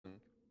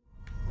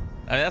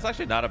I mean, that's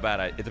actually not a bad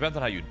idea. It depends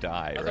on how you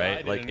die, That's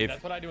right? Like if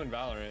that's what I do in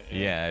Valorant.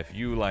 yeah, if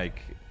you like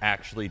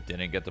actually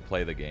didn't get to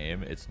play the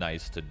game, it's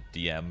nice to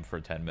DM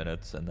for 10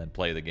 minutes and then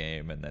play the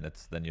game, and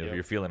then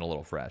you're feeling a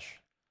little fresh.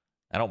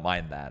 I don't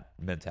mind that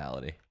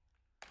mentality.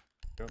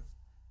 Yep.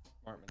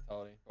 Smart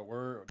mentality, but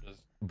we're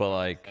just. But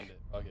like,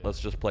 let's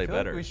just play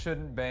better. Like we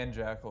shouldn't ban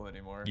Jackal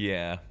anymore.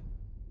 Yeah.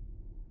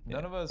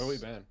 None of us. Who we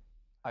ban?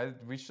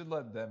 We should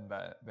let them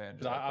ban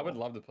Jackal. I would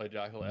love to play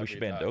Jackal. We should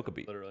ban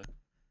Dokkaebi. Literally.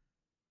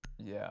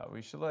 Yeah,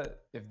 we should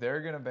let. If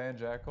they're gonna ban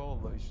Jackal,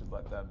 we should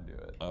let them do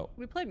it. Oh.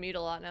 We play mute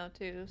a lot now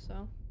too,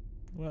 so.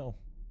 Well.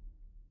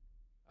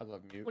 I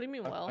love mute. What do you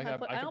mean? Well,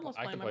 I almost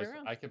play him every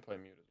round. I can play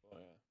mute as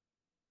well.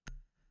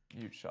 Yeah.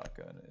 Mute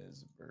shotgun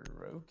is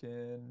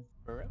broken.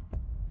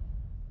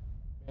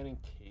 Banning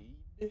Cade.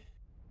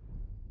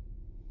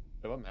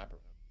 Wait, what map are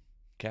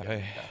we on?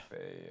 Cafe.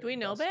 Do we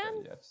know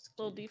ban?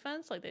 Little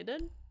defense like they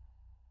did?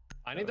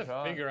 I need to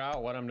figure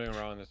out what I'm doing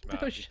wrong on this map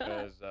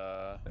because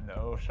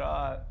no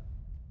shot.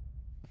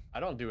 I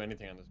don't do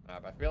anything on this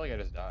map. I feel like I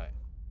just die.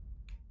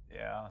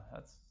 Yeah,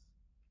 that's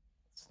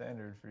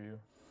standard for you.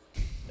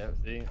 Yep,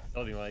 see?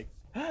 Told you, Mike.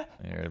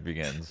 Here it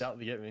begins. Out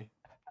to get me.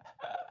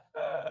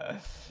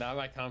 Now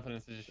my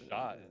confidence is just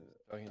shot.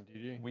 Fucking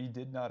GG. We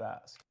did not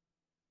ask.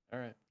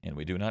 Alright. And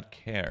we do not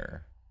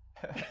care.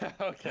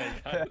 Okay,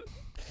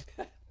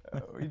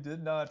 we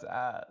did not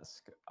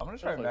ask. I'm gonna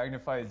try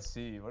magnified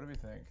C. What do we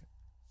think?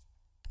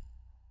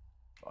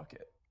 Fuck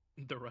it.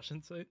 The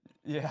Russian site?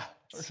 Yeah,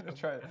 we're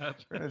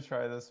gonna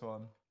try this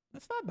one.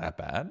 It's not that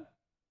bad.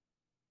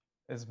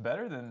 It's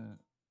better than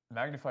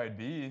magnified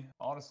B,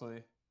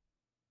 honestly.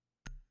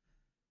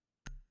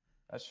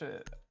 That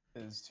shit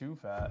is too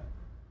fat.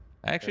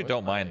 I actually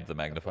don't mind the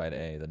magnified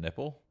A, the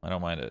nipple. I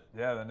don't mind it.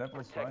 Yeah, the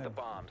nipple's fine.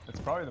 It's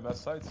probably the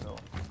best site still.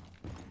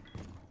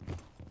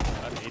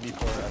 I'm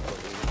 84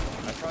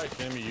 FOV. I probably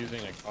shouldn't be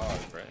using a cog,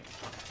 right?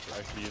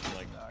 I should be using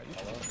like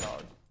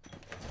cog.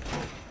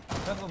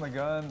 Depends on the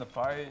gun, the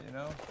fight, you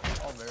know?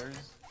 All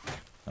varies.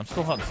 I'm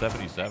still on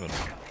 77.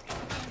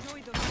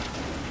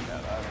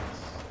 Yeah,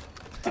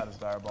 that is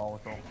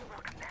diabolical.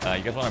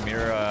 You guys want to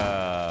mirror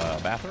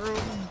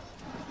bathroom?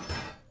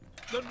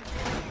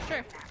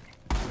 Sure.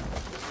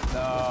 No.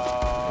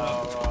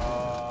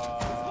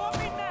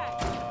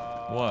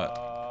 What?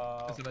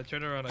 Listen, I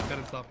turned around, I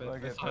couldn't stop it.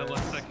 Look at my this.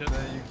 last second.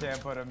 You can't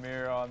put a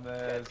mirror on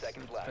this.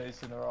 It's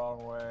facing the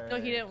wrong way.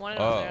 No, he didn't want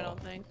it on there, I don't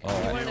think.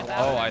 Oh, He wanted it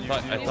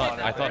bathroom.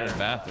 I thought in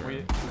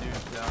bathroom.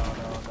 No.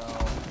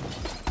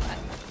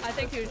 I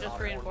think he was just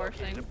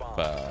reinforcing.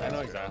 I know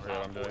exactly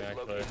what I'm doing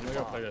actually. I'm gonna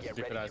go play this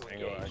stupid ass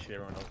angle I see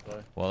everyone else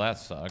play. Well, that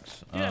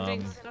sucks. Dude, I'm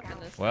getting stuck in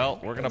this. Well,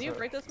 we're Can you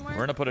break this more? we're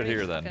gonna put it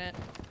here then.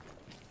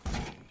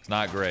 It's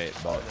not great,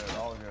 but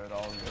all good.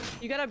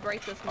 You gotta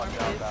break this more,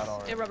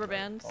 please. It rubber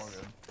bands.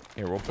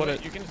 Here, we'll put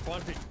it. You can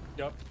spawn.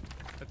 Yup.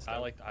 I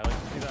like to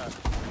see that.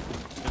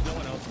 There's no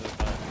one else in this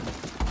time.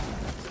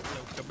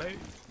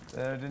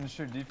 Didn't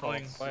shoot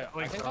defaults. Wait,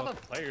 I think all the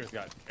players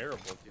got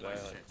terrible today.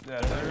 Like,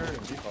 yeah, they're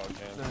default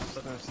games.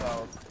 There's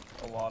south.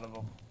 A lot of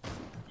them.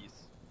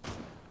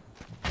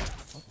 What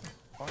the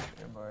fuck?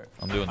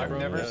 I'm doing the I've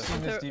never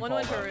seen this default. One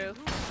went to roof.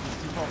 This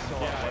default's still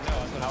yeah, I know.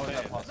 That's what How I'm is that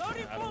saying. possible?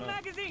 Loading full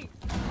magazine.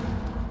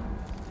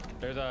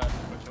 There's a.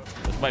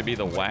 This might be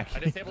the wacky. I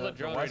disabled a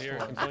drone right here.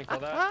 Can someone kill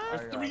that?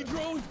 There's 3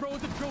 drones, bro.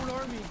 It's a drone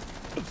army.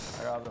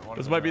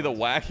 This might be the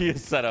wackiest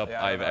setup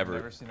I've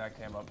never seen that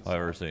cam up. I've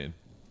ever seen.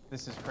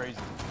 This is crazy.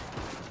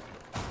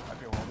 Might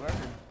be a world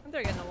record.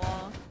 They're getting a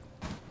wall.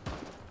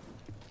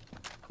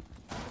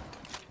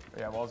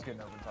 Yeah, wall's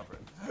getting over the top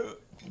right.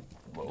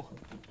 Whoa.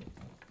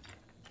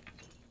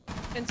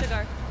 In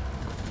cigar.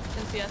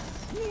 In CS.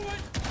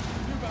 What?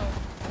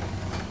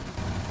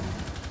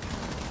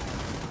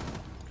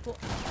 Cool.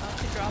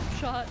 She dropped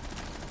shot.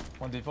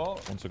 One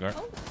default. One cigar.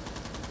 Oh.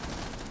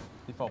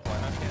 Default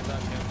plan.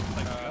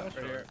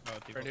 Right here.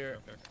 Right here.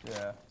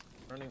 Yeah.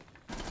 Running.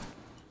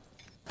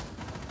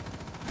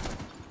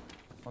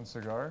 One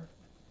cigar.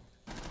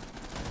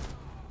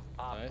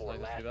 Nice, nice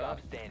to see that.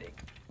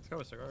 Let's go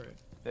with cigar, right?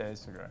 Yeah,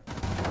 it's cigar.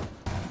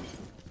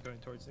 Going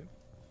towards you.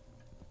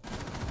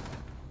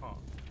 Oh.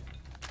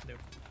 Nope.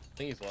 I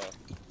think he's low.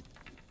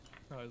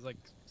 Oh, it was like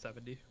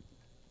 70.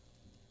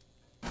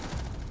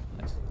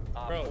 Nice.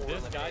 Bro,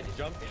 this guy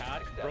jumped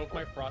past, broke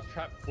my frost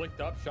trap,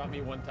 flicked up, shot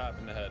me 1 tap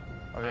in the head.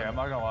 Okay, I'm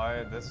not gonna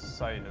lie, this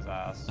site is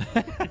ass.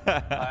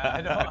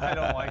 I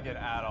don't like it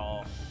at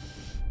all.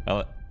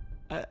 I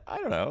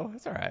don't know.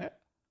 It's all right.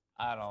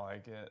 I don't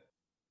like it.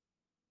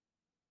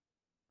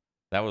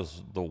 That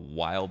was the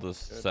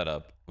wildest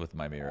setup with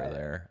my mirror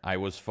there. I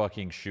was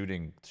fucking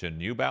shooting to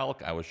New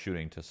Balk. I was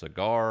shooting to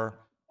Cigar.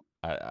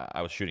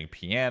 I was shooting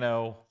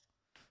piano.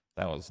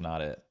 That was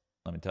not it.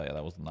 Let me tell you,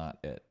 that was not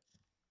it.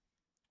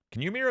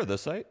 Can you mirror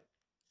this site?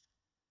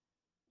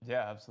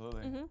 Yeah,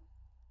 absolutely.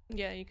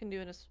 Yeah, you can do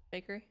it as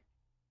bakery.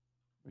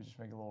 We just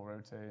make a little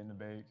rotate in the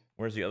bake.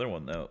 Where's the other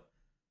one though?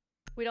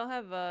 We don't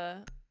have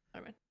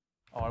never mind.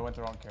 Oh, I went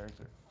the wrong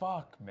character.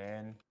 Fuck,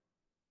 man.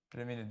 I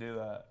didn't mean to do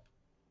that.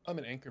 I'm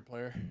an anchor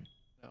player.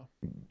 No.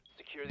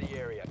 Secure the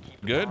area.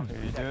 Keep the Good. bombs You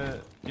do protected.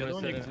 it. The other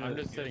one you I'm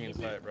do just it. sitting in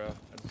sight, bro.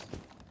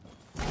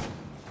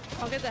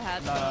 I'll get the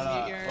hats. No, so no, I'll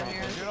no. mute your Can you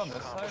mirrors. do it on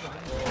this side? I think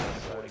you do it on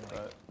this side,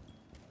 but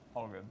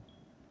all good.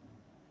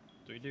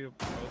 Do we do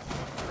both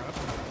prep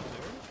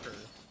or?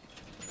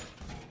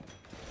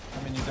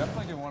 I mean, you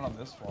definitely do one on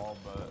this wall,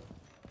 but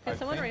Can I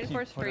someone think he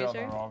reinforce put it on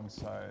freezer? the wrong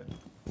side.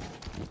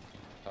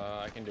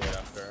 I can do it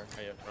after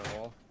I hit front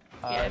wall.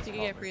 Yeah, It's if you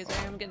can get probably freezer,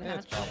 fine. I'm getting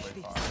It's hatch.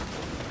 probably fine.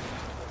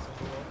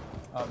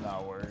 I'm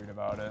not worried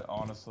about it,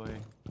 honestly.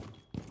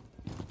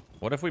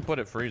 What if we put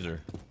it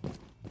freezer?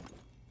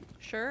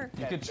 Sure.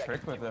 You 10 could seconds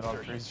trick with to it on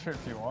insertion. freezer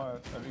if you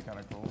want. That'd be kind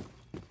of cool.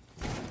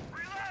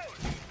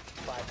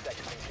 5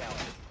 seconds and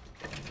counting.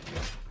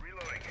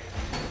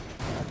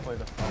 I'll play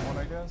the front one,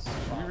 I guess. Should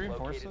we Bomb reinforce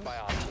located this? by I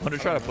op. I'm gonna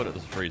try to put it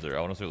as freezer. I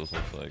want to see what this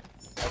looks like.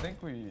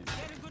 think we.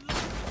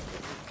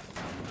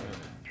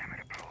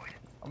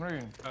 I'm gonna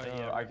even.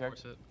 Yeah, I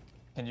reinforce it.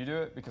 can you do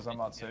it because I'm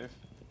not safe?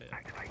 Yeah.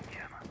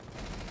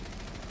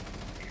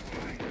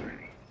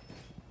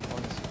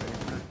 One is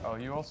Baker. Oh,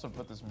 you also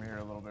put this mirror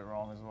a little bit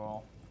wrong as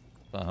well.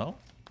 The hell?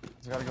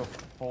 It's gotta go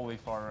fully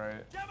far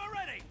right.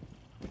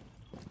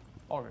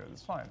 All good,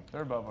 it's fine.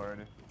 They're above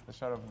already. The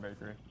Shadow from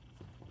Bakery.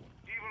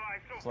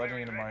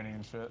 Sledging into mining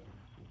and shit.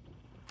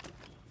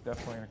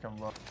 Definitely gonna come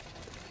above.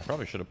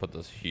 Probably should have put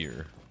this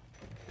here,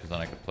 because then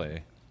I could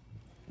play.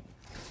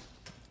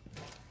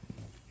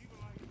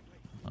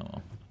 Oh,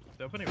 well.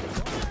 The opening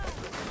window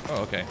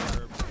Oh, okay.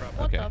 or prep?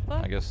 What Okay. the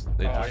fuck? I guess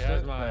they Oh, just. He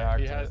has They my. hacked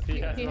He it. has. He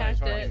has He my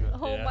hashed it.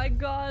 fucking- Oh yeah. my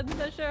god,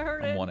 that shit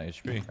hurt I'm it. 1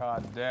 HP.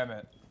 God damn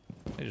it.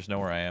 They just know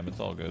where I am. It's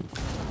all good.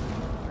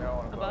 I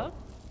got one Above?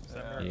 Is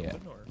that Yeah. more Yeah.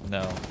 open or?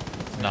 No,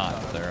 it's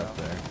not. They're up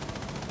there.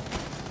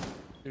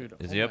 Dude,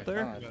 Is oh he my up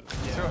there? God.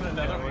 Throwing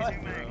another Yeah,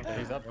 one. bro.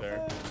 He's up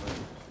there.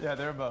 Yeah,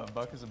 they're above.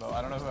 Buck is above.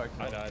 I don't know who I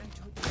killed. I died.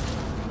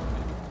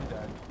 He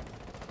died.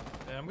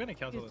 Yeah, I'm gonna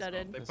cancel He's this.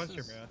 deaded. They This punched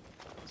your is- mirror.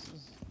 This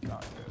is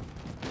not good.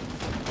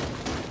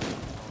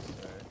 I'll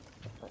say.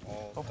 For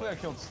all. Hopefully I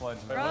killed Sledge.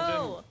 Wait, They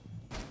Bro,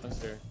 Let's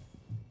see.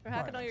 they're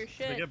hacking all your Did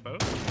they shit. get both?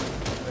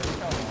 just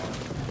got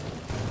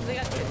one. They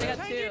got two. They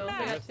got two. They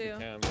got Missed the two.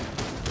 cam.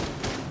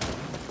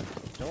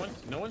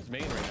 No one's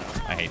main right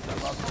now. I hate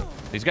this.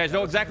 These guys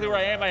know exactly where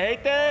I am. I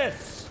hate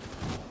this.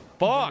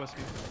 Fuck.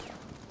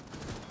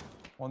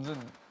 One's in.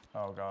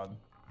 Oh god.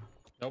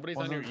 Nobody's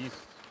One's on your in- east.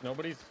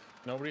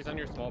 Nobody's on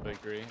your small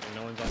bakery, and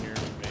no one's on your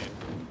main.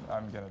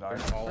 I'm gonna die.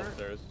 They're all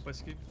upstairs.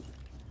 Whiskey.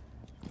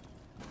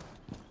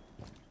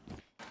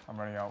 I'm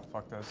running out.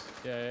 Fuck this.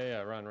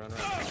 Yeah. Run.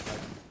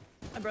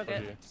 I broke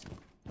Told it.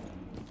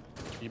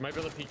 You might be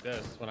able to peek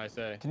this when I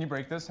say. Can you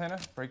break this, Hannah?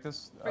 Break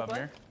this Break what?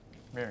 mirror.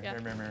 Mirror. Yeah.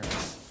 Mirror.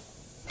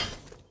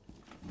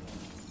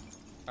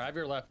 I have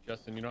your left,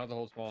 Justin. You don't have the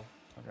whole small.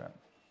 Okay.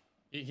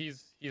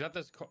 He's at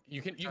this.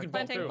 You can vault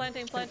Planting, through.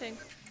 planting.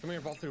 Come here,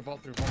 vault through.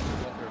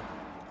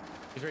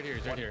 He's right here.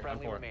 One I'm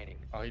friendly four. remaining.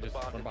 Oh, he The just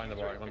bomb went behind the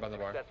bar. diffuser has Went behind the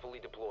been bar. Successfully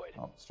deployed.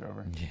 Oh, it's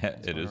Jover. Yeah,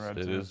 It's it going is. red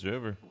It too. is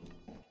Jover.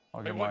 I'll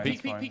Wait, get one. mine. Peek.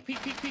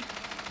 It's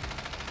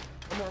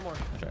fine. One more.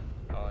 Okay.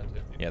 Oh, and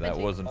two. Yeah, that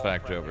was in All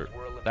fact friendlies Jover.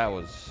 were eliminated. That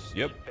was.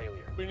 Yep.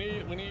 Failure. We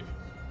need. We need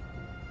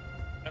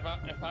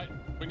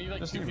like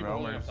Just two need people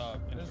holding roamers. up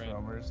top. and Just train.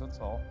 roamers. That's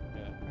all.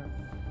 Yeah.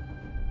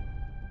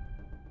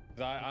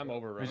 'Cause I'm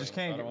over. We just roaming, so I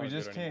can't. don't We wanna do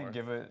just it can't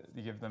anymore.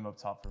 give them up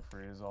top for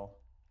free. Is all.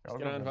 I'll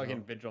Get go on Vigil.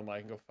 fucking Vigil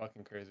Mike and go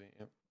fucking crazy.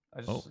 Yep. I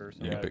Oh,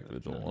 just, you can pick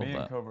Vigil, love Me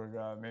and that. Cobra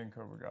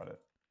got it.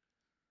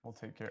 We'll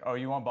take care. Oh,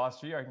 you want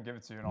Boss G? I can give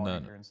it to you and I'll No,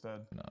 anchor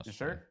instead. no, You it's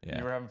sure? fine. Yeah.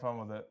 You were having fun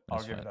with it. I'll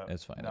It's give fine. it up.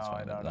 It's fine. No, It's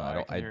fine. no, No, no. I I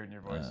don't. can hear it in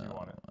your voice. You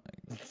want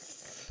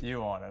it.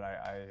 You want it.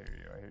 I hear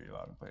you. I hear you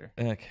loud and clear.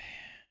 Okay.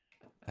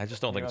 I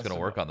just don't think You it's want gonna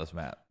some- work on this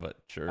map, but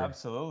sure.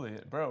 Absolutely,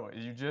 bro.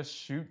 You just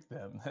shoot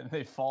them and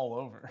they fall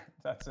over.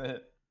 That's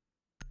it.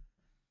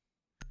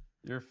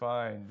 You're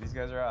fine. These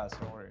guys are ass.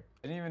 Don't worry.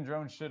 They didn't even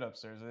drone shit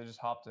upstairs. They just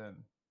hopped in.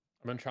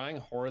 I've been trying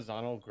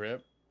horizontal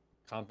grip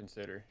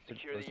compensator.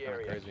 Secure That's the kinda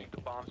area. crazy. Keep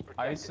the bombs protected.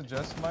 I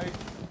suggest Mike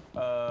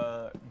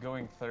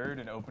going third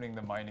and opening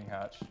the mining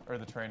hatch or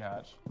the train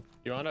hatch.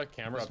 You want a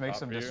camera Just up make top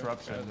some for you,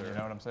 disruption. guys, You or-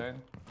 know what I'm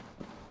saying?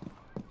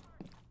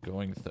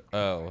 Going.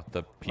 Oh,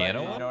 the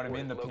piano You one. know what I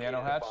mean? The Located piano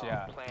a hatch. bomb.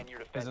 Yeah. Plan your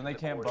Because then they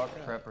defenses can't buck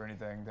accordingly. prep or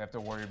anything. They have to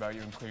worry about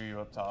you and clear you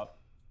up top.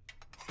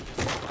 I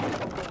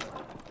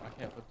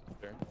can't put this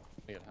there.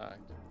 I get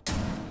hacked.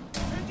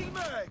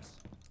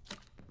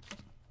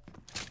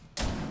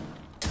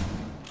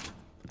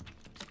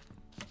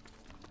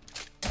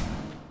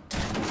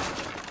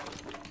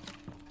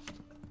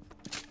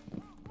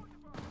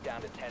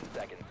 Down to 10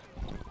 seconds.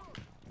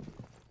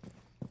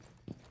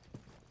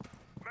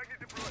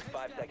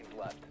 5 seconds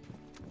left.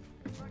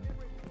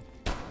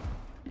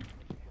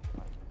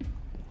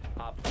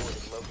 Op 4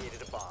 has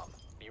located a bomb.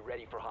 Be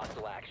ready for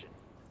hostile action.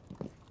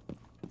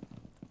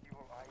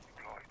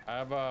 I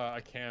have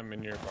a cam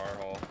in your bar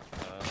hole.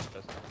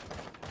 Just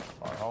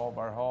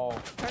Bar hall.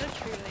 Try to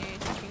trigger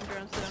the fucking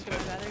drones so they don't get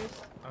our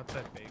batteries.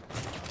 Outside big.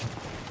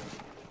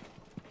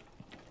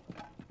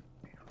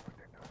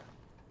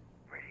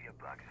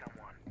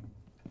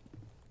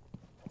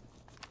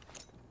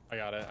 I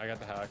got it. I got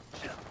the hack.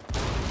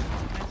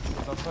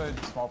 It's Left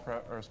side, small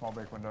prep or small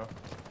bake window.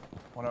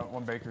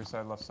 One bakery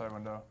side, left side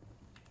window.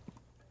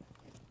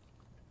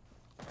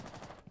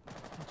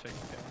 I'm checking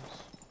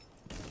cams.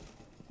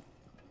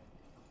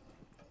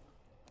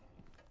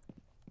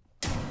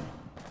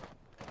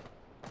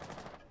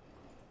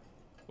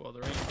 Well,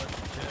 there ain't much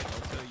to check,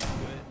 I'll tell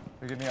you what.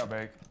 They're getting me out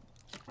bake.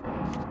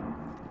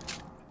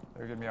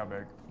 They're getting me out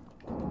bake.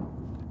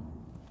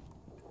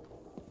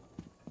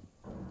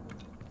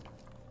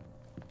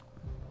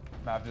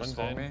 Mav just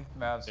told me.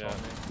 Mav told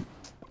me.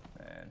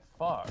 Man,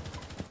 fuck.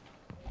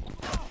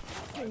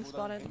 Getting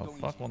spotted. Oh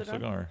fuck, one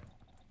cigar.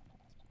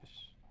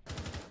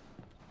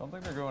 Don't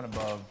think they're going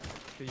above.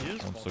 He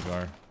is One small.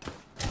 cigar.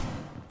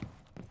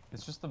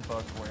 It's just the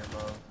buck way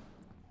above.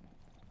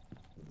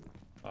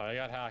 Oh, they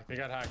got hacked. They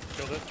got hacked.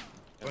 Killed it.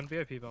 One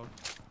VIP bug.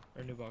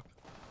 Or new bug.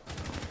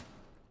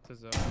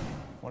 This is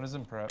One is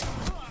in prep.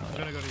 I'm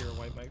gonna go to your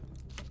white mic.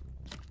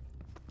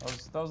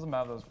 That was the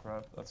map that was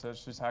prep. That's it.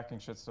 She's hacking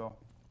shit still.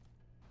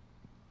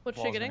 What's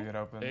she Wall's gonna getting? get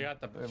open. They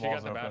got the. The She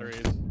wall's got the open.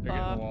 batteries. They're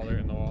getting the wall. They're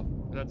in the wall.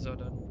 That's so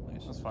done.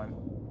 Nice. That's fine.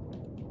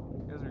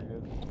 You guys are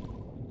good.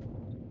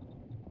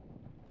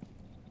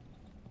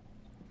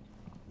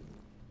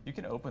 You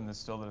can open this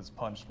still that it's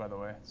punched, by the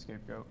way.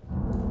 Scapegoat.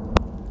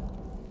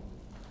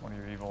 One of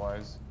your evil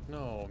eyes.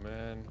 No,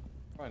 man.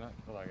 Probably not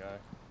kill that guy.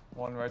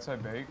 One right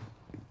side bake.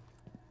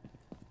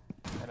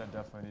 And I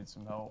definitely need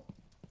some help.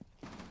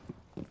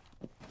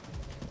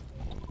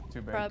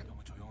 Two bake. Prep.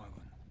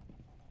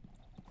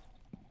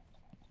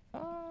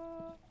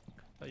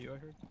 That you I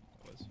heard?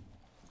 That was.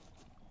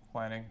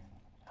 Planning.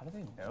 How do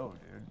they know,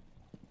 dude?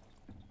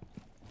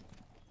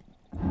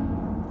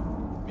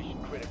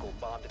 Mission critical.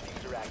 Bomb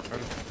diffuser Trying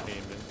activated. to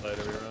team inside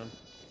every round.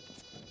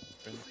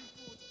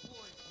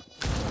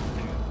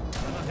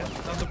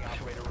 Friendly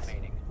operator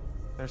remaining.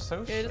 They're so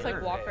Yeah, sure. you just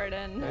like walk right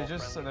in.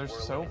 They're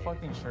so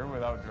fucking sure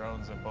without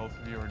drones that both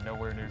of you are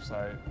nowhere near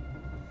sight.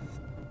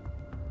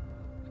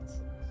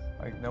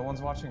 Like no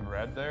one's watching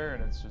red there,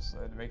 and it's just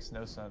it makes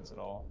no sense at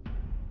all.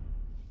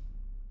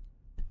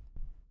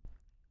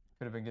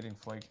 Could have been getting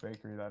flaked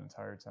bakery that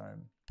entire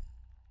time.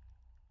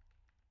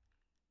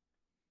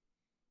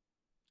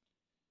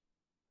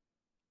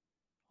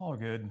 All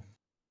good.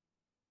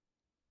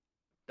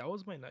 That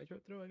was my nitro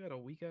throw. I got a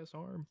weak ass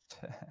arm.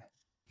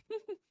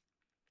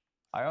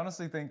 I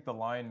honestly think the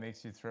line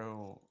makes you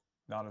throw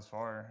not as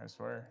far. I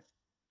swear.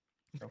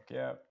 No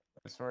cap.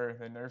 I swear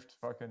they nerfed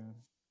fucking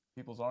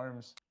people's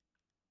arms.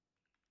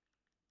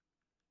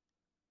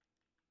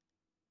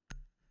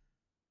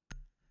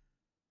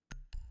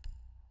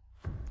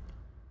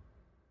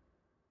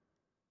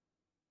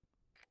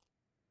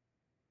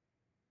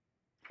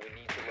 We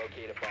need to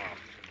locate a bomb.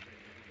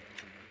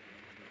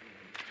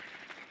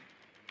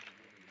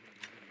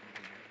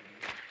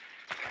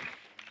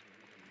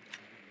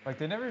 Like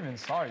they never even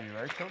saw you,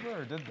 right, Cobra,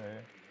 or did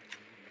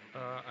they?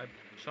 I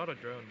shot a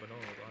drone, but no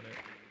one was on it.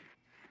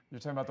 You're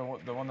talking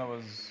about the one that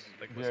was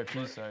Like VIP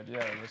Whisper? side,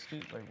 yeah, risky.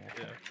 Like,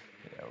 Yeah.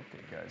 yeah,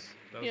 okay, guys.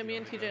 That was Yeah, the me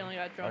and only TJ drone. only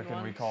got Why droned can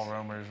once. we call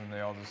roamers and they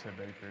all just hit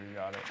bakery? You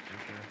got it for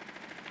sure.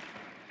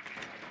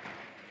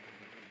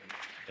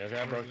 Yeah, this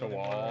guy broke the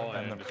wall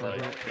And the, just like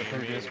the aimed me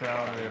previous with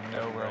round, we the have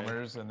no right.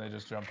 roamers and they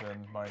just jump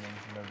in, mining,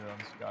 no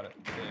drones. Got it.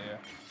 Yeah.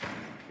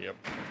 Yep.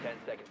 10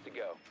 seconds to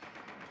go.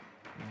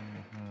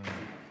 Mm-hmm.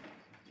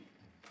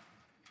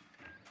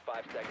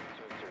 5 seconds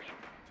to insertion.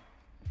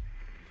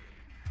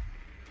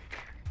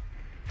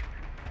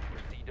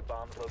 Proceed to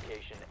bomb's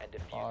location and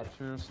defuse Watch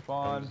it. your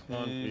spawn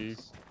Spawn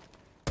peaks.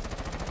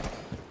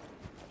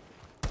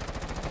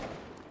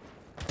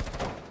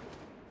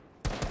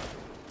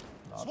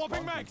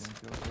 Swapping mags.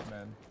 Feels good,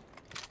 man.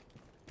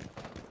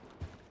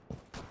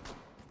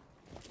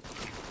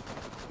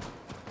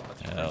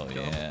 Hell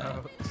yeah.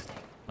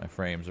 My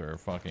frames are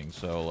fucking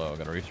so low. I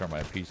gotta restart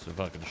my piece of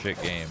fucking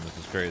shit game. This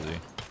is crazy.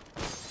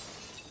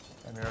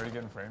 And you're already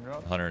getting frame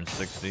drops?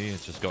 160.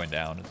 It's just going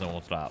down. It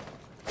won't stop.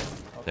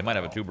 What They the might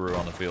have a hell? tuberu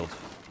on the field.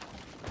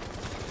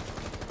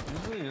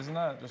 Usually, isn't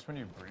that just when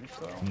you breach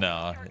though?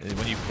 No,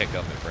 when you pick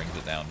up, it brings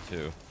it down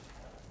too.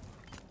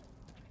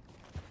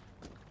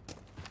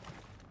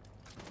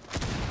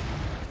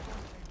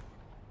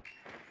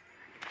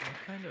 What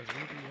kind of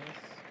ADS?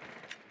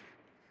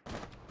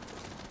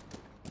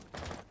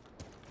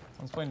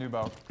 Let's play new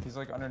balk. He's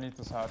like underneath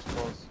this hatch,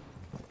 close.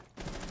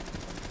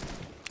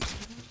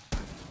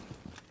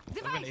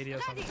 I have an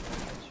ADS on the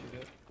shoot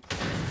it.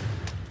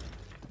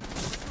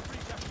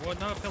 Well,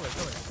 no, pillar.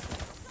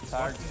 He's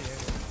Tag. walked in the area.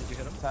 Did you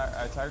hit him?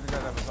 I tagged the guy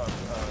that was on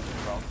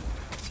new balk.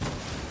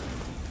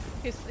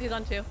 He's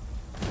on 2.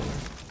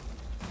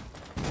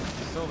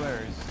 He's still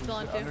there. He's Still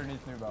on two?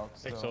 underneath new balk.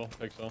 Big Still. soul.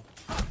 Big soul.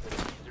 The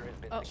diffuser has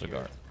been Oh.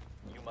 secured. Cigar.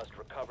 You must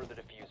recover the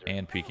diffuser.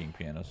 And peeking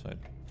piano side.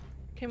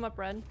 Came up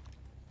red.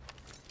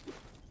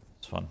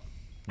 It's fun.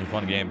 It's a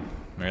fun game.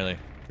 Really.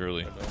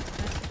 Truly. This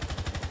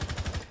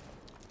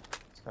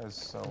guy's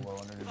so low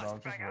under new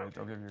balk. Just wait.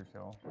 They'll give you a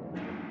kill.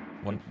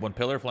 One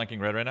pillar flanking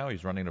red right now.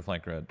 He's running to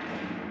flank red.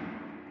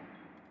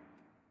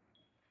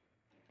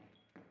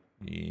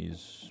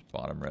 He's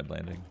bottom red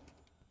landing.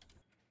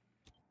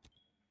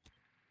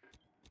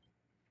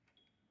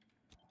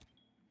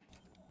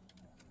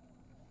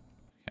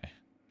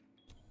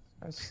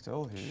 Guy's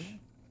still here.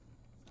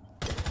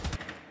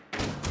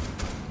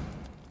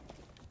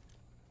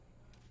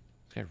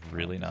 This guy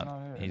really he's not.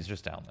 not here. He's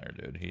just down there,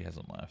 dude. He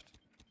hasn't left.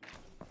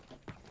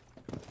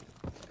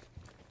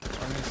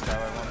 Underneath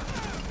skylight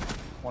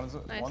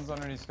one. Nice. One's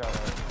underneath skylight.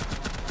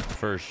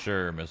 For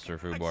sure, Mr.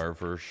 Fubar.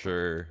 For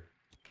sure.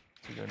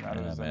 Too good, mad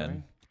at Yeah, his man.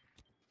 enemy.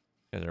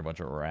 You guys are a bunch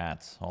of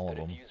rats, all The of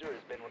them. diffuser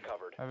has been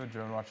recovered. I have a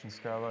drone watching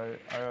skylight.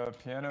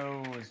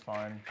 Piano is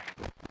fine.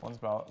 One's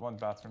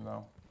bathroom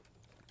though.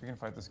 We can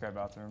fight this guy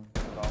bathroom.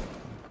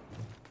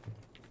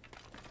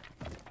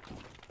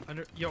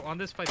 Yo, on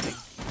this fight thing,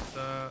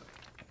 I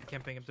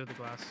can't ping him through the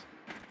glass.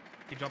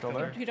 He dropped Still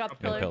pillar. there? He dropped Yeah,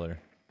 pillar. pillar.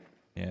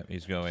 Yeah,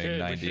 he's going Shit, we should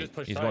 90. just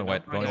push He's side, going no?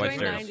 white, going He's white going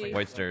stairs. 90.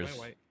 White stairs.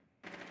 White.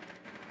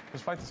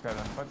 Just fight this guy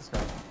then. Fight this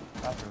guy.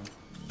 Bathroom.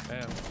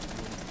 Damn.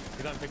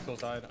 He's on pixel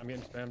side. I'm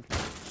getting spammed.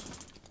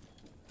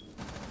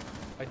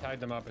 I tied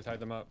them up. Scam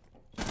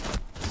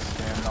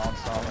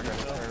non-stop. I got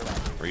terrible.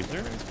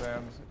 Freezer? Getting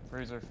spams.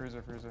 Freezer.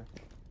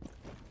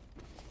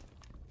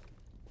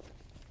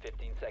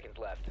 15 seconds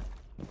left.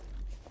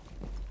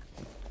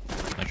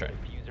 Nice try.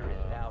 Diffuser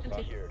is now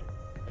Okay. secured. I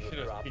You should have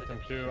have dropped peeked the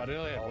them too. diffuser. I didn't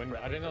know they had All wind. I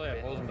friendlies didn't know they had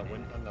have holes in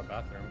been the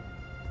bathroom.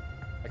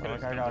 I could Oh,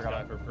 have that this guy guy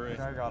got for free. That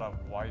guy got a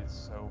white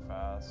so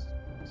fast.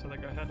 So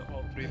that guy had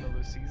all 3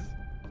 Melusies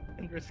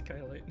in your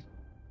skylight.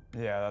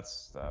 Yeah,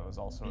 that was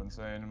also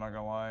insane. I'm not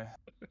gonna lie.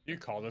 You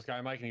called this guy,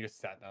 Mike, and he just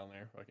sat down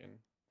there, fucking.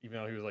 Even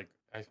though he was like,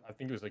 I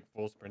think he was like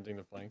full sprinting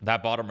the flank.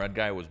 That bottom red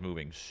guy was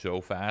moving so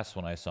fast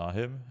when I saw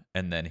him,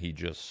 and then he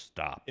just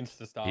stopped.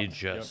 Insta stop. He Yep.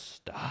 just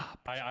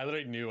stopped. I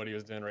literally knew what he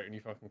was doing right when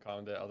you fucking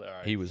commented. I was like, all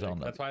right, He was sick. on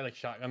the- That's why I like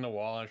shotgun the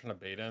wall. I was trying to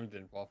bait him.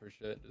 Didn't fall for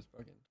shit. Just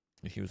fucking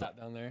He was sat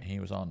down there. he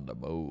was on the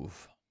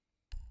move.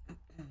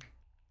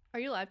 Are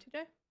you live,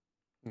 TJ?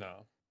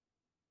 No.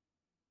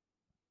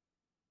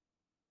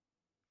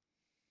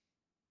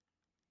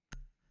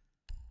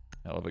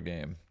 Hell of a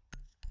game.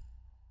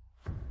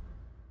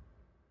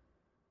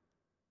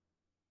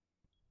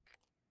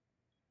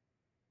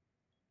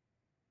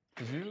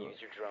 Did you?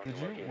 Use your drone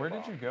to locate a Where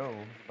did bomb. you go?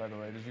 By the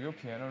way, did you go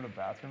piano to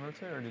bathroom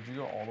rotate, or did you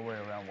go all the way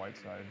around white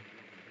side?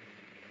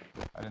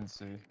 I didn't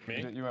see.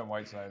 Me? You went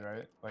white side,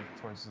 right? Like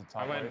towards the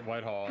top I went right.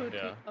 Whitehall. Who-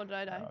 Yeah. Oh, did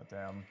I die? Oh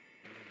damn.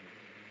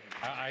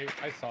 I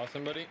saw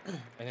somebody, and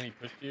then he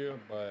pushed you,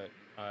 but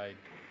I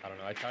don't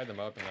know. I tied them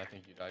up, and I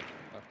think you died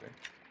after.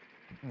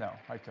 No,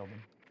 I killed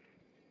him.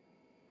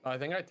 I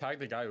think I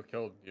tagged the guy who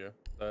killed you.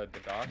 The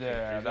doc. the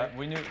Yeah, freezer. that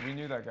we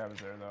knew that guy was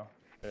there though.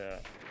 Yeah.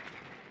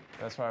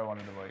 That's why I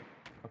wanted to like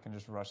fucking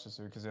just rush this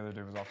dude because the other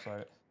dude was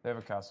offsite. They have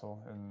a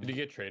castle and. Did he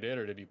get traded,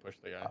 or did he push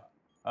the guy?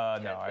 No,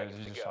 10 he seconds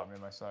to just go. shot me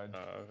on my side.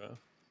 Okay.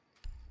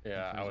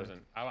 Yeah, I freezer.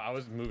 wasn't. I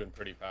was moving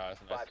pretty fast,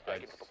 and 5 I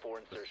seconds before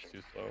was insertion.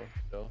 too slow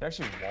still. He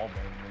actually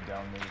wallbanged me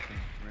down there, which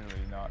is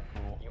really not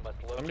cool. You must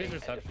Somebody's locate and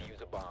reception.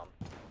 defuse a bomb.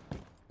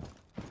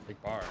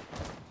 Big bar.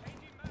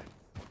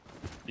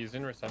 He's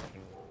in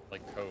reception,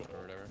 like coat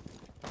or whatever.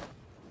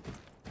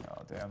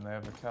 Oh damn, they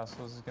have the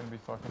castle. This is gonna be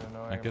fucking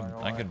annoying. I I'm could not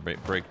gonna I lie.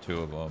 could break 2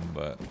 of them,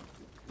 but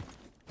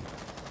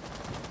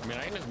I mean,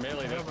 I can just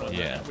melee this one.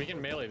 Yeah. We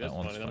can melee this That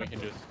one, one's and then we fine.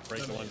 can just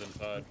break the ones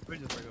inside. We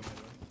just break them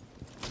anyway.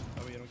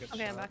 That way you don't get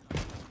Okay, I'm shot.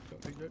 back. Go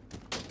figure it.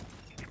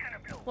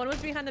 One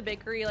was behind the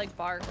bakery, like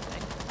bar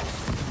thing.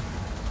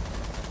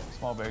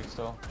 Small bake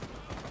still.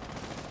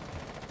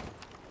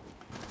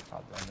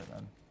 God damn it,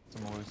 man. It's a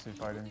Malusi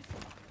fighting.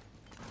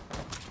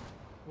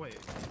 Wait.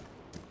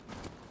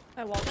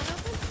 I walled one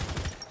open.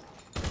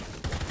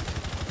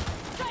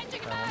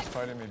 Yeah, one's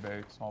fighting me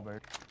bake, small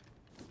bake.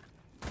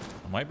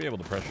 I might be able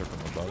to pressure from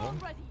above him.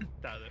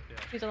 That it, yeah.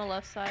 He's on the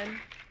left side.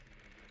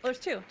 Oh, there's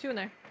two in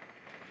there.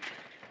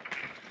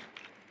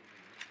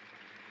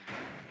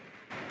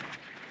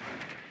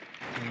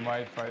 He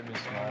might fight me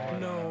small. I don't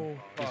know.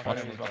 He's Fuck.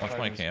 fighting- he's about to Watch fight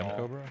my me cam, small.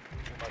 Cobra.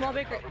 Small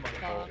bakery.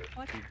 Cover.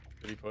 What?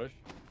 Did he push?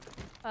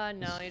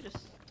 No,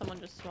 someone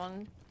just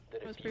swung. The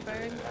Was diffuser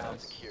pre-firing? is now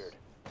Yes. secured.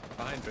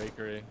 Behind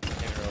bakery.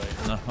 Can't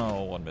really.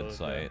 No, one mid Close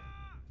sight.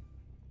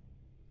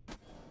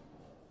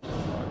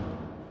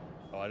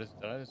 Oh, did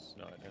I just?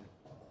 No, I didn't.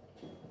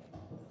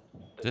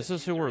 The This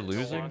is who diffuser we're is no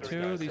losing longer to?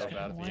 in These possession.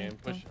 Out of the What game.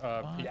 the Push.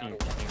 fuck? Peeking.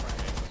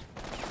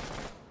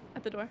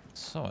 At the door.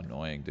 So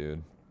annoying,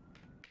 dude.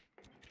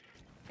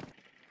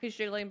 He's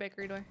jiggling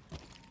bakery door.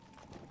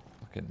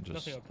 Fucking just.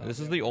 Nothing up top, This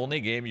is yeah. the only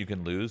game you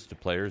can lose to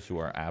players who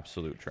are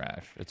absolute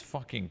trash. It's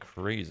fucking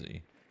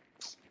crazy.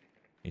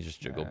 He's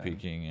just jiggle Man.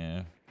 peeking,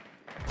 yeah.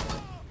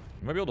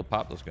 You might be able to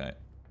pop this guy.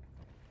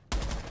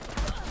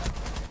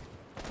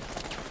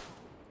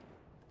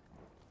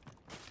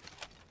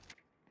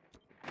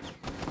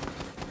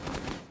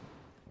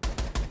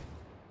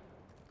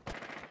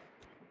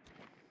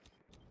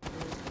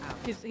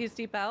 He's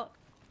deep out.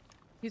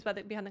 He's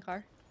behind the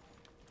car.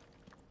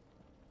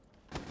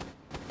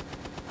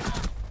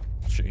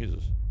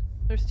 Jesus.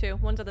 There's two.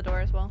 One's at the door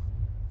as well.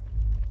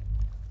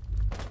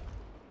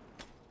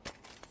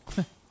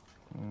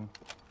 Mm.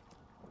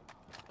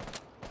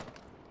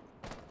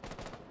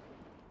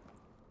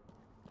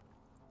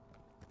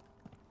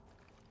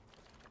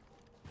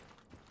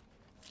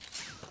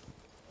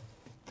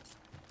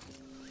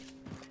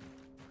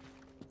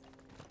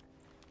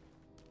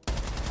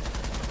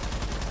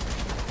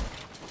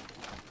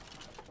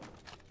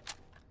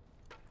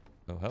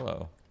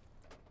 hello.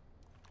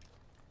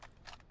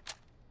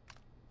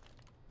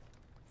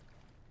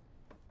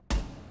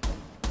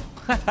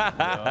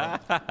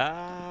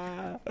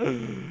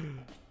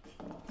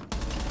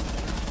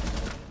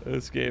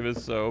 This game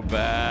is so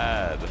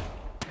bad.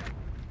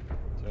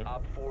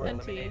 Op 4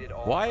 eliminated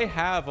all Why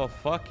have a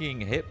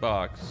fucking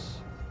hitbox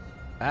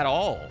at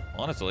all?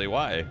 Honestly,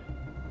 why?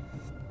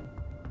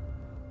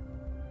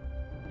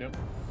 Yep.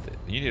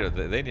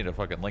 They need to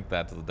fucking link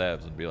that to the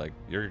devs and be like,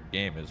 your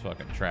game is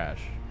fucking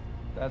trash.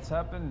 That's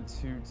happened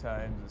 2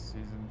 times this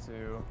season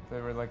too.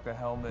 They were like, the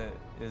helmet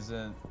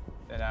isn't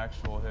an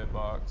actual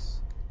hitbox.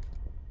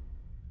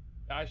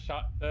 I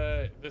shot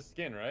the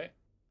skin, right?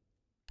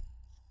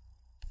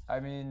 I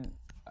mean,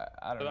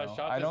 I don't But know. I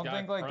shot I this don't guy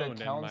think like prone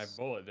the and my counts.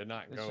 bullet did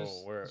not go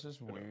where. It's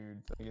just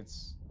weird. Like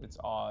it's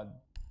odd,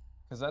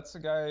 because that's the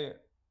guy.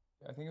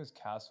 I think it was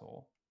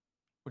Castle,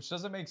 which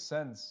doesn't make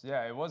sense.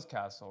 Yeah, it was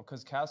Castle,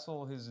 because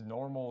Castle, his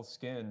normal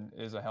skin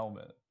is a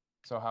helmet.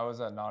 So how is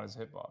that not his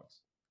hitbox?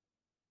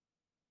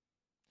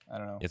 I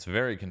don't know. It's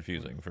very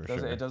confusing for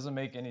sure. It doesn't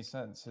make any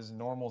sense. His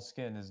normal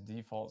skin, his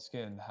default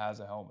skin,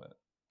 has a helmet.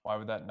 Why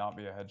would that not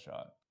be a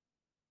headshot?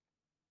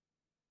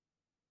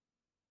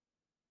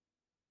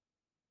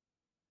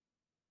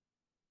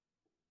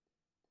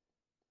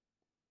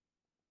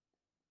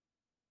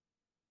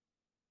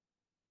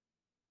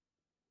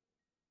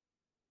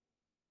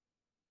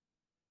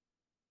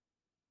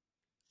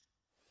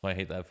 I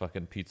hate that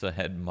fucking Pizza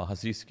Head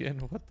Mozzie skin.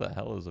 What the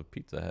hell is a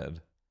Pizza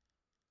Head?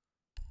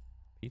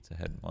 Pizza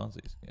Head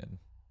Mozzie skin.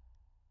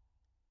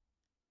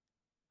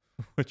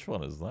 Which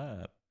one is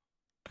that?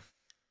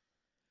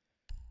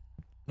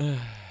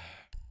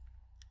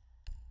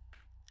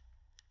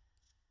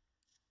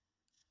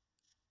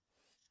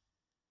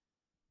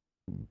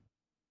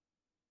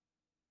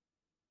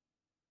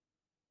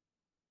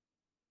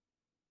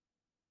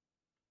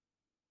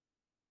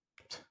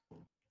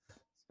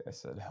 I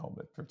said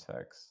helmet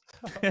protects.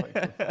 Like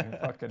we're playing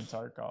fucking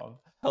Tarkov.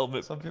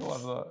 Helmet. Some people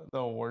have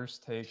the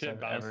worst takes Shit I've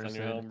bounced ever on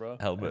your seen. helm, bro.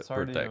 Helmet It's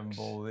hard to even protects.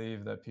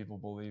 believe that people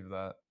believe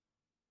that.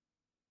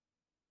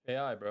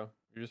 AI, bro.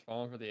 You're just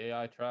falling for the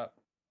AI trap.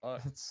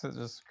 Fuck. It's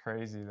just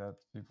crazy that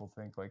people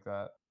think like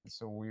that.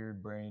 It's a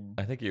weird brain.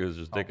 I think he was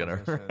just dicking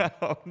composition.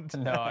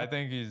 around. No, I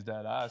think he's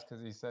dead ass,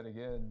 because he said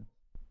again,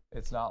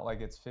 it's not like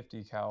it's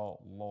 50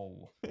 cal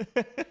lol.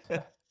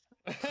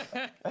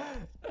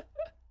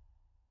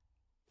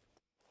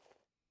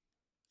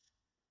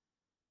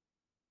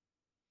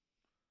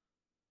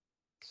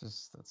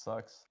 Just, that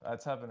sucks.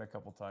 That's happened a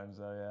couple times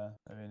though, yeah.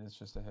 I mean, it's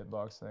just a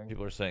hitbox thing.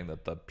 People are saying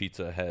that the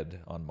Pizza Head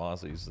on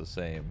Mozzie is the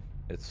same.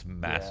 It's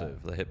massive.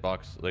 Yeah. The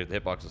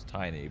hitbox is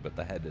tiny, but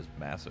the head is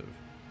massive.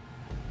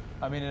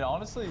 I mean, it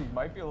honestly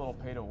might be a little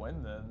pay to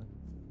win then.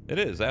 It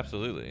is,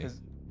 absolutely.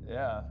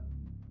 Yeah.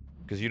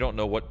 Because you don't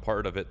know what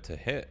part of it to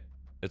hit.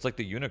 It's like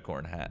the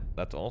unicorn hat.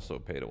 That's also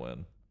pay to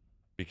win.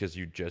 Because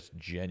you just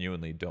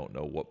genuinely don't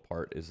know what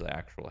part is the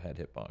actual head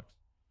hitbox.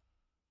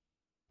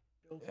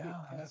 Yeah,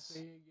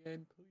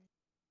 again, please.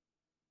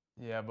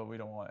 Yeah, but we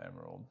don't want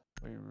Emerald.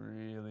 We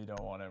really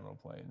don't want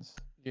Emerald Plains.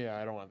 Yeah,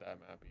 I don't want that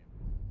map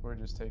either. We're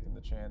just taking the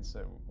chance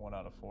at 1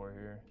 out of 4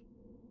 here.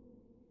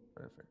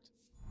 Perfect.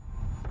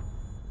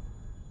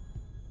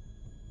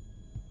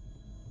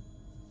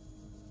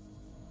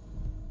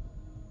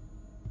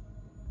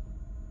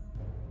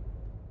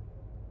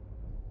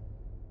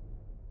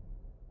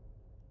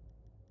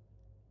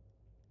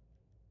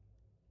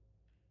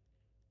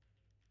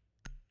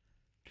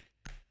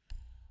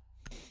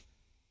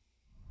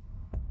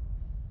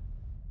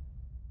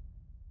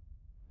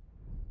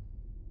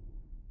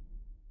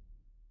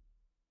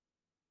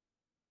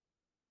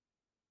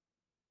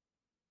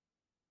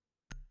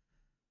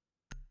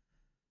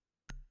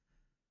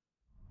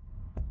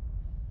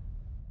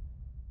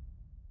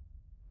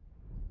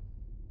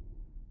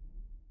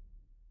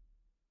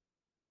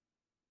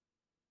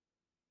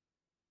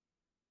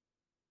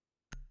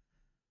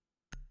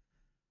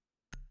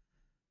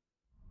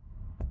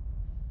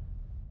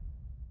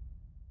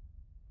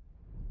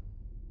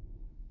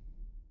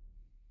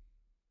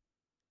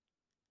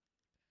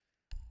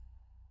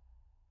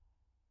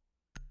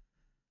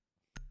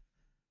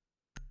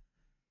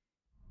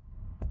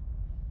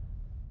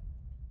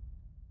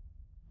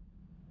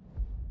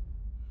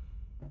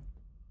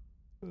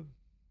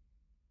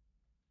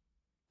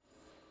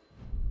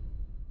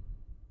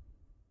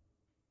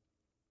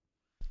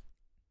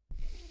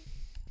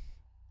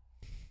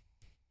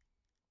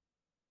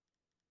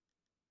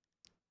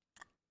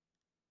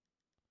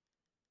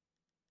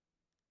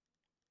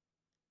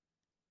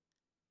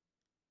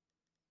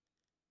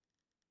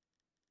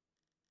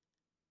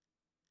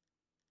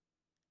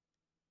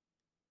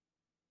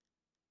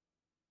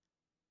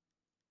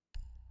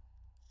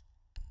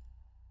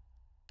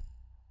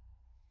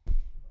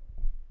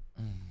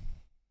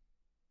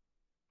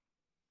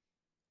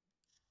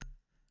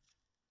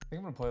 I think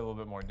I'm gonna play a little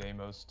bit more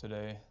Deimos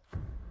today. I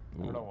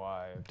don't know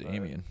why.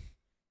 Damien.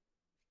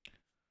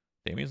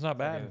 Damien's not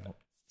bad.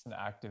 It's an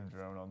active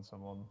drone on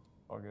someone.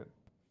 Fuck it.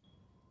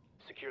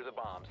 Secure the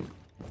bombs.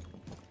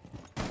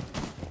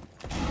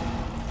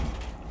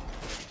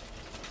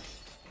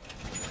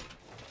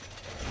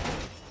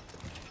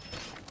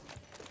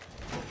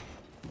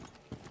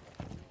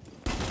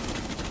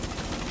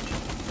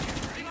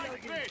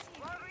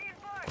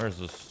 Where's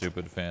this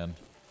stupid fan?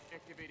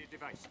 Activated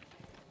device.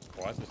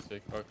 Oh, that's a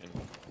sick fucking.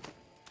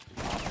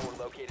 Op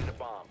 4 located a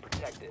bomb.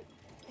 Protect it.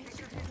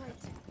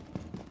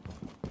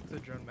 The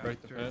drone Break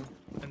the master fan.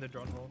 and the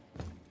drone hole.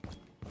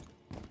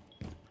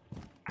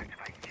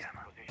 Activate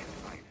jammer. Position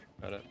device.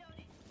 Got it.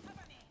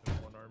 There's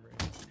one armory.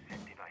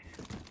 Set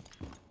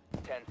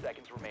device. 10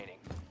 seconds remaining.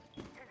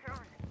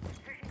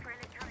 Searching for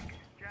electronics.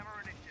 Jammer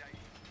initiated.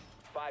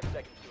 5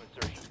 seconds to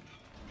insertion.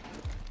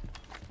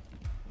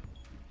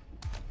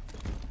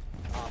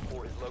 Op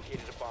 4 has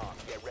located a bomb.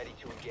 Get ready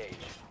to engage.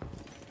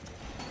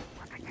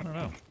 I don't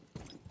know.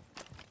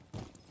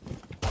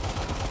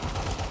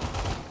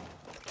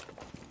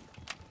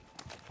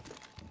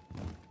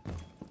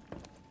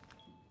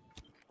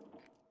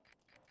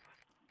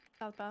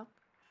 Southbound.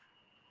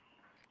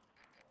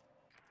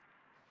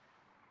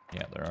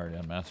 Yeah, they're already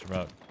on master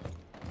boat.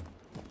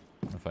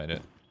 I'm gonna fight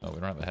it. Oh, we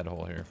don't have a head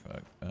hole here.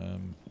 Fuck.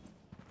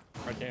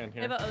 I can They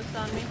here. have an Ost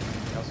on me.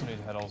 We also need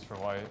head holes for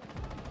white.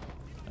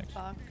 Thanks.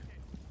 Fuck.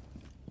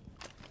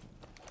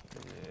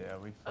 Yeah,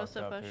 we Ost fucked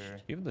up push. here.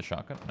 Even the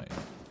shotgun. Nice.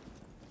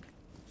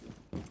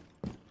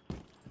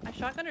 I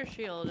shotgun her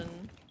shield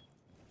and.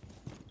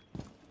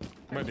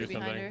 I'm gonna do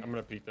behind something. her. I'm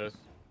gonna peek this.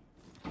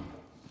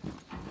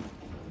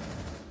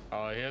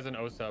 He has an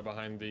OSA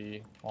behind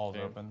the. Wall's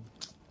thing. open.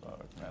 Fuck,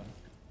 man.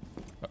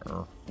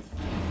 Err.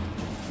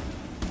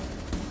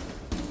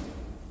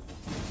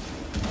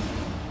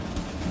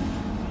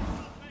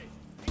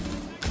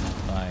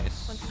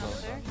 Nice. One's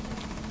downstairs.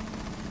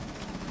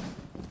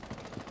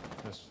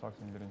 Just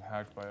fucking getting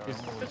hacked by our.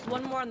 There's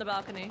one more on the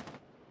balcony.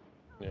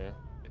 Yeah.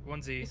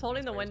 1Z. He's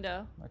holding the Nice.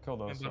 window. I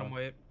killed And those. bottom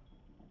white.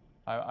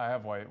 I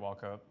have white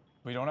walk up.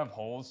 We don't have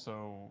holes,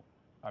 so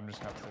I'm just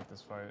gonna have to take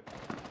this fight.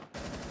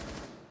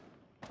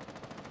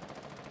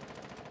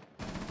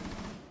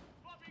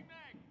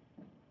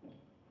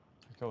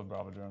 I killed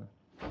Bravo drone.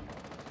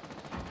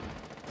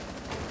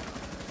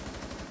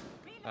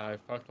 I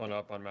fucked one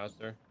up on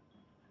master.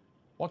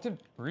 Walked in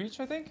breach,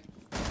 I think.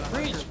 Top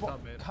Breach. mid,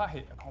 top mid.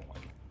 Kai. Oh my.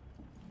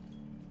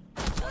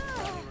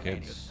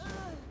 Kids.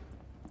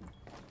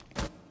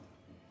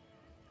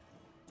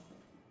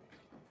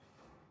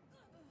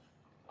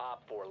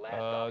 Op 4 last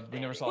stop We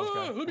never standing. saw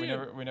this guy. look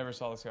at We never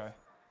saw this guy.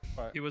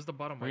 Quiet. He was the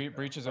bottom white.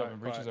 Breach is Quiet, open.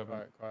 Breach is quiet, open.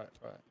 Quiet, quiet,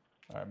 quiet.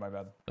 All right, my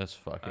bad. This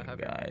fucking have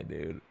your guy,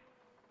 dude.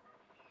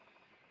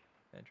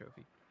 And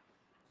trophy.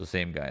 The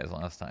same guy as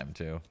last time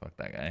too. Fuck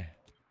that guy.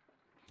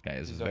 Guy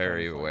is He's very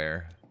definitely flank.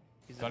 aware.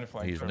 He's, Sunny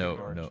flank. He's Trophy no-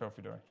 door. no-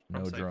 Trophy door. No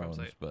From sight, from drones,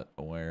 sight. but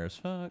aware as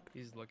fuck.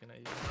 he's looking at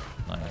you.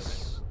 Nice.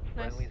 Nice.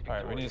 Friendly's All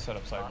right, we need to victorious. set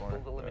up side more.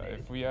 Hostiles eliminated.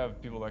 If we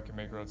have people that can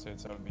make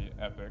rotates, that would be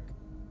epic.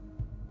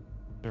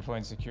 They're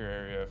playing secure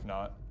area. If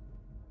not,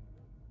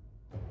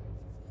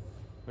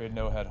 we had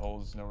no head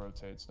holes, no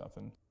rotates,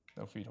 nothing,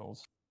 no feed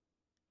holes.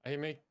 I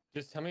make.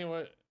 Just tell me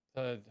what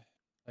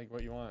like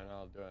what you want, and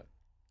I'll do it.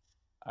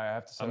 I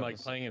have to set I'm up like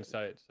this- playing in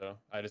sight, so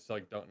I just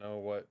like don't know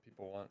what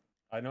people want.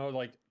 I know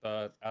like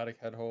the attic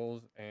head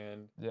holes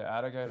and Yeah,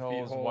 attic head the feed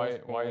holes, holes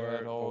white for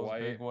head the holes, white.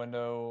 big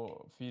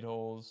window, feed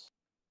holes.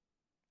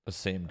 The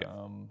same guy.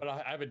 but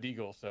I have a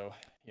deagle, so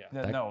yeah.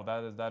 Yeah, That- no,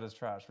 that is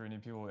trash. We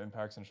need people with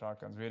impacts and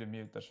shotguns. We had a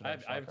mute that should I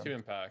have have two shotgun.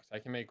 impacts. I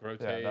can make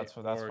rotate, that's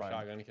or fine.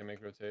 shotgun can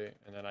make rotate,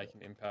 and then I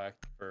can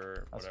impact for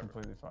That's whatever.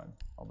 completely fine.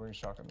 I'll bring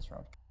shotgun this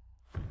round.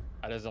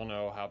 I just don't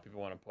know how people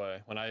want to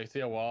play. When I see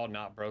a wall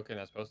not broken,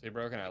 that's supposed to be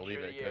broken, I leave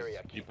Secure it the area.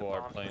 because Keep the people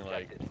are bombs playing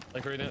protected.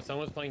 like for example,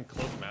 someone was playing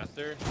close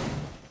master,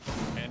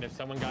 and if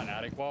someone got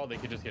attic wall, they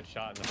could just get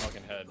shot in the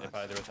fucking head if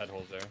there was head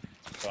holes there.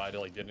 So I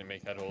like didn't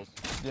make head holes.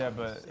 Yeah,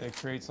 but it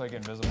creates like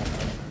invisible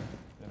pressure,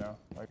 you know?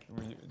 Like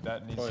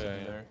that needs Oh, to yeah,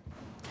 be yeah. there.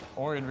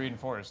 Or in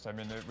reinforced. I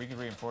mean, we can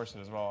reinforce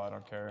it as well. I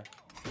don't care.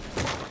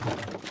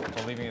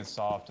 But leaving it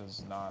soft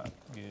is not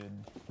good.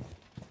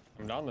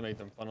 I'm down to make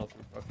them funnel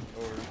through fucking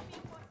doors.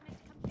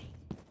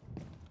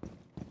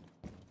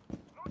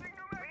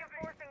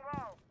 Reinforcing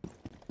wall.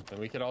 And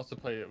we could also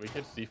play. We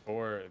could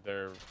C4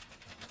 their.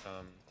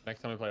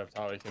 Next time we play up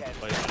top, we can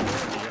play.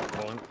 You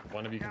get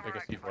one of you can pick a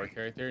C4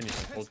 character, and you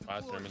can hold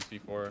class them in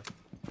C4.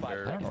 I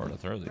don't know where to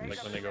throw these.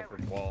 Like when they go for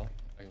wall,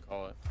 I can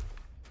call it.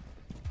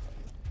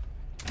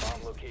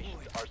 Bomb locations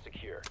are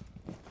secure.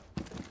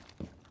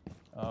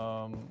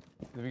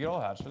 Did we get all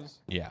hatches?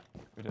 Yeah.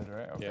 We did,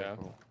 right? Okay, Yeah.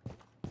 cool.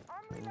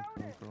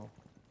 Cool.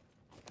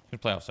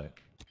 Should play outside.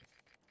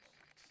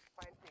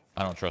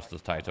 I don't trust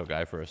this Taito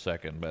guy for a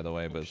second, by the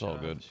way, but it's all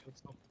good.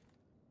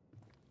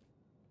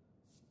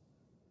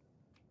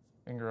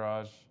 In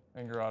garage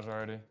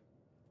already.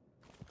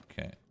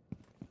 Okay.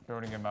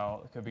 Droning him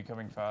out. Could be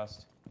coming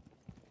fast.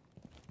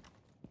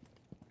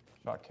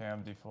 Shot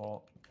cam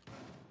default.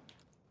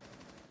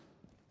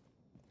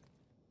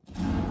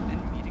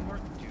 And meeting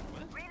work? Dude,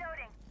 what?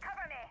 Reloading.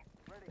 Cover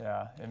me.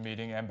 Yeah, in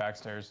meeting and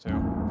backstairs too.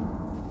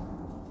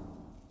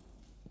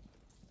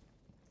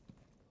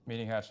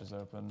 Meeting hatch is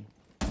open.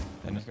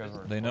 And these guys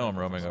were. They know I'm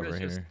roaming This over guy's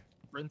just here.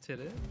 rented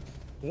it.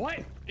 What?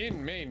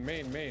 In main.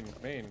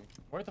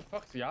 Where the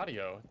fuck's the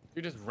audio?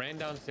 You just ran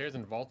downstairs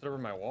and vaulted over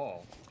my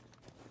wall.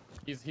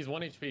 He's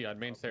 1 HP at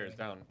main stairs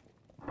down.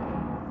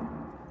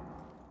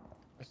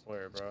 I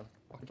swear, bro.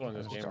 People in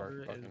this game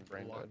are fucking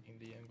brain dead. blocking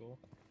the angle.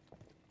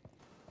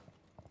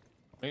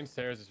 Main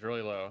stairs is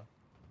really low.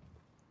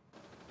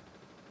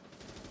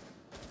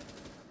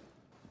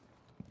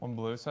 One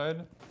blue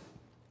side.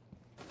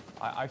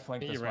 I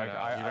flanked He this ran mic.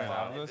 out. He I ran have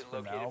out. this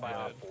for now,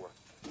 but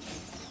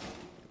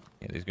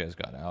Yeah, these guys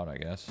got out, I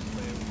guess.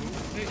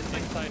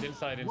 Inside.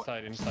 blue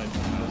side as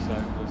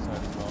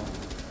well.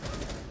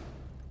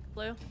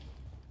 Blue.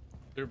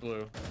 They're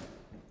blue.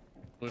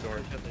 Blue door.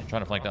 I'm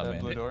trying to flank down That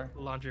main. blue door.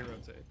 Laundry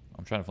rotate.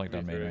 I'm trying to flank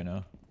down main Three. right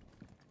now.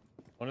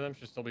 One of them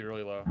should still be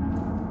really low.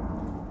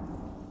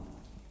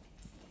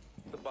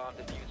 The bomb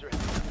diffuser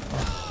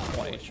has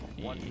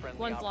 1 One HP. friendly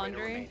One's operator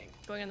laundry. remaining.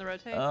 Going in the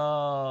rotate.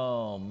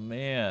 Oh,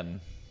 man.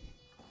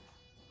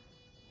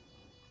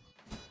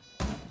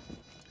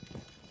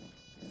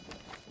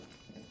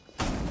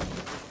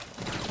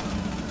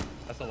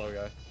 That's a low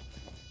guy.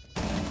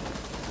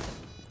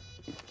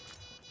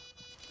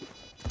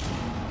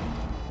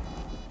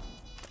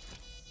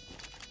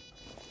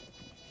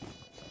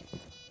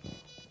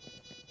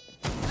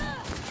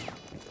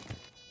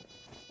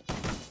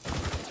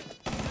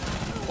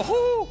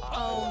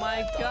 Oh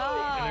my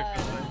god.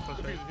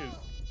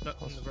 No,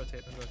 on the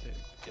rotate, on the rotate.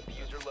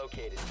 Diffuser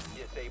located.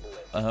 Disable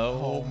it.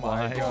 Oh,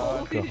 my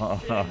god.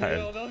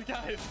 Yo, those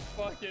guys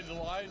fucking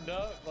lined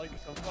up like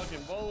some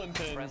fucking bowling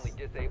pins. Friendly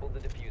disabled the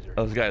diffuser.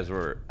 Those guys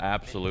were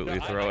absolutely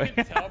I throwing.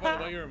 could tell by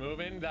the way you were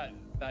moving that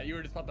you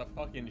were just about to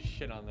fucking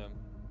shit on them.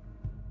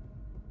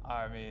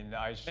 I mean,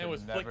 I should Man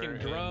was never. flicking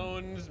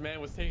drones. Man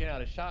was taking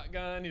out a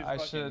shotgun. He was I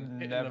fucking should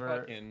hitting never- The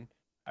fucking...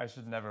 I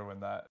should never win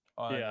that.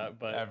 Yeah,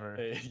 but ever.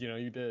 hey, you know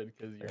you did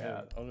because you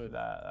Yeah, did. Own it.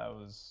 that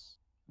was.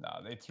 Nah,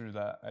 they threw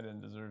that. I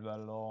didn't deserve that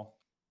at all.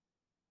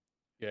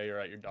 Yeah, you're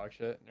right. You're dog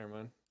shit. Never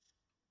mind.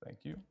 Thank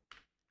you.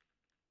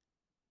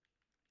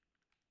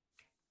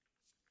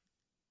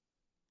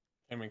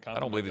 I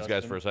don't believe these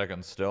guys for a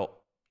second. Still,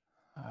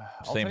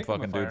 I'll same take him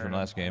fucking if I dude earn from him.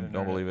 last I game. didn't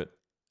Don't earn it. believe it.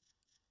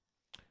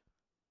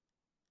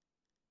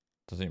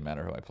 Doesn't even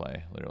matter who I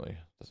play. Literally,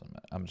 doesn't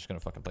matter. I'm just gonna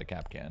fucking play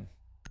Capcan.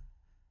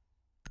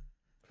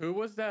 Who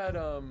was that?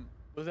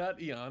 Was that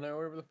Iana or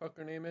whatever the fuck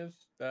her name is?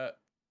 That,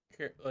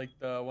 like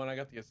the one I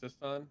got the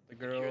assist on, the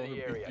girl Secure who the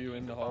peeked area. you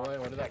in the hallway.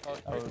 What is that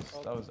called?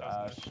 That was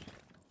Ash.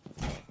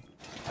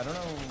 I don't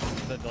know.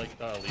 Is that like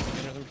Legion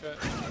or some shit?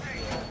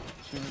 Yeah,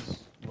 she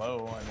was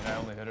low. I mean, I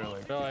only hit her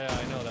like. Oh yeah,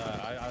 I know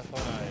that. I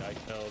thought I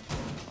killed,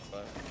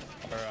 but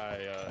or I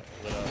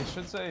lit up. It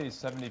should say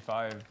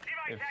 75 if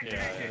you Yeah, get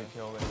yeah. a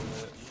kill they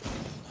hit it.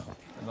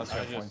 Unless you I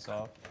have just- points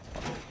off.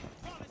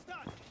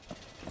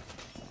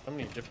 So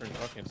many different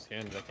fucking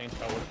skins. I can't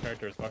tell which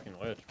character is fucking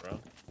which, bro.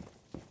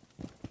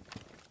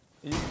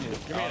 You get,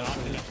 Give me an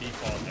option honestly, to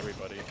default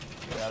everybody.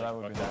 yeah, that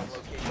would be Fuck nice.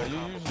 off. But you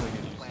usually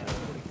get used to it.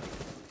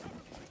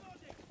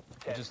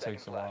 It 10 just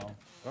takes a seconds left. while.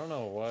 I don't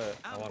know what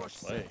I want to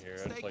play here.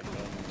 I just like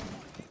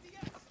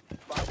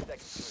 5 seconds to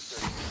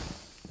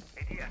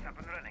insertion. ATS up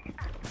and running.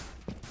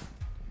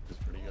 it's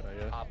pretty good,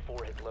 I guess. Op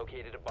 4 has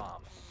located a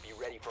bomb. Be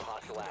ready for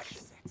hostile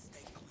action.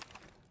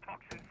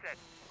 Toxin set.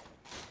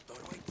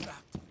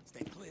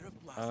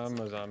 I'm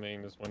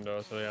zombieing this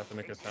window, so they have to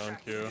make a sound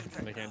cue,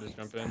 and they can't just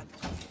jump in.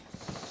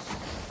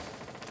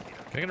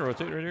 Can I get a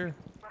rotate right here?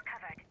 We're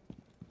covered.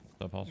 Is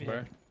that possible?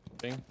 Where?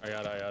 Thing? I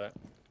got it.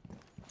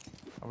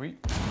 Are we?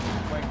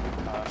 Like,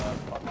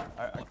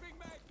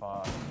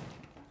 fuck.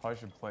 Probably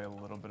should play a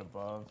little bit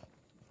above.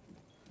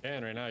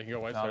 Can right now. You can go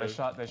white No,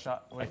 side. they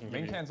shot. can Wait, give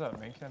main you- can's up.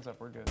 Main can's up.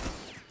 We're good.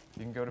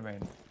 You can go to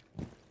main.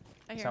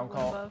 I hear Sound one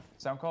call. above.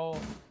 Sound call.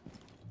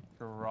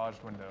 Garage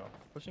window.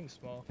 Pushing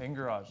small. In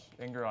garage.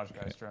 In garage,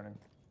 guys. Droning.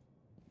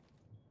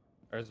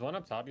 There's one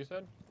up top, you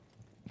said?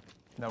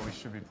 No, we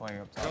should be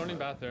playing up top. Droning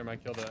but- bathroom. I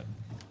killed it.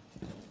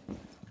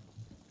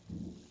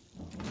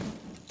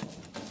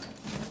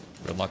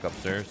 Good luck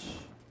upstairs.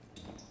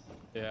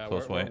 Yeah,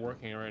 Close we're white.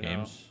 working right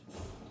Games.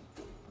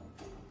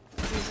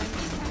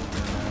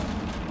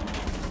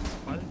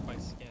 Why did my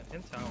scan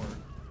in tower?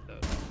 Though.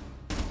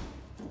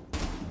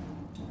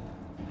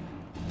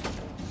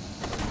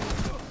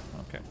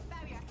 Okay.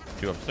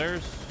 2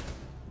 upstairs.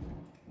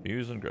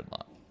 Fuse and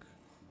gridlock.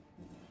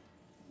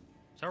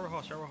 Shower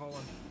hall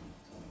one.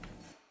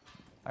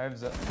 I have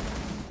Dead.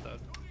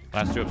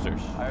 Last 2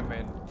 upstairs. I have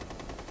main.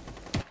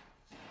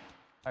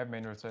 I have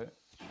main rotate.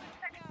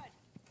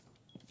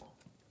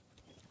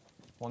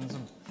 One's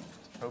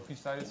a trophy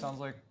side, it sounds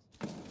like.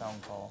 Down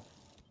call.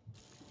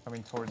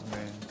 Coming towards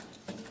main.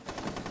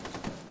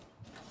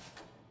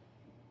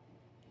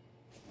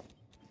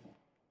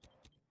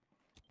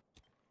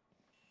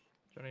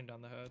 Running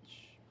down the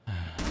hatch.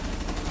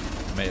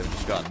 May have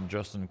just gotten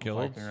Justin killed.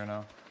 Flanking right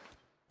now.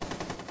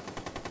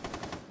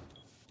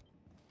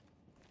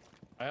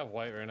 I have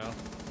white right now.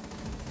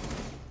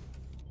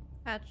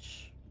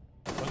 Hatch.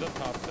 One's up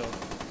top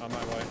still. On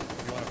my way.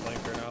 If you want to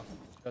flank right now,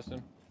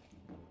 Justin.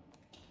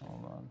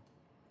 Hold on.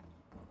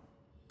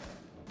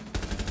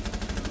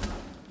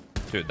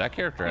 Dude, that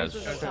character has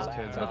Who's That's the his top?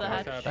 kids With out the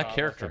there. hatch. that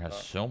character has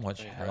Top. so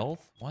much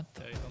health. What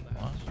the? Yeah, he's on the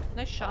What? hatch.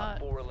 Nice Op shot.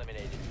 4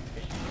 eliminated.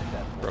 Mission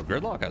successful. Bro,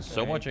 Gridlock has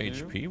so much Thank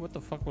you. HP. What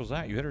the fuck was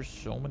that? You hit her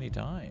so many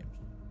times.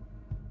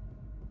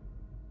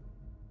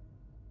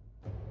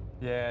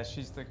 Yeah,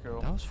 she's the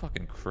girl. That was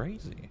fucking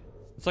crazy.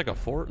 It's like a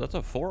that's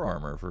a 4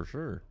 armor for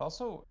sure. It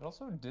also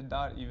did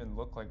not even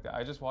look like that.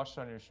 I just watched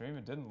it on your stream.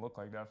 It didn't look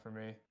like that for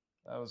me.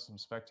 That was some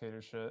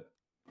spectator shit.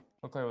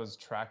 Looked like I was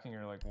tracking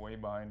her like way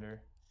behind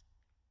her.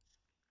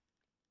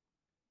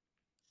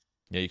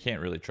 Yeah, you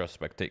can't really trust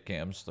spectate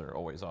cams. They're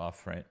always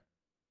off, right?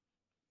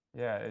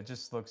 Yeah, it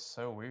just looks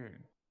so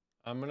weird.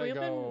 I'm Will gonna you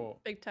open go.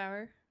 big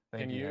tower?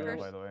 Thank Can you, you- Hannah,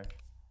 by the way.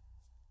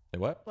 Hey,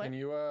 what? What? Can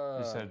you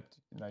You said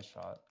nice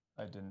shot.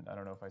 I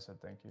don't know if I said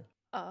thank you.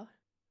 Oh,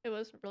 it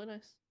was really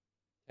nice.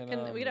 can,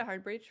 Can we get a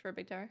hard breach for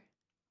big tower?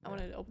 I Yeah.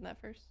 wanted to open that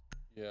first.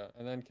 Yeah,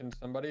 and then can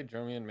somebody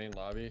join me in main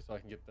lobby so I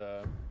can get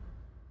the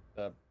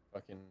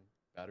fucking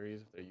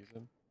batteries if they use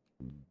them?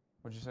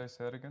 What'd you say?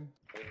 Say that again?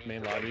 We need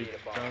Main to lobby locate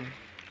a bomb. done.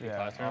 Yeah,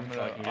 classroom, I'm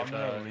so I gonna, can get I'm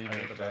gonna the- leave I can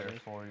it get the there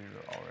batteries. for you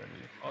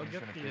already. I'll I'm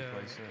just get gonna the, quick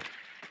place it.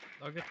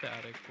 I'll get the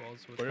attic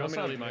walls with. Or you want me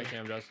to Also- leave my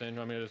cam, Justin? You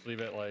want me to just leave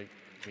it like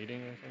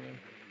meeting or something?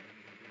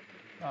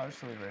 No, I'll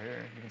just leave it right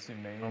here. You can see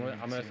main. I'm you gonna,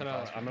 can I'm gonna see send the out,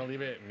 I'm classroom. gonna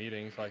leave it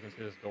meeting so I can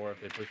see this door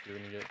if they push you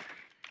and you get.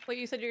 Wait,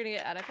 you said you're gonna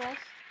get attic walls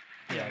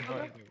Yeah, I'll go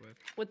ahead. leave it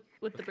with.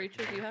 with the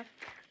breaches you have?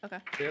 Okay.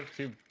 We have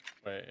two.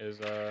 Wait, is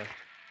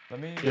Let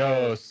me.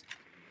 Yo,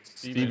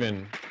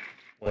 Steven.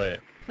 Wait,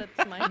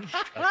 That's mine.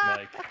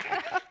 that's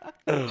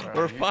Mike.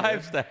 We're you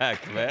 5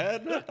 stacks, man.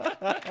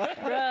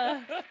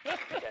 Bruh. 10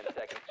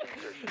 seconds to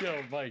insertion.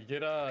 Yo, Mike,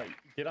 get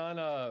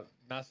on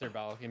master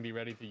balcony and be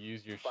ready to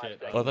use your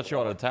shit. Well, I thought you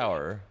wanted a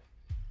tower.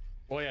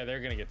 Well, yeah, they're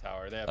gonna get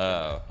tower. They have.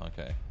 Oh,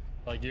 okay.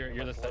 Like you're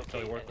the set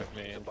to work with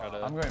me and try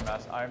to. I'm going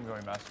master. I'm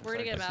going master. We're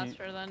gonna get second.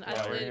 master then.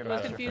 Yeah, we're It gonna get was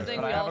master confusing. first.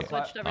 We But I have all a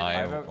switched everything. I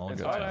have a- won't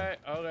it's go fine. down.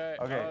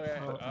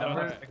 Okay.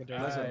 Number, I can do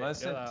it. listen, Alright,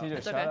 listen, chill out. Tita,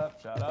 It's shut okay.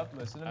 up, shut up,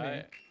 listen to me.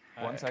 Alright,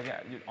 One alright.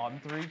 second, on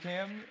 3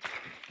 cam,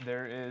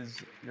 there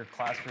is your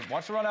classroom.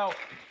 Watch the run out.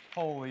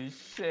 Holy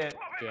shit.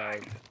 Yeah.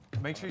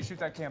 Make sure you shoot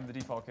that cam, the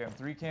default cam.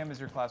 3 cam is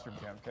your classroom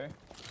cam, okay?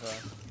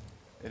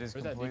 It is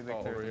Where's that completely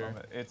default clear over at the here?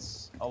 moment.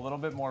 It's a little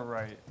bit more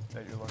right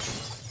that you're looking.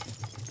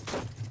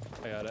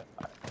 I got it.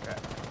 Okay.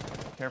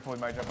 Careful, we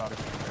might jump out of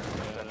here.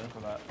 For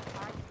that.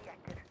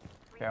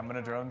 Okay, I'm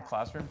gonna drone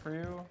classroom for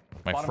you.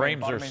 My Bottom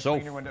frames bottom are main, so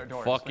swing your window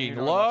door, swing fucking your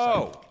door left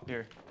low. side.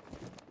 Here.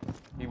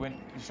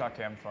 He shot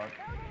cam, fuck.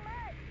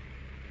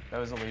 That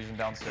was a lesion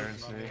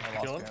downstairs, see?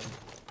 I Kill lost him?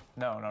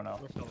 cam. No.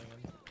 We're filling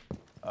in.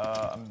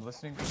 I'm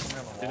listening to something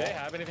on the wall. Do they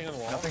have anything on the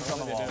wall? Nothing's on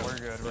the What wall. do they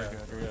do? We're good, we're Yeah, good,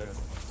 we're we're good.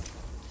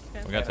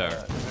 good. We got And,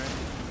 tower.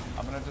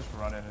 I'm gonna just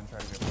run in and try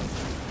to get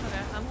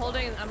Okay. I'm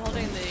holding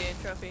the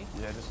trophy.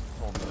 Yeah, just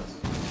hold this.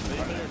 They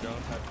either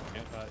don't have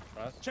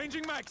anti-trust.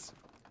 Changing max.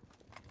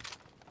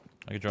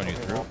 I can join you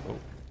through. Oh,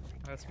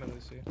 That's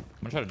Melusi. I'm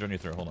gonna try to join you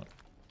through. Hold on.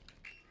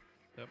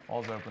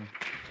 Wall's open.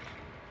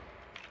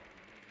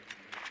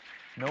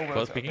 No Close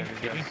roads. peeking, Okay, these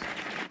peeking.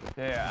 guys-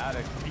 Yeah,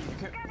 attic.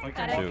 We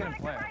can Attic. walk in and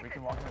plant. We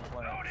can walk in and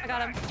plant. I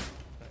got him.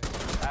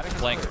 Attic is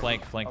Flank, clear.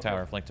 flank Okay.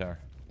 tower, flank tower.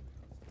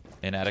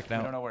 In attic We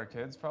don't now. know where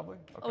kids, probably?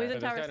 Okay. Oh, he's in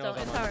this tower guy still.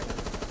 knows In I'm tower.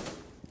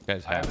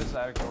 Guys I have have this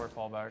attic door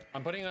fall back.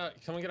 I'm putting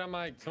someone get on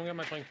my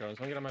flank drone.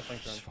 Someone get on my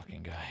flank drone. this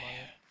fucking guy.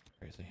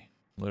 Crazy.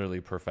 Literally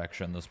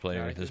perfection. This player.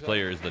 Yeah, This he's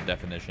player is the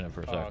definition of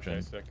Oh, perfection.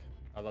 okay, sick.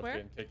 I'd love Where?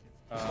 to take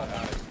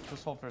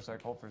Just hold for a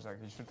sec. Hold for a sec.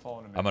 He should fall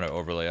into me. I'm gonna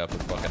overlay up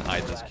and fucking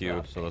hide this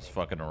queue, so this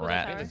fucking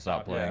rat tower. can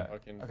stop playing. Yeah.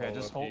 Fucking Okay,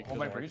 just follow hold peek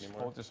my doesn't work breach.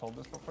 anymore. Just hold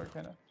this real quick,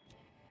 Hannah.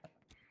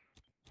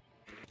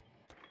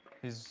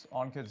 He's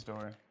on kid's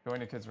door. Going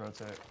to kids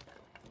rotate.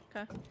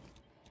 Okay.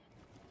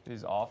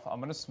 He's off. I'm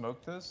gonna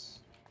smoke this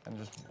and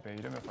just bait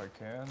him if I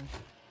can.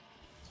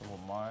 So will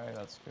my.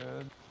 That's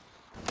good.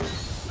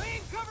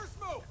 Laying cover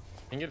smoke.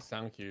 You can get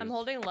sound cues. I'm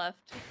holding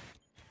left.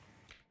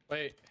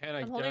 Wait, Hannah,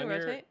 I'm get holding on your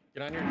rotate.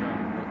 drone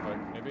real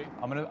quick, maybe.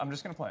 I'm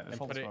just gonna plant. Just And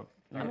hold put the it- smoke.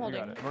 I'm You got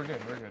holding. it. We're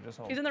good. We're good. Just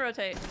hold. He's in the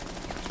rotate.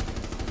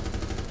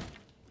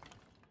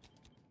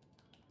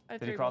 I have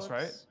Did he 3 cross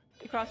bullets.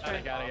 He crossed Got right.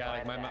 it, got it, got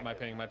it.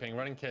 My ping.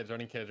 Running kids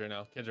right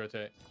now. Kids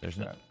rotate. There's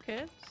no.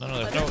 Kids? No,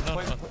 there's no.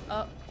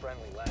 Oh,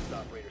 Friendly last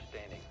operator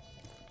standing.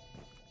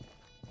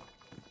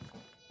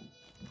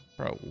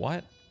 Bro,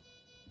 what?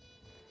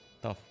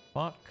 The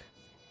fuck?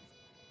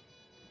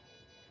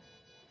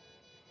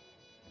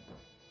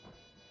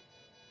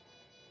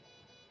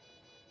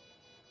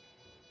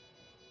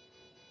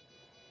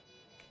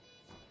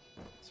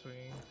 Swing.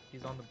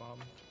 He's on the bomb.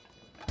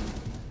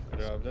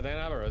 Did they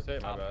not have a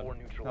rotate? My Top bad. 4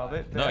 No,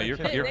 neutralized. No, had your-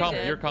 kids. your com-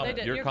 did. your com- They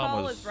did. your Your com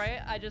call was- was right.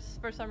 I just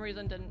for some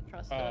reason didn't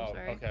trust it. I'm Oh,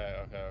 sorry. okay.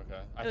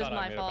 I It was thought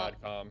my I made fault. a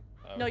bad comm.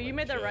 I No, was you like,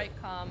 made the shit. right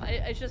comm.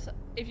 It's just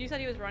if you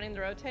said he was running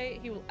the rotate,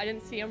 I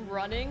didn't see him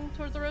running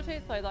towards the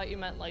rotate, so I thought you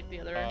meant like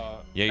the other Yeah,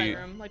 you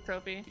bedroom, like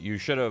trophy. you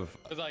should have.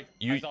 It was like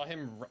You- I saw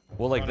him.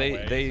 Well, like run they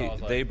away, they so I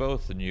was they like,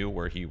 both knew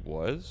where he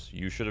was.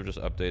 You should have just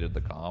updated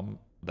the comm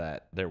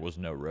that there was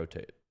no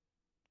rotate,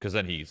 because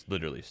then he's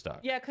literally stuck.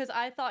 Yeah, because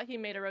I thought he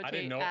made a rotate I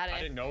didn't know. attic. I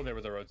didn't know there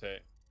was a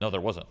rotate. No,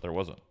 there wasn't. There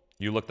wasn't.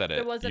 You looked at it.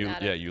 There was an you,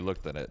 attic. Yeah, you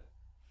looked at it.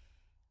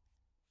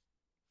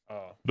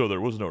 Oh, No, there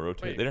was no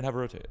rotate. Wait. They didn't have a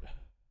rotate.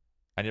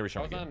 I need to I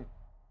reshow was again. on.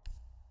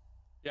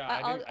 Yeah, I-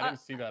 I I'll- didn't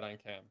see that on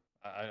cam.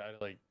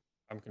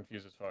 I I'm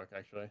confused as fuck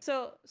actually.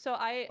 So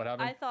I What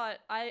happened? thought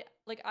I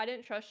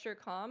didn't trust your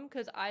comm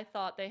because I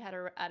thought they had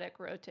a attic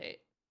rotate.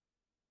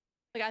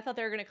 Like I thought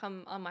they were gonna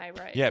come on my right. Yeah,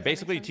 Does that make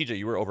basically, sense? TJ,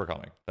 you were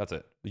overcoming. That's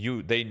it.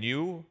 They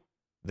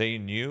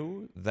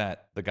knew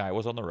that the guy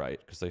was on the right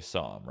because they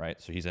saw him,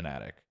 right? So he's an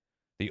attic.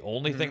 The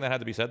only thing that had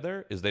to be said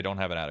there is they don't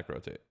have an attic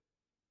rotate.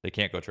 They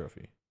can't go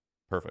trophy.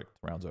 Perfect.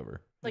 Round's over.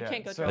 Like Yeah,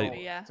 can't go so- trophy.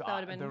 Yeah, so that would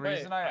have been. the Wait,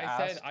 reason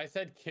I I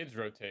said kids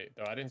rotate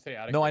though. I didn't say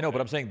attic. No, I know, rotate.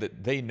 but I'm saying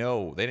that they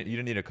know. You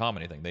didn't need to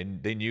comment anything.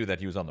 They knew that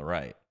he was on the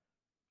right.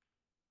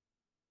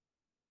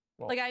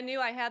 well, Like I knew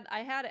I had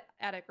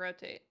attic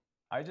rotate.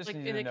 I just like,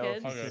 needed in to the know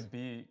if kids. he Okay. could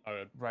be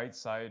Okay. right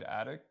side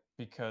attic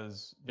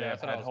because they Yeah, have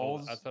that's what I head was told.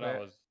 holes. That's what I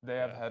was- They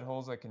have yeah. head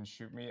holes that can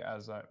shoot me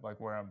as like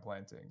where I'm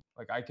planting.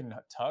 Like I can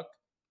tuck,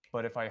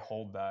 but if I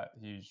hold that,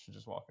 he should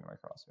just walk into my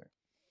crosshair.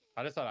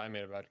 I just thought I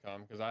made a bad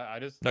comm because I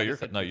just No, I your just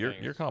said no two your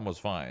things. comm was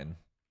fine.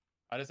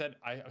 I just said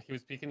he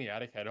was peeking the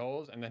attic head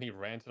holes and then he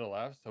ran to the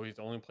left, so he's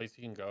the only place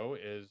he can go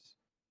is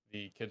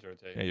the kids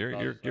rotate. Yeah, So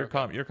I was your okay.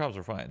 comms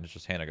were fine. It's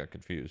just Hannah got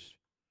confused.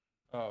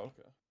 Oh,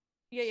 okay.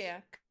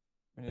 Yeah.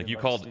 We Like need you to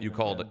let called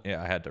Steven win.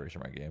 yeah, I had to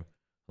restart my game.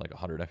 Like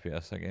 100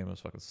 FPS that game. It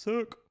was fucking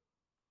sick.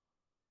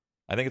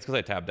 I think it's because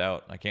I tabbed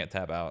out. I can't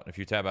tab out. If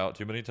you tab out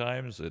too many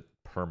times, it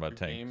perma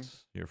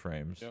tanks your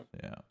frames. Yep.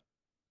 Yeah.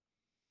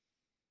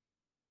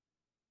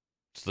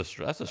 It's that's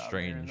a Not hearing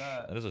strange.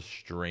 that. That is a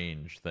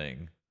strange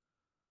thing.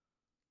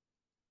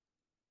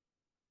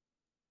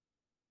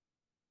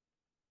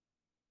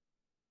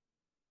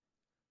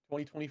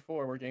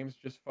 $2024, where games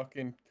just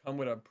fucking come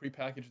with a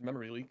prepackaged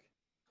memory leak.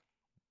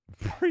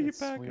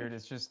 It's weird.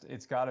 It's just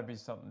it's got to be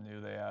something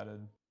new they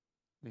added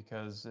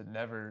because it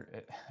never.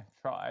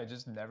 I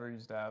just never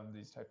used to have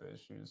these type of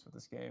issues with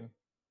this game.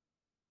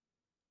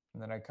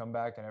 And then I come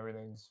back and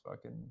everything's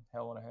fucking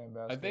hell in a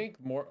handbasket. I think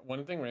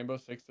one thing Rainbow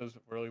Six does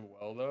really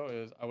well though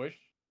is I wish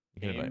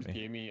You can invite games me.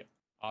 gave me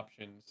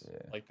options Yeah.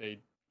 like they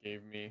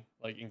gave me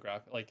like in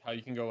graphic, like how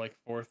you can go like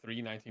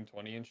 4:3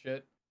 1920 and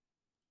shit,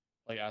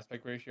 like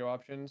aspect ratio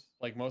options.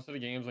 Like most of the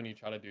games when you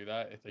try to do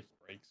that, it like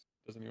breaks,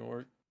 doesn't even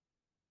work.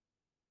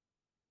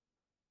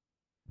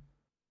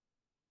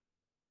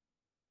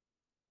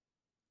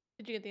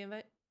 Did you get the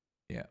invite?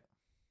 Yeah.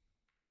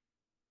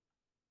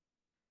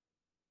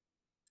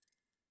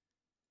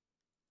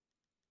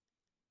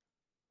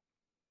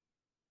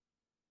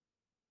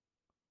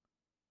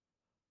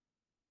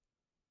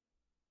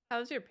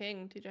 How's your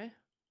ping, TJ?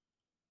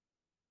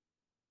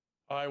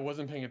 I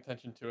wasn't paying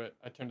attention to it.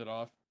 I turned it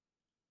off.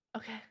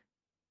 Okay.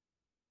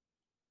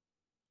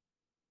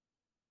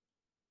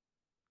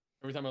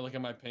 Every time I look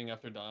at my ping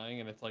after dying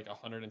and it's like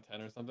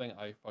 110 or something,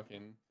 I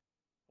fucking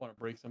want to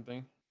break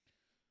something.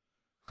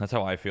 That's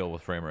how I feel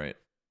with frame rate.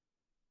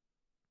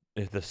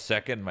 If the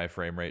second my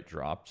frame rate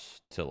drops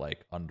to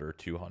like under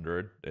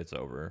 200, it's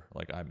over.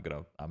 Like I'm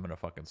gonna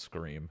fucking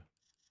scream.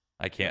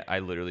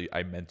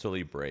 I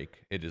mentally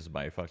break. It is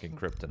my fucking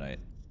kryptonite.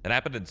 It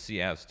happened in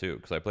CS too,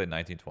 because I played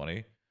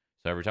 1920.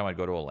 So every time I'd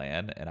go to a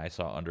LAN and I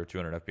saw under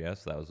 200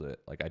 FPS, that was it.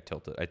 Like I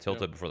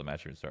tilted before the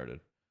match even started.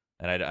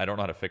 And I don't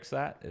know how to fix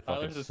that. It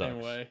fucking Tyler's the sucks.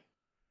 same way.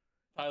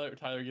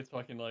 Tyler gets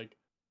fucking like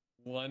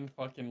one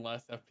fucking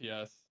less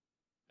FPS,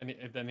 and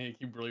then he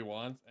really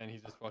wants, and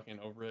he's just fucking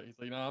over it. He's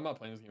like, no, I'm not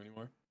playing this game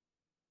anymore.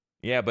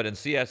 Yeah, but in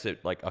CS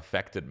it like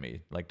affected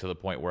me, like to the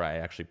point where I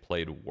actually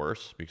played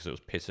worse because it was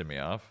pissing me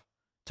off.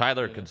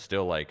 Tyler Yeah. can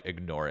still like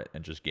ignore it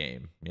and just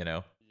game, you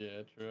know?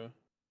 Yeah, true.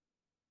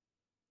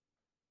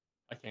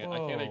 I can't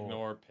Whoa.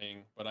 ignore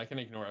ping, but I can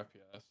ignore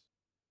FPS.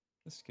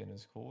 This skin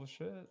is cool as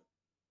shit.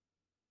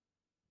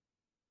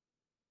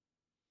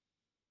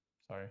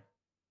 Sorry.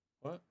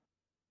 What?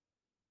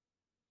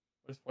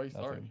 Why are you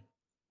sorry?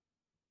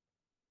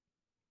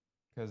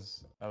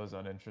 Because I was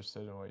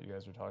uninterested in what you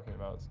guys were talking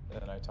about,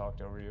 and I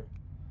talked over you.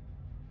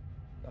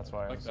 That's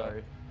why I'm Like that.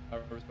 sorry. I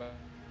respect.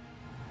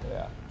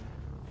 Yeah.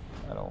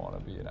 I don't want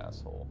to be an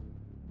asshole.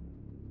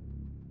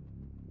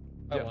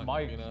 I Yeah, want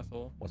Mike. to be an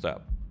asshole. What's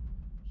up?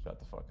 Shut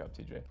the fuck up,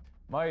 TJ.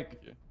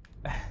 Mike.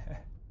 Thank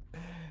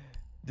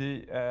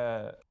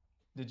you.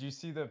 Did you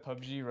see the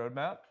PUBG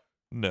roadmap?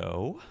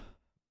 No.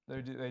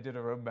 They did a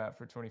roadmap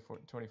for 24.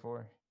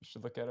 You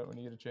should look at it when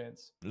you get a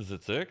chance. Is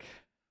it sick?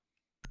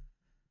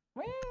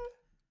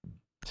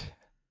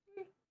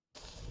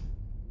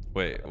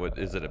 Wait, what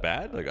is it a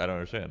bad? Like I don't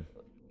understand.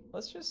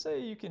 Let's just say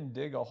you can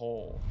dig a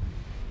hole.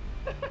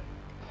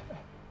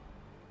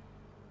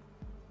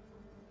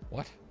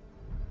 What?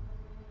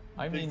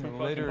 I Dig mean, some fucking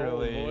holes,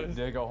 literally boys.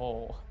 dig a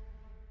hole.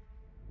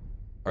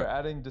 We're Alright.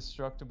 adding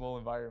destructible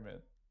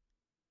environment.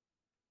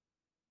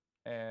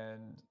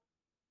 And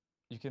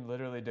you can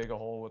literally dig a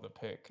hole with a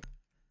pick.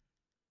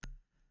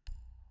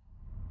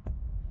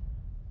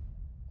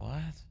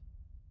 What?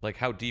 Like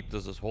how deep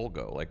does this hole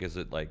go? Like is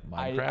it like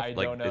I Minecraft? don't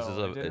Like is know.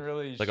 this It didn't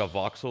really like a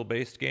voxel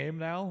based game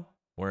now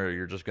where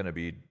you're just gonna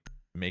be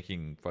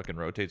making fucking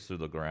rotates through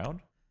the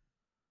ground?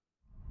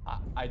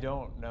 I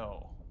don't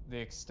know the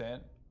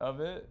extent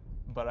of it,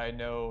 but I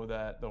know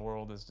that the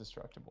world is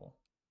destructible.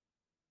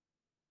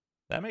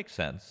 That makes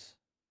sense.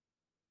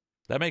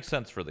 That makes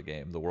sense for the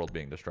game, the world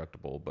being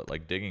destructible, but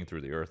like digging through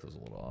the earth is a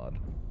little odd.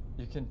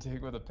 You can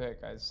dig with a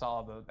pick. I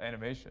saw the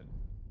animation.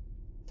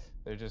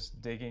 They're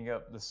just digging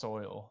up the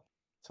soil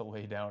to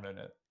lay down in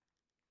it.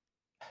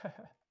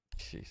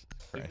 Jesus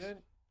Christ. Isn't,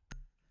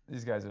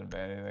 These guys didn't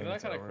ban anything. isn't that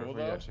It's kind of over. cool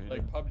We though? got cheated.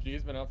 Like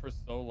PUBG's been out for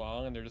so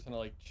long, and they're just gonna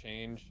like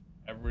change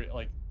every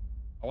like.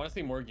 I want to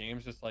see more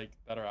games just like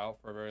that are out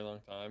for a very long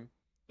time.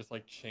 Just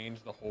like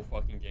change the whole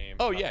fucking game.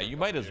 Oh after yeah, a you couple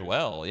might as years.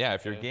 well. Yeah,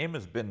 if your Yeah. game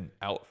has been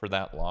out for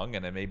that long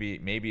and then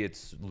maybe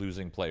it's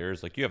losing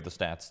players, like you have the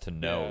stats to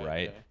know, Yeah,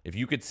 right? yeah. If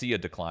you could see a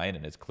decline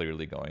and it's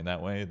clearly going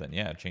that way, then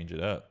yeah, change it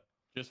up.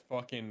 Just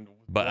fucking.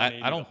 But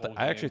 180 I don't. the whole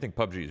I actually game.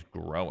 think PUBG is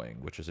growing,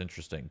 which is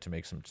interesting to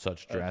make some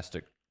such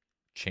drastic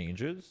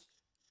changes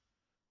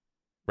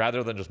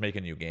rather than just make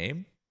a new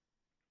game.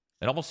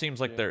 It almost seems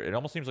like Yeah. It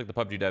almost seems like the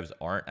PUBG devs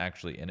aren't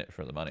actually in it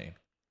for the money,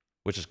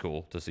 which is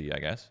cool to see, I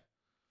guess.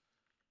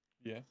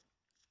 Yeah.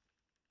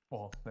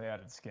 Well, they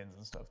added skins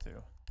and stuff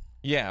too.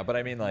 Yeah, but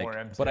I mean More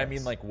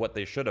MTX. like what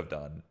they should have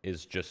done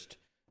is just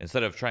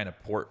instead of trying to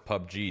port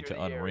PUBG to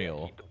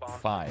Unreal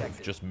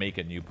 5, just make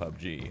a new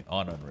PUBG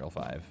on Unreal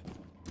 5.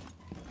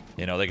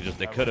 You know, they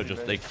could have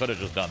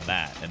just done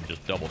that and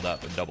just doubled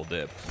up and double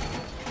dipped.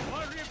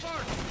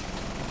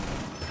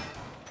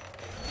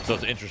 So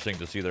it's interesting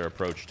to see their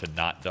approach to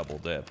not double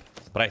dip.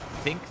 But I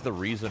think the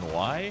reason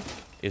why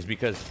is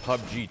because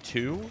PUBG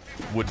 2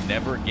 would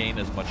never gain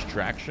as much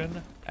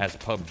traction as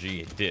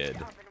PUBG did.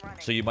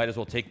 So you might as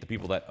well take the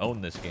people that own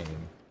this game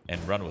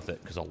and run with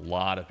it, because a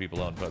lot of people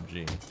own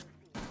PUBG.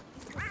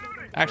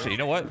 Actually, you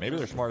know what? Maybe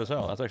they're smart as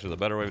hell. That's actually the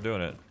better way of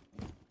doing it.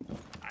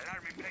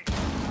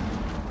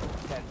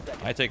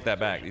 I take that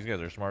back. These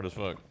guys are smart as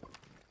fuck.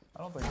 I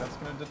don't think that's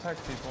gonna detect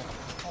people.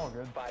 All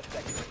good. 5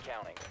 seconds and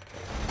counting.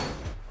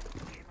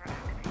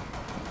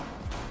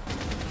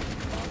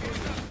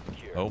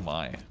 Secure. Oh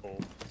my. Cool.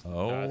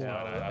 Oh That's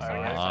fine.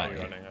 I saw you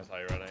my. running. I saw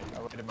you running.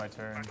 I waited my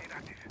turn.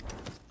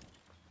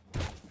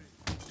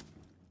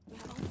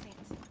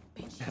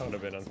 That would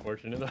have been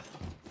unfortunate though.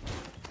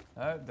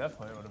 That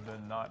definitely would have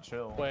been not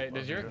chill. Wait,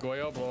 does of your you.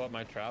 Goyo blow up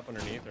my trap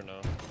underneath or no?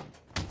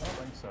 I don't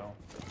think so.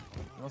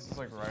 Unless it's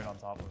like right on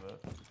top of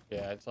it.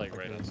 Yeah, it's like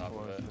right the on top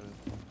of it. explosive.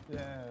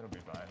 Yeah, it'll be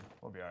fine.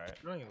 We'll be alright.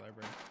 Running a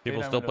library.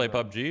 People Hey, still I'm play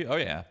gonna- PUBG? Oh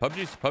yeah,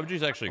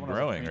 PUBG's actually Someone has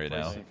a growing pink right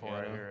now. place before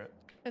I hear it.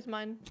 It's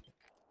mine.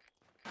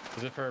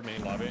 Is it for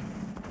main lobby?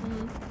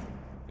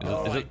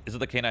 Mhm. Is it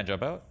the K9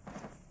 jump out?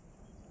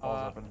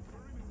 All's open.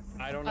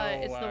 I don't know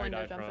It's where the I window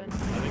died jump from. in.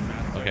 I think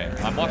Matt's Okay,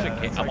 there. I'm watching.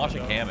 Yeah, it's I'm like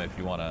watching the- Cam if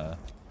you wanna.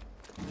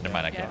 Never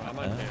mind, I Yeah. can't. I'm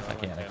on Huh? cam, I I'm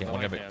can't. on I cam, can't. I'm One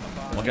guy on big. cam.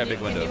 One guy Can big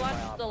you window.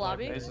 watch the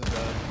lobby? Ace is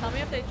dead. Tell me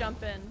if they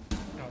jump in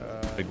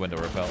Big window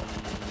repel.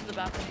 to the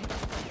balcony.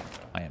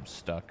 I am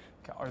stuck.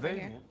 Are they?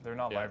 here. They're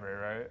not Yeah.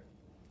 library, right?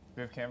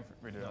 We have cam.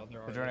 We do. No, there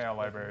They're are. joining out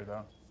library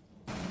though.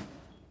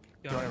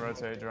 Yeah, Joining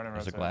rotate. Joining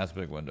There's a rotate. glass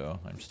big window.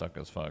 I'm stuck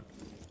as fuck.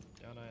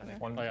 yeah, no,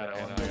 One. I got it,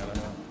 yeah, I one got it, I big got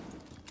it. window.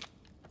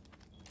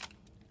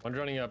 One's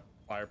running up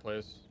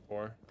fireplace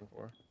 4 and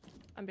 4.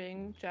 I'm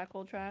being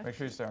jackal trash. Make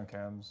sure you stay on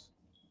cams.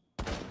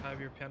 have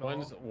your panel.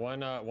 One's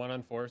one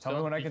on 4. Tell me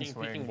still. when I can Peeking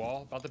swing.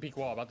 wall. About to peek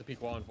wall. About to peek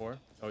wall on 4.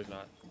 No, he's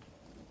not.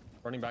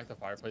 Running back to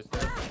fireplace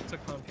there. It's a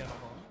clone panel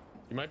hall.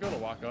 You might be able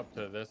to walk up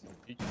to this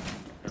and peek.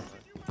 Never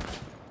mind.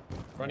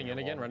 Running in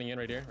again. Running in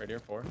right here. Right here.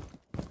 4.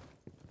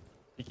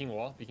 Peeking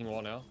wall. Peeking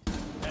wall now.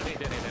 Dead.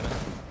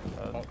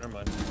 Oh, never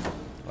mind.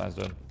 Glass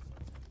dead. One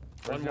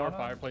Where's more Yana?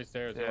 fireplace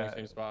stairs. Yeah. Yeah.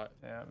 Same spot.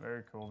 Yeah,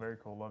 very cool. Very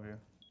cool. Love you.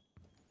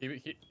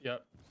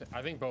 Yep.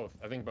 I think both.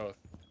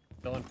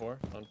 Still on 4.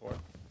 On 4.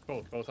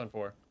 Both on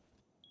 4.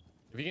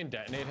 If you can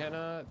detonate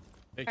Hannah,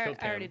 they I killed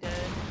Cam. already did.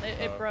 It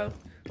Oh, okay. broke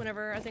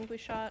whenever I think we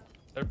shot.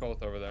 They're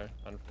both over there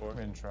on 4.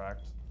 Been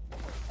tracked.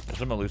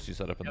 There's a Malusi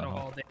set up in the Panel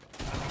hall.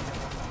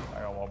 hall.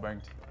 I got wall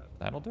banked.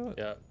 That'll do it.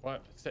 Yeah.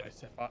 What? Sit.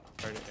 Right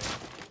here.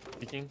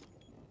 Peeking.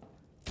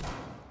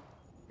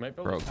 Might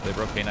build. Broke. They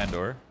broke K9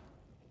 door.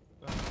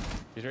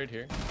 He's right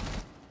here.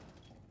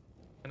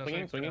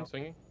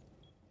 Swinging.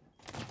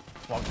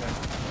 Walked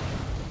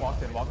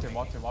in.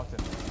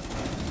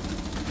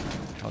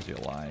 How's he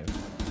alive?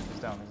 He's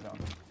down.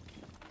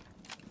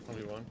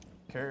 1v1.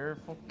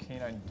 Careful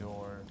canine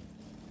door.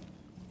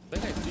 I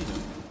think I see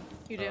him.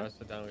 You Oh, do? that's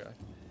the down guy.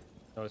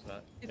 No, it's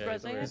not. He's Yeah,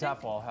 resing over it? He's here.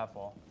 half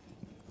wall.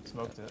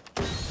 Smoked it.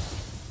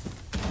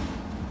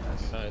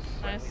 Nice.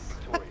 Nice.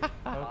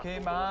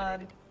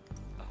 Pokemon.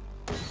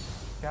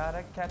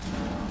 Gotta catch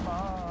them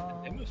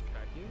all. Didn't just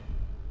track you?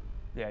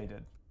 Yeah, he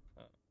did.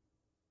 Oh.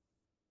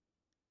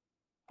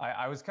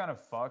 I was kind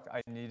of fucked.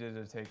 I needed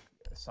to take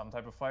some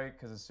type of fight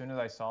because as soon as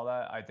I saw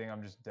that, I think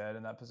I'm just dead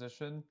in that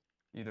position.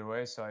 Either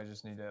way, so I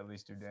just need to at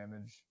least do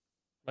damage.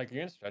 Like,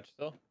 you're gonna stretch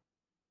still?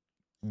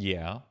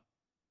 Yeah.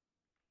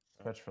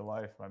 Stretch for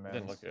life, my I man.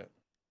 didn't look at it.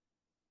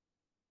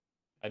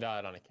 I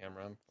died on a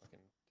camera. I'm fucking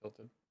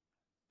tilted.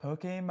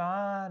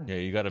 Pokemon. Yeah,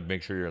 you got to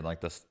make sure you're in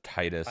like the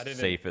tightest, I didn't-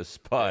 safest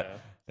spot. Yeah.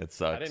 It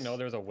sucks. I didn't know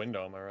there was a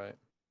window. Am I right?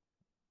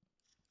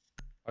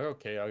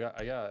 Okay,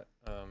 I got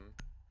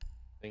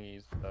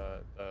thingies, the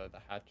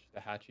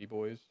hatchy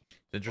boys. It's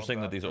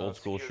interesting that these old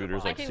school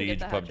shooters I like can get Siege,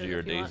 the hatches PUBG, or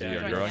if you want. DayZ Yeah, are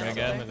Join growing the house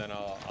again. and then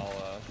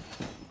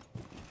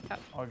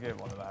I'll get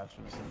one of the hatches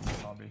in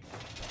the lobby.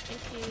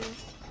 Thank you.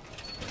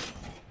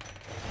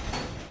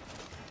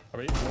 You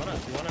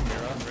want a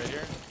mirror right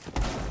here?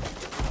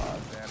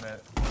 God damn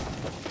it.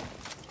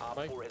 Op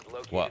Mike? 4 has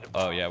located What? a Oh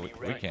bomb. yeah, Be we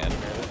ready. can.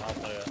 I'll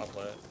play it. I'll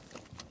play it.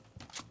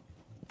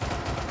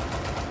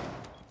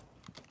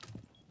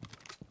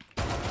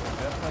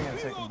 Definitely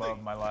gonna take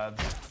above my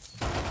lads.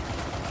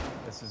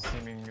 This is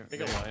seeming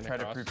Take a they line try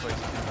to across. pre-place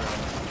two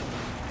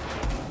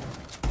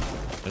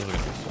This is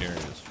gonna be scary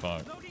as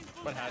fuck.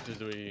 What hatches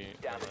do we?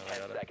 Down to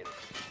 10 seconds.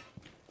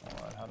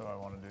 Alright, how do I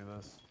want to do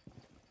this?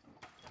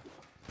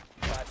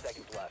 5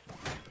 seconds left.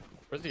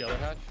 Where's the other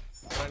hatch?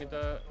 Do I need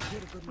to?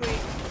 Wait.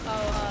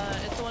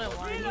 Oh, it's the one at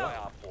wine. By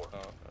Op 4. Oh,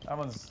 okay. That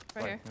one's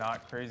Right like here.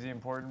 not crazy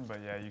important, but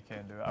yeah, you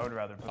can do it. I would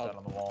rather put that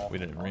on the wall. We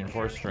didn't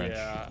reinforce trench.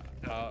 Yeah,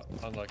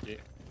 unlucky.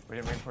 We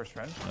didn't reinforce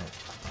trench? No.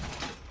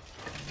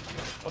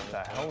 What the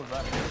hell was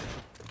that?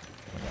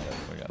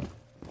 We got it.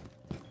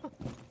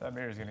 That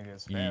mirror's gonna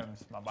get Ye-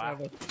 spammed. My I bye.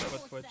 have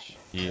a Twitch.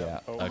 Yeah.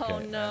 Oh. Okay. Oh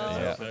no.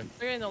 Yeah. Sick.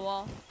 We're getting the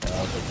wall. That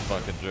was a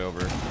fucking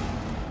jober.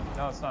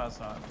 No, it's not. It's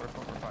not. We're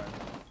fine.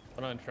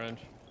 Put on trench.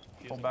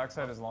 Hold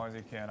backside as long as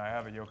you can. I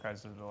have a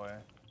yokai to delay.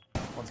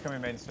 One's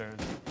coming main stairs.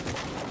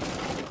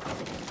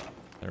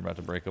 They're about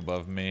to break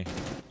above me.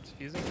 It's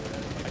fusing.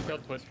 I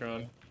killed Twitch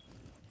drone.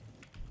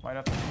 Might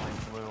have to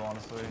flank blue,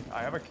 honestly.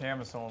 I have a cam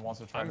if someone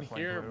wants to try I'm to flank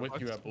here blue. with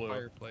you at blue.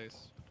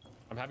 Fireplace.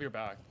 I'm have your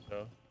back,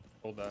 so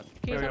hold that.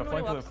 Can you There we tell go, me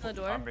when he flank walks in the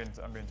blue. door?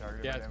 I'm being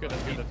targeted. Yeah, by it's good. ammo.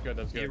 That's good. That's good.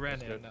 That's good. He ran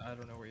that's in. good. I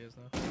don't know where he is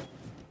now.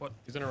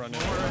 He's gonna run in.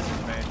 Where is his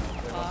main?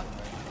 They Fuck. lost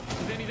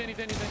his main. He's in. He's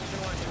in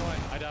one.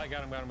 I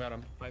got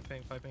him.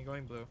 Piping,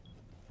 going blue.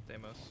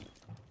 Deimos.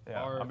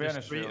 Yeah, Or I'm behind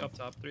there's a three shield. up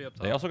top, three up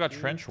top. They also got Two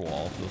trench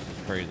walls. So this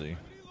is crazy.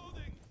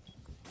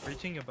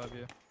 Reaching above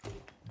you.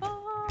 Oh.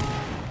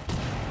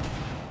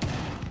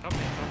 Help me.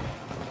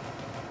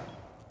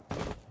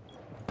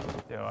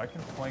 Yo, I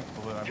can flank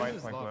blue. I Use might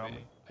this flank blue. lobby.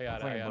 I got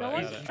it. Playing I got blue. it. No I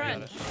one's got it.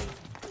 trench.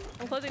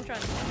 I'm closing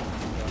trench.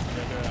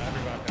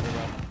 Every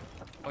round.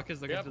 Fuck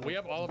is looking to the We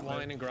have all of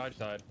line and garage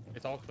side.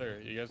 It's all clear.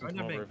 You guys can Going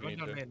come down over main, if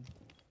you going need down to. main.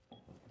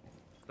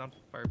 Down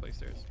fireplace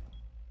stairs.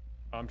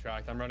 I'm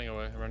tracked. I'm running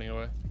away.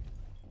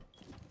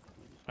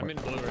 I'm in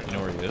blue right You now.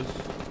 know where he is?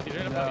 He's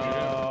right above you.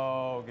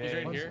 No, He's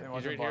game. right here. It He's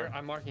wasn't right here. bar.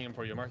 I'm marking him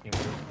for you. Holes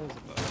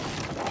above.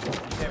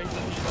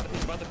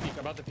 He's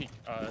about to peek.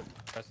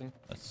 Preston.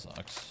 That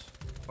sucks.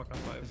 Fuck on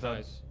five. Is that-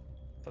 Nice.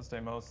 That's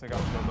Deimos. They got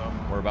killed though.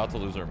 We're about to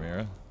lose our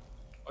mirror.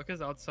 Fuck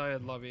is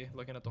outside lobby,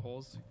 looking at the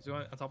holes. He's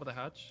going on top of the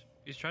hatch.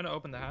 He's trying to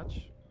open the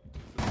hatch.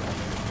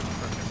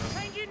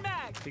 Changing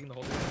mag. Taking the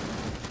hole.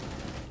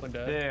 One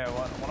dead. Yeah,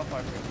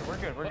 105. We're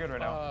good. We're good right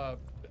now.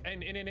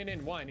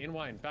 In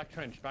wine. Back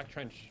trench.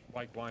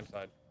 Like wine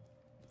side.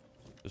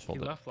 Just He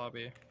hold it. left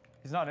lobby.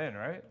 He's not in,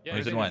 right? Yeah,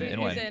 He's in wine, He's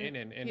in wine.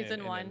 He's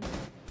in wine.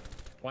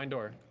 Wine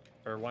door.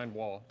 Or wine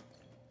wall.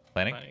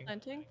 Planning? Planning.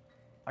 Planting.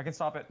 I can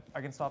stop it.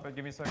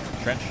 Give me a second.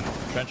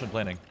 Trench and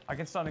planning. I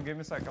can stun him. Give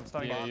me a sec. I'm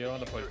stunning. Yeah, you don't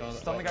want to push.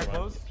 Stun the guy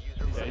close.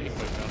 Yeah, you can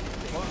push down.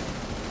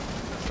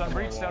 Close. Stun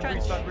breach.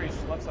 Trench. Stun breach.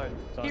 Left side.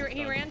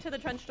 He ran to the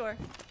trench door.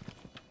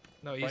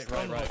 No, he's Right.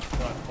 still Left.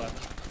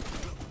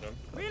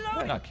 Why did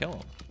I not kill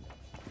him?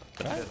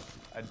 Did I? I Oh,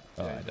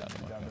 I yeah, downed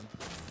him, downed okay. him.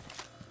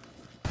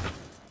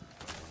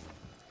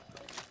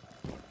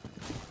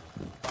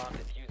 Bomb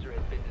diffuser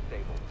has been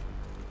disabled.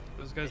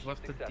 Those guys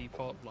left the Successful.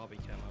 default lobby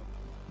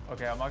camo.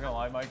 Okay, I'm not gonna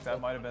lie, Mike.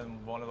 That might have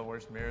been one of the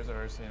worst mirrors I've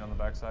ever seen on the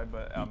backside,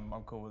 but I'm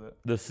cool with it.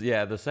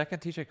 The second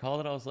teacher called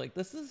it, I was like,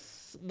 this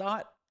is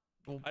not.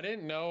 I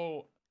didn't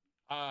know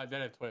that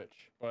at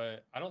Twitch,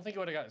 but I don't think it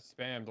would have got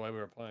spammed the way we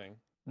were playing.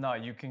 No,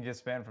 you can get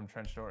spammed from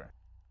trench door.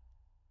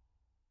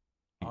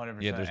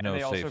 100%. Yeah, there's And no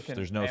they also safe. can-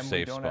 There's no and we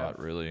safe don't spot have-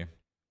 really.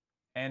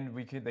 And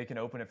they can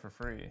open it for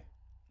free,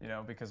 you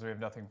know, because we have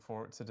nothing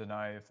to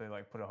deny if they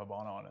like put a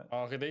Habana on it.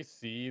 Oh, could they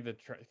see the?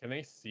 Can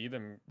they see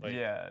them? Like,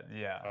 yeah.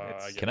 I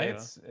It's, get Can I-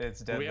 it's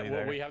deadly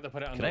there. we have to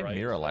put it on Can the I right.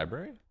 mirror a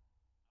library?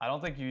 I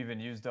don't think you even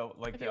used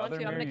like If the you want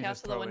other to, I'm mirror. gonna You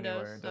just castle the throw anywhere.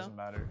 windows, It so- doesn't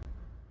matter.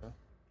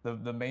 Huh?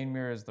 The main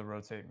mirror is the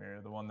rotate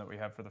mirror, the one that we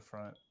have for the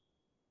front.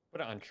 Put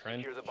it on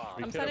trench. Secure the bomb.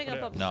 We I'm could've setting put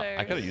up it- No, I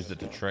upstairs. could have used it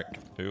to trick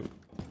too.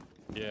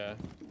 Yeah.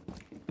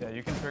 Yeah,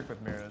 you can trick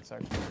with mirror. That's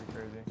actually pretty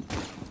crazy.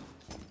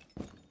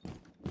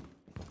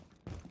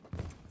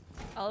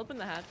 I'll open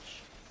the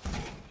hatch.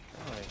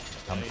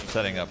 I'm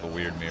setting up a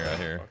weird mirror out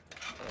here.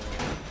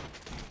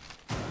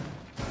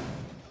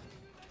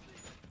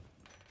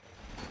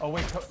 Oh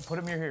wait, put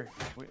a mirror here.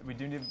 We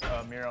do need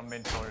a mirror on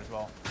main floor as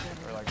well.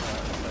 Or like,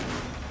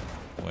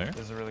 Where? this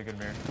is a really good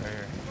mirror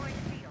right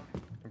here.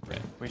 Okay.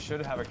 We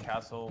should have a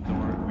castle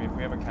door. If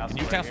we have a castle. Can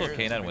you right castle a here,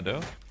 K9 then we-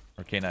 window?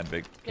 Or K9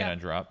 big, Yeah. K9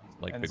 drop?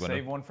 Like And big save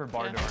window? one for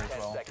bar Yeah. door as 10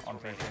 well seconds on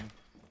remaining. facing.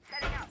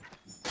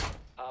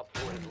 Op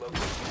 4 has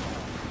located.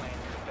 Plan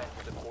your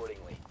defenses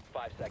accordingly.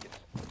 5 seconds.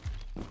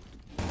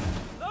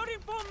 Loading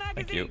full magazine.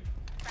 Thank you.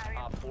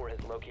 Op 4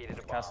 has located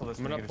a bomb. Castle this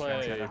I'm when gonna you get a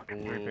chance. play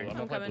Yeah. blue. I'm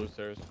gonna I'm play coming. blue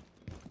stairs.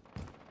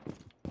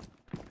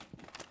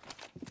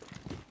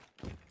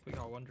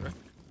 wondering.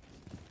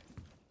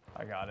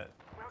 I got it.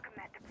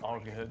 All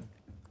good.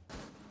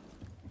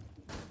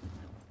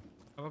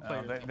 I'm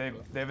gonna play.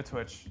 They have a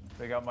Twitch.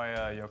 They got my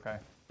yokai.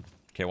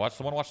 Okay, watch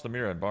the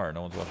mirror and bar.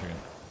 No one's watching it.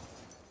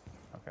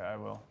 Okay, I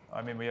will.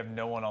 I mean, we have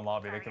no one on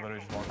lobby. They can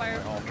literally just walk in my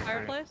hall for free.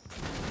 Fireplace.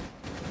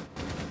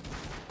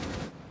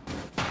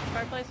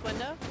 Fireplace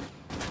window.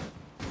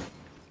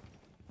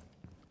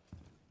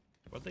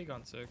 What they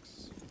gone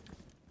 6?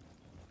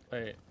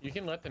 Wait, you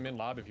can let them in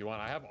lob if you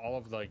want. I have all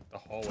of like the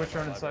hallway. Twitch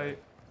turn in sight.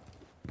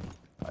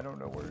 I don't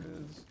know where it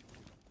is.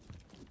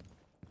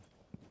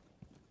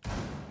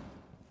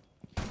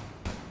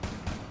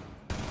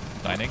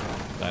 Dining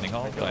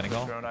hall. Dining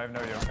hall. Drone. I have no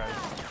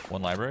yokai.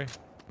 One library.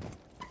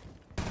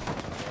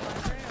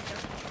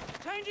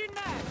 Changing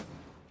mag.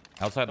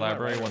 Outside Oh, my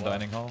library. right, One left.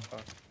 dining hall.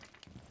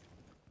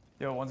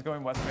 Yo, one's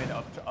going west main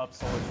up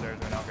solar stairs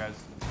right now, guys.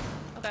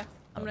 Okay,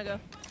 I'm gonna go.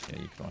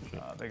 Yeah, you can watch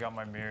it. They got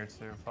my mirror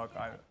too. Fuck,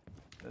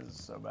 this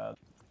is so bad.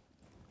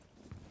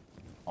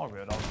 All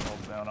good. I'll just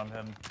hold down on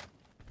him.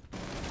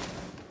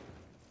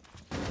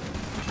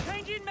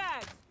 Changing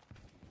mag.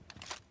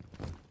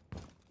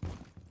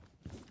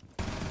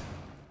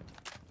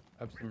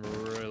 I have some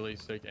really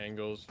sick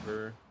angles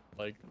for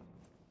like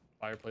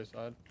fireplace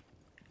side.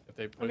 If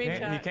they I'm put being He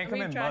tracked. can't I'm come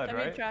being in tracked. mud, I'm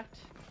being right? tracked.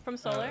 From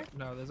solar.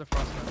 No, there's a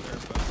frost out there,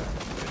 but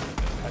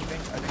I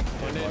think.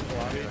 one in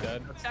lobby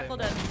dead. that's Jackal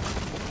staying. dead.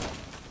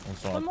 One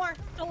saw. One more.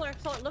 Solar.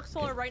 Look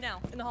solar right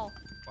now in the hall.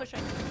 Pushing.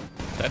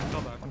 Dead.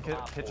 Hold on. One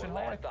Op 4, kitchen hall,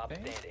 last I op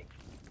think. standing.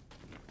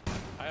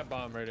 I have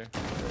bomb right here.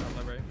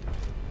 Library.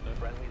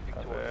 Friendly's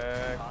victorious.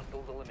 Epic.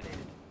 Hostiles eliminated.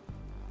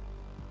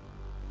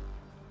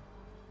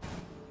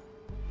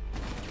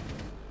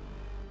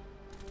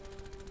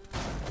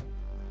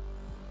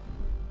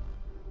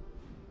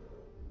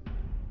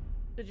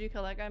 Did you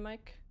kill that guy,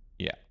 Mike?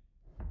 Yeah.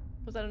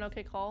 Was that an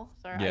okay call?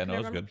 Sorry, Yeah, I no, couldn't it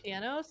was remember good.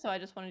 piano, so I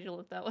just wanted you to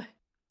look that way.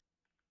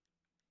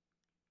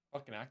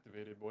 Fucking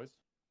activated, boys.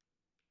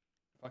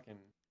 Fucking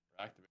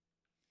activated.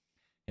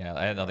 Yeah,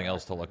 I had nothing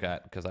else to look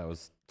at because I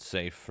was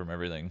safe from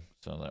everything,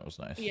 so that was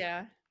nice.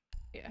 Yeah.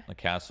 Yeah. The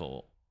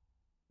castle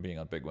being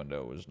a big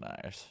window was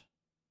nice.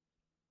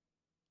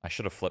 I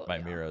should have flipped Oh, my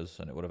yeah. mirrors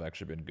and it would have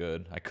actually been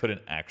good. I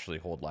couldn't actually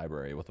hold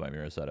library with my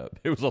mirror setup.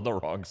 It was on the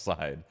wrong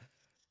side.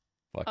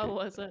 Fuck Oh,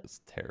 was it? It's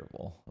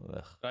terrible.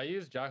 Ugh. Did I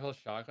use Jackal's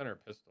shotgun or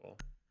pistol?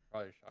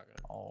 Probably shotgun.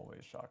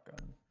 Always shotgun.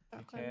 If you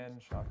Shotgun. can,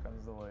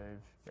 shotgun's the wave.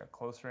 You got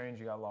close range,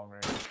 you got long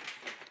range.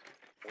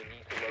 We need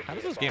to locate How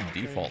does a this game bomb.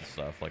 default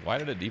stuff? Like, why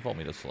did it default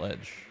me to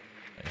sledge?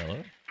 Like,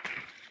 hello?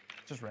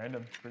 Just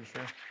random, pretty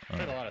sure. I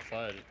played a lot of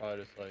sledge. It's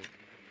probably just like.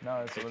 No,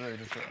 it's literally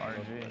just an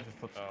RNG. It just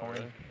flips the Oh, coin.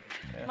 really?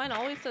 Yeah. Mine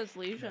always says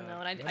Legion though,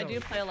 and I do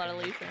play a lot of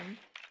Legion.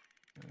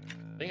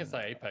 I think it's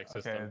the Apex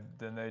Okay, system.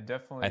 then they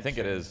definitely. I think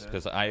it is changed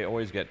because I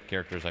always get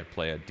characters I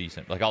play a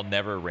decent. Like, I'll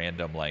never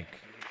random like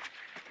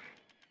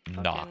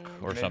knock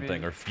Fucking- or something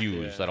Maybe- or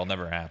fuse. Yeah. That'll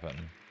never happen.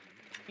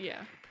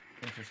 Yeah.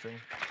 Interesting.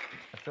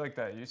 I feel like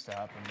that used to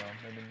happen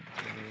though. Maybe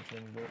they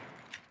changed it.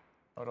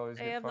 I would always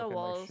They get have the fucking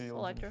walls like shields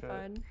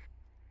electrified. and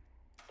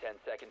 10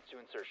 seconds to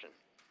insertion.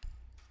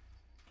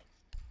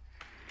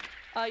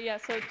 Yeah,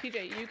 so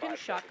TJ, you can 5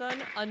 shotgun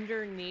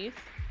underneath,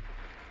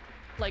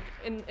 like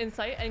in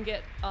sight, and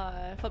get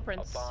A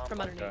footprints bomb from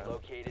must be underneath.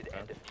 located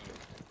and Okay.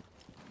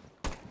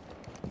 defused.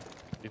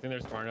 Do you think they're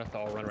smart enough to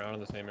all run around in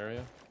the same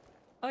area?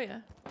 Oh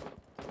yeah.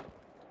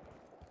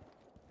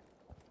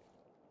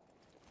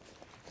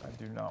 shit. I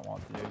do not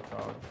want the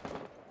ACOG.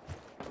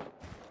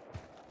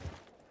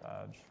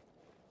 Badge.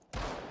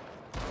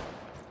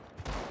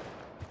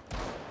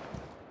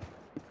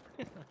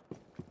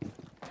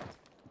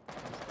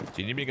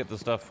 Do you need me to get the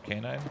stuff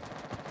canine?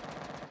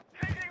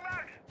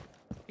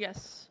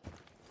 Yes.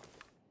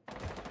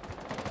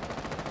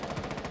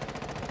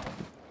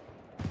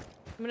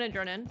 I'm gonna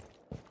drone in.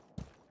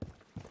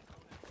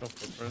 No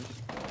footprint.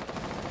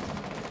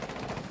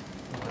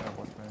 Yeah,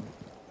 what's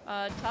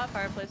main? Top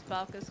fireplace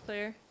balk is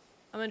clear.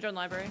 I'm gonna drone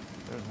library.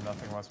 There's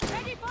nothing west main.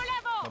 Ready for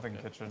level. Nothing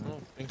I kitchen.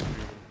 don't think so.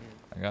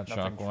 I got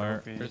Nothing shock wire.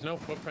 trophy. There's no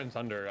footprints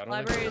under. I don't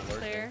Library is think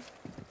they're working. clear.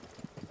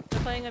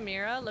 They're playing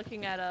Amira,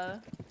 looking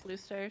at blue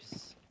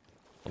stairs.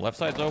 The left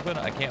side's open.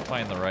 I can't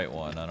find the right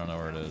one. I don't know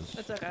where it is.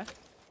 It's okay.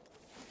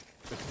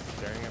 Just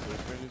staring at blue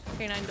switches.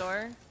 K9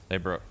 door. They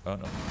broke. Oh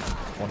no.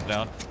 One's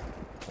down.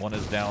 One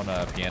is down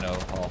piano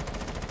hall.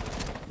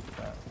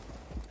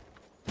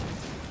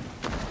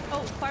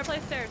 Oh,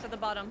 fireplace stairs at the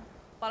bottom.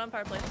 Bottom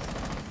fireplace.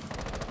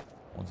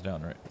 One's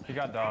down right. He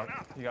got dog.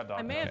 He got dog.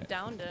 I may have Okay.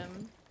 downed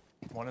him.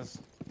 One's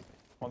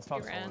top He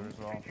solar ran. as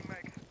well.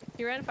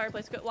 He ran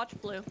fireplace. Go watch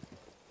blue.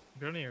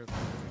 Droning here.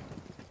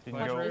 He can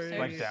Watch go blue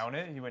like stairs. down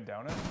it. He went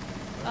down it.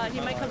 He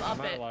might come I'm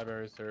up at it.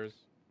 library stairs.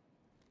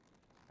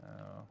 Oh.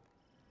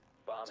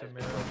 Bomb So has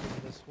mirror been over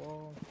this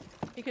wall.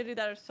 He could do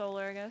that or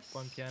solar, I guess.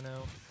 One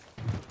piano.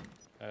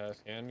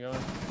 Scan going.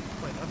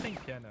 Wait, nothing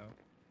piano.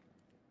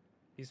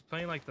 He's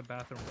playing like the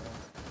bathroom wall.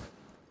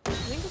 I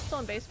think he's still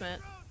in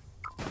basement.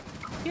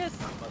 Yes.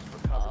 must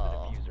recover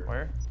Oh. the diffuser.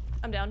 Where?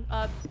 I'm down.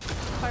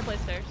 Fireplace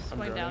stairs. I'm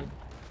Going down.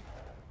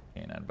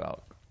 droning. Canine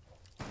balk.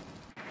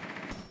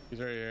 He's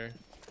right here.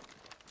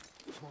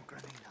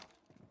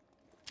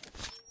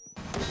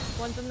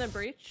 One's in the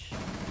breach.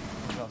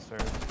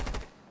 Downstairs.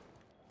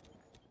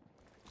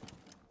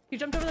 He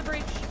jumped over the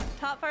breach.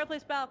 Top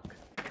fireplace balk.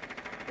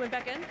 Went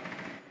back in.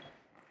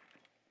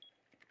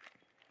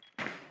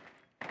 Oh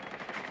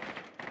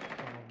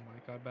my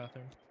god,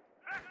 bathroom.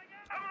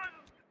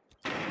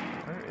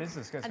 Where is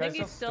this guy? I think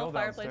he's still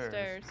fireplace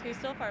stairs. He's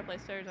still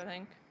fireplace stairs, I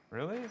think.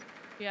 Really?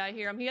 Yeah, I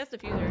hear him. He has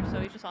diffuser, so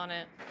he's just on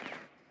it.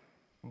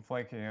 I'm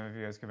flanking him if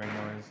you guys can make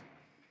noise.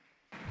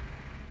 Okay,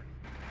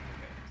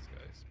 this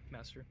guy's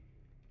master.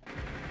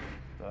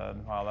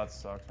 Wow, that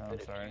sucked. The I'm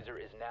sorry.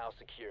 diffuser is now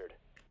secured.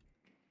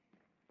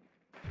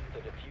 The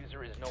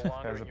diffuser is no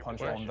longer There's a in your punch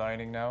hole in possession.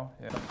 dining now.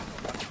 Yeah. One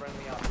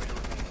friendly operator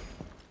remaining.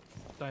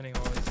 Dining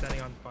hall, he's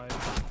standing on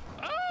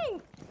 5.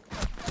 Oh!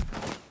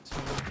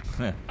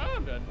 Heh. Oh,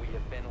 I'm dead. We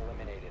have been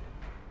eliminated.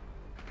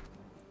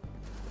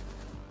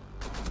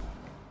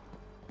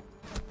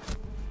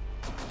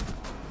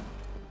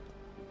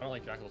 I don't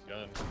like Jackal's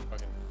gun.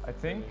 Fucking I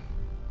think.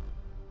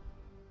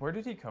 Where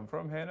did he come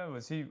from, Hannah?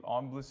 Was he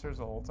on blue stairs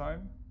the whole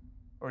time,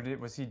 or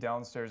was he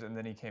downstairs and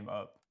then he came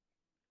up?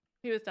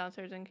 He was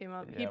downstairs and came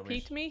up. Yeah, He we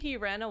peeked me. He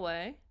ran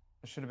away.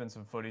 There should have been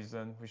some footies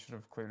then. We should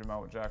have cleared him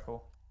out with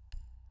Jackal.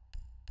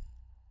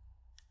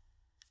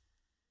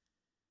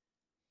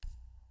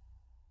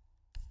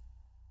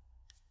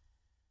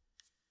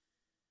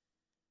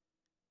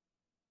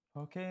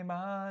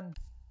 Pokemon.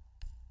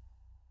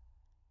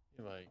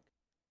 You like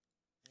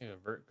need a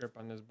vert grip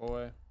on this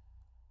boy.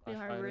 The Flash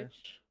hard fighter.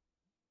 reach.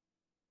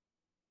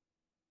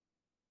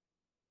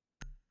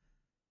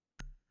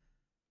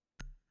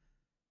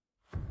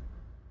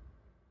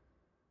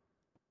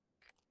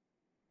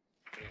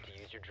 You need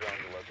to use your drone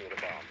to locate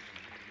a bomb.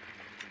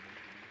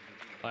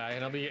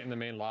 Like, I'll be in the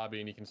main lobby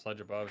and you can sludge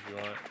above if you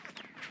want.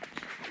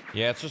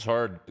 Yeah, it's just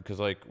hard because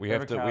like we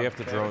have to drone we have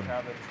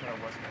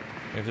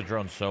to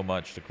drone so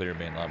much to clear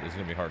main lobby. It's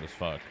gonna be hard as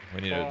fuck.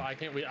 We need Well, to.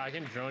 I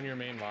can drone your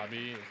main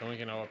lobby. Someone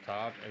can know up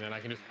top, and then I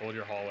can just hold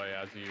your hallway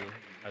as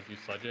you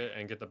sludge it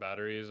and get the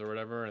batteries or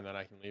whatever, and then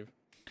I can leave.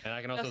 And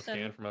I can also Justin.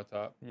 scan from up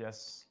top.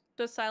 Yes.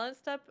 Does silent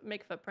step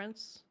make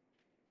footprints?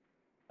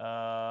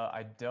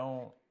 I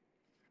don't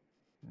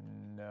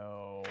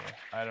know.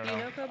 I don't Do you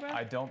know. know, Cobra?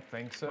 I don't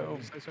think so, What did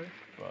you say, sorry?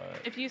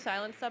 but If you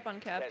silent step on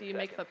cap, 10 do you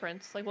make seconds.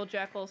 footprints? Like, will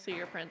Jackal see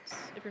your prints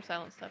if you're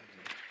silent stepped?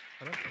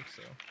 I don't think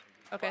so.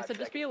 Okay, 5 so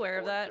just be seconds aware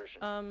of before that.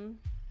 insertion.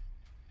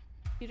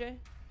 TJ.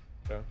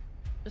 Yeah.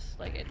 Just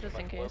like it, just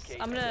in Must case.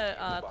 locate I'm and gonna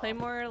defuse the bomb.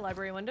 Claymore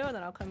library window, and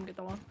then I'll come get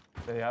the wall.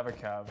 they have a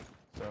cab,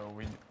 so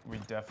we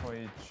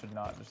definitely should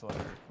not just let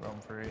her roam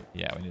free.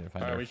 Yeah, we need to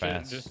find Alright, her we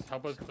fast. should just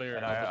help us clear.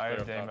 And help us I clear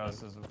have up top, Deimos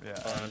then. as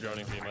Oh, yeah. I'm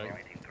droning for you,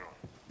 Mike.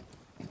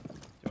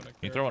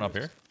 Can you throw one up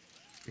here?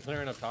 You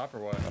clearing up top or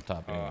what? Up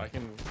top, Oh, anyway. I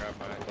can grab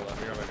my ankle up.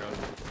 Grab my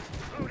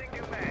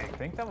drone. I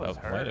think that was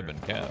That her. might have been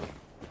Cav.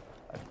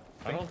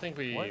 I don't think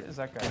we What is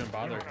that guy even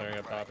bother doing? clearing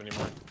up top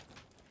anymore.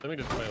 Let me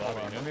just play Hold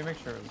lobby. on, let me make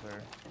sure it was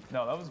her.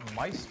 No, that was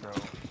Maestro.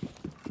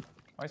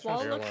 Maestro's Wall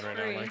Zero looks one right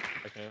free. now, Mike.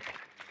 I can't.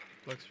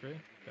 Looks free?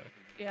 Okay.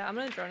 Yeah, I'm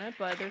gonna drone it,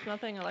 but there's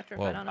nothing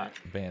electrified Well, on it.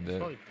 Bandit.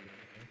 Probably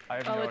I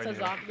have Oh, no it's a idea.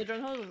 zombie. The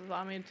drone hose is a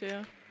zombie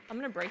too. I'm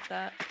gonna break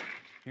that.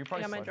 You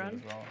probably Yeah, my sludge it drone.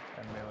 as well.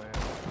 And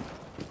melee.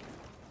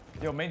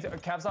 Yo, main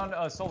cab's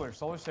on solar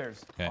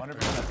stairs. Okay.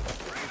 100%.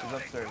 He's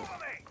upstairs.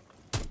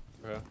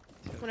 Okay.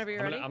 Whenever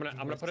you're ready. I'm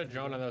gonna put a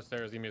drone on those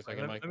stairs. Give me a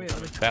second, Mike. let me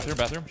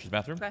Bathroom. She's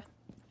bathroom. Okay.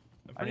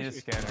 I'm I need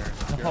pretty a sure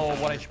scanner.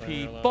 Oh, 1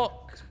 HP.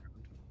 Fuck.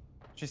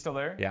 She's still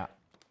there? Yeah.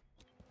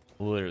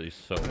 Literally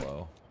so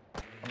low.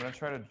 I'm gonna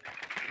try to.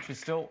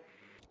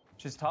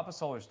 She's top of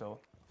solar still.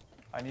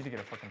 I need to get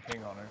a fucking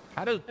ping on her.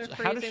 How They're does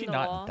freezing she the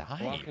not wall. die,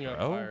 Blocking up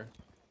bro? fire.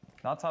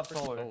 Not top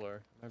Freaking solar.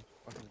 solar. My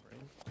fucking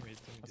brain. let me do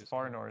That's this.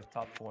 far north,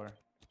 top floor.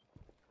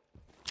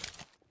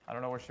 I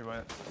don't know where she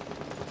went.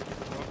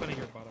 I'm opening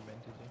your bottom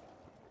end,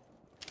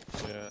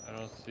 TJ. Yeah, I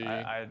don't see.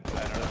 I don't know.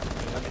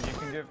 I mean, you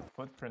can get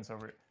footprints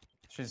over it.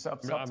 She's up,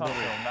 I'm up top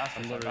literally- hill, master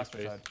I'm side, literally master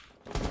space. side.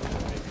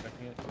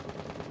 Checking it.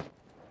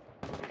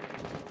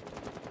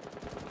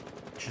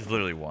 She's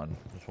literally one.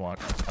 Just walk.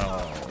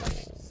 Oh.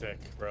 Sick,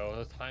 bro.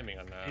 The timing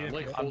on that. Yeah, I'm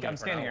like I'm holding I'm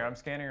for scanning an her. hour. I'm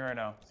scanning her right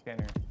now.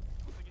 Scanning her.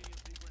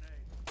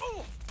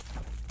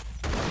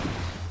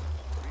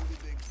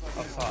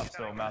 Up top,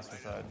 still master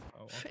side. Oh,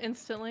 well.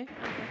 Instantly. Okay.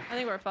 I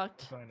think we're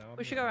fucked. So I know.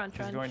 We should go around She's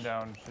trench. going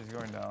down. She's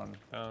going down.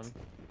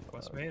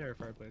 West main or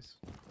fireplace?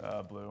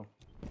 Blue.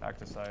 Back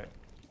to site.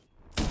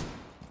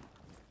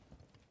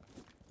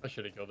 I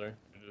should have killed her.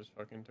 It just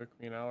fucking took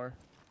me an hour.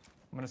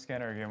 I'm gonna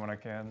scan her again when I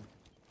can.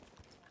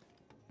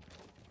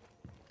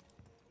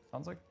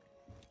 Sounds like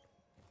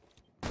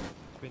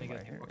Waiting Right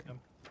at here. him.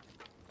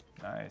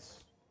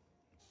 nice.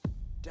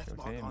 Death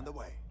Go mark team. on the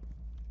way.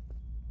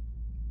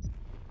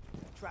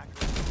 Tracker,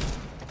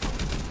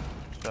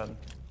 Shut.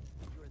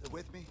 you're either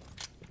with me.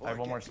 I have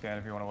one more against scan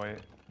if you want to wait.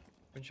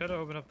 We try to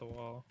open up the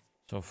wall.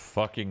 So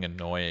fucking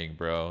annoying,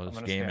 bro. This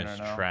gonna game scan is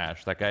her now.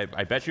 trash. That guy.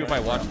 I bet you if I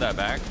watched that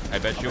back, I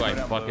bet you go I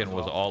down blue fucking as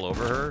was well. all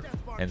over her,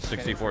 and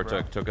 64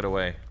 bro. took it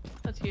away.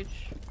 That's huge.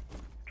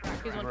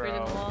 He's one freezing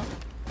the Bro. wall.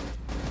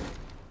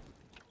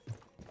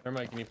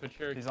 Mike, can you put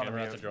your He's on a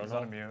camera at mute. the drone He's on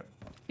a hole? mute.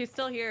 He's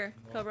still here,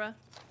 Cobra.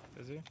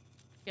 Is he?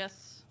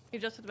 Yes. He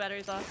just took the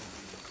batteries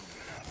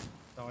off.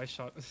 No, I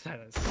shot. That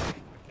is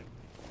fucking.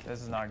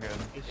 This is not good.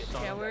 I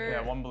shot Yeah, him. we're.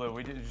 Yeah, one blue.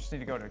 We just need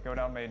to go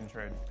down main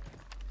trade.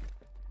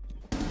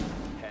 10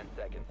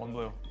 seconds. One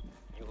blue.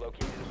 You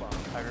located a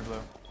bomb. Tiger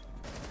blue.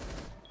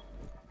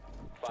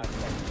 5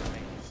 seconds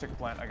remaining. Stick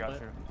plant. I got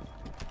you.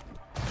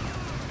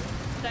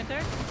 Center.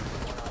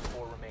 1 on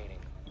 4 remaining.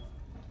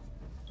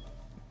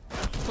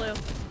 Blue.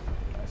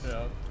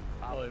 Yeah.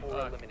 Op Holy 4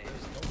 fuck. eliminated.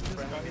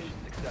 Friendly mission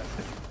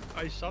successful.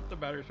 I shot the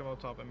batteries from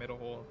up top and made a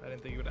hole. I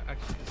didn't think it would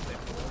actually stay in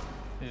the hole.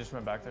 He just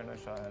went back there.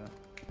 Nice shot, Hannah.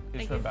 He Thank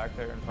just went you. back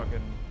there and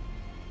fucking.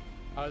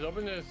 I was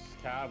hoping this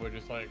cab would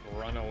just like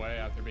run away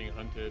after being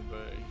hunted,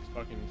 but he just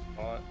fucking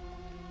spot.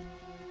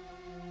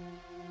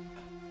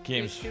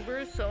 Game's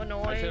YouTuber is so I should have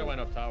annoying. went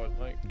up top with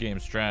Mike.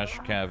 game's trash.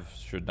 Cav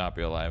should not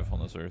be alive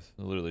on this earth.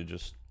 Literally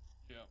just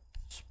Yeah.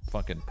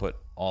 fucking put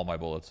all my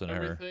bullets in her.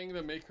 Everything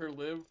that make her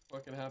live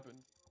fucking happened.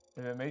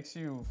 If it makes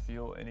you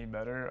feel any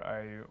better,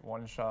 I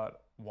one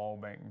shot wall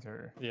banged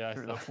her Yeah, I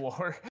through saw. the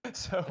floor.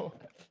 So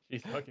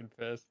She's fucking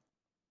pissed.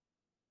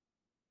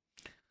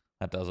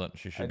 That doesn't.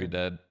 She should I be did-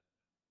 dead.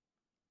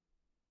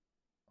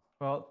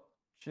 well,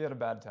 she had a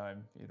bad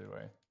time either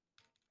way.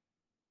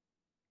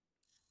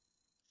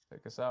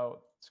 Take us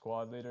out,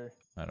 squad leader.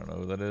 I don't know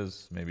who that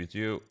is. Maybe it's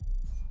you.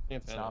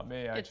 Can't It's stand not it.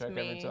 me. I It's check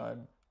every me.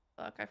 time.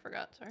 Fuck, I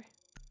forgot. Sorry.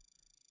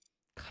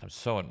 God, I'm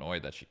so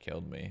annoyed that she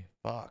killed me.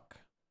 Fuck.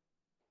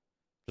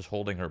 Just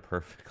holding her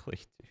perfectly,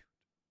 dude.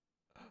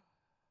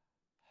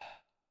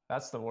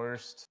 That's the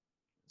worst.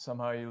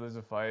 Somehow you lose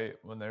a fight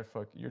when they're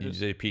you're just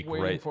They peek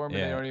waiting right. for them and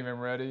Yeah, they aren't even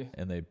ready.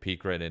 and they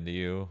peek right into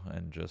you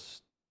and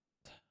just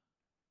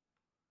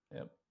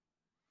Yep.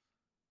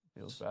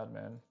 Feels bad,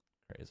 man.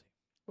 crazy.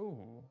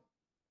 Ooh.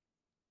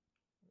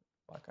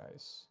 Black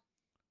ice.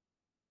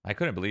 I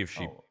couldn't believe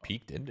she Oh.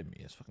 peeked into me.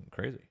 It's fucking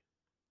crazy.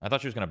 I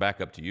thought she was gonna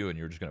back up to you and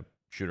you were just gonna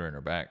shoot her in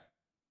her back.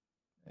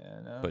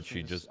 Yeah, no. But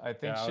she just- I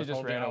think Yeah, I she was just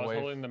holding, ran I was away.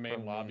 holding the main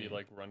from lobby, me.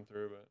 like run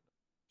through, but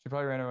She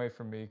probably ran away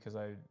from me because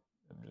I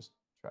am just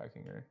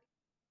tracking her.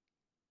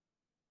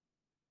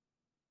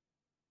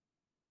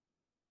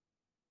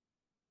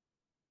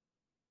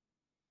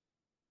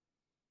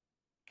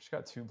 She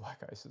got 2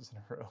 black ices in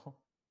a row.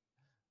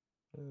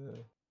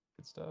 Good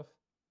stuff.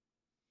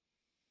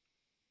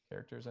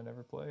 Characters I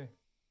never play.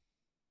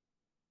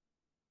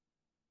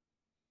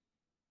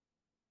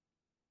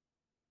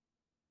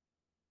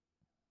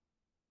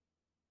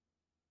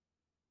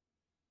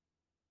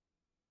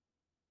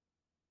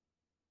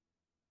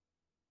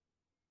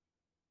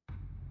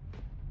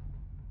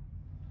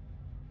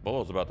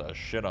 Bolo's about to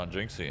shit on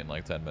Jinxie in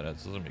like 10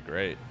 minutes. This is gonna be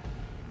great.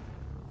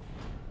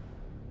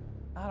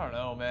 I don't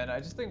know, man. I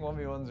just think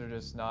 1v1s are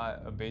just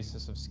not a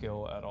basis of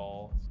skill at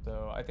all.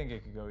 So I think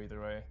it could go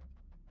either way.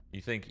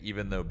 You think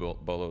even though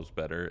Bolo's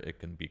better, it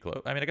can be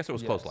close? I mean, I guess it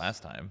was close Yes.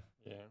 last time.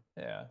 yeah.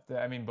 Yeah.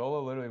 I mean,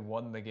 Bolo literally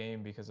won the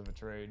game because of a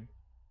trade.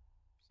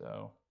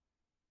 So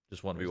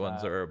Just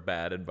 1v1s that. are a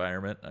bad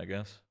environment, I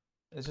guess.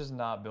 it's just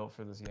not built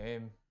for this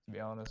game, to be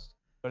honest.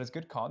 But it's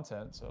good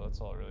content, so that's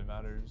all that really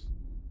matters.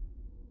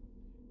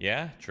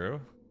 Yeah, true.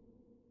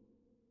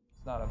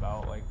 It's not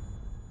about like,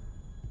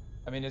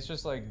 I mean, it's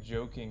just like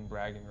joking,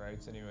 bragging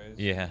rights, anyways.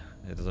 Yeah,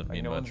 it doesn't Like,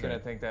 mean no much. one's gonna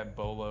right? think that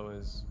Bolo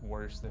is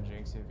worse than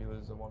Jinxie if he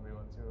loses a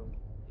 1v1 to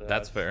him.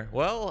 That's fair.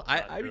 Well,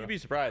 not I true. would be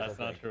surprised. That's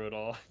I not think. true at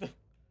all.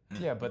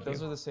 Yeah, but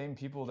those are the same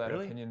people that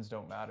Really? opinions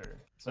don't matter.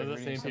 It's Those are the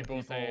reading same some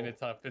people saying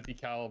it's a 50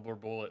 caliber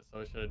bullet, so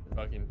it should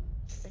fucking.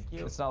 Thank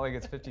you. It's not like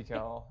it's 50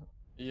 cal.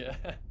 Yeah.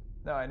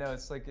 No, I know.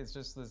 It's like it's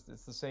just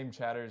it's the same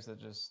chatters that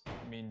just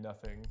mean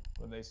nothing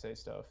when they say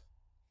stuff.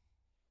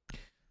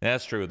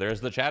 That's true.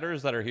 There's the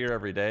chatters that are here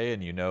every day,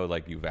 and you know,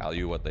 like you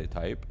value what they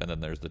type, and then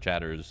there's the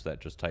chatters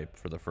that just type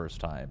for the first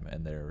time,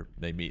 and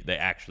they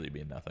actually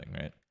mean nothing,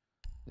 right?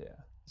 Yeah.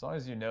 As long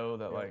as you know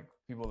that Yeah. like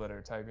people that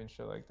are typing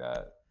shit like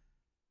that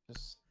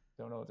just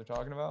don't know what they're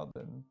talking about,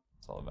 then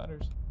that's all that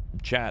matters.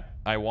 Chat.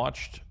 I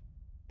watched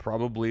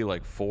probably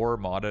like 4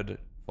 modded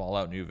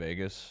Fallout New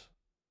Vegas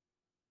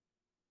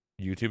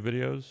YouTube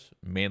videos,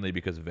 mainly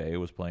because Vay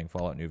was playing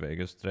Fallout New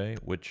Vegas today,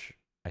 which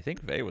I think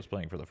Vay was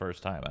playing for the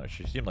first time.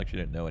 She seemed like she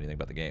didn't know anything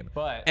about the game.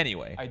 But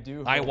Anyway, I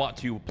do. I hope want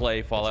to play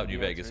it's a Fallout New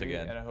BO3, Vegas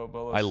again. And I hope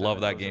Bolo I love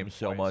 7 that goes game in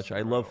so twice much. in I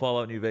a love row.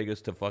 Fallout New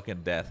Vegas to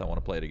fucking death. I want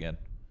to play it again.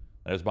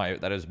 That is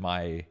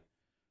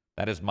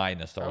my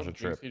nostalgia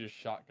trip. He just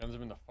shotguns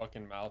him in the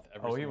fucking mouth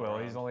every Oh, he single will.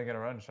 round. He's only gonna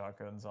run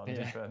shotguns on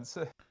Yeah. defense.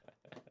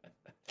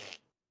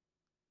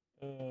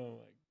 Oh my.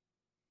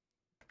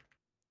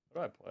 What do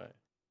I play?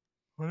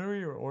 Whenever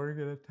your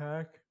Oregon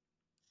attack.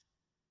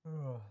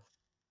 I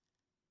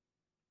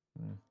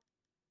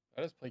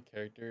just play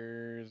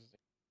characters.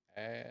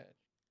 Add.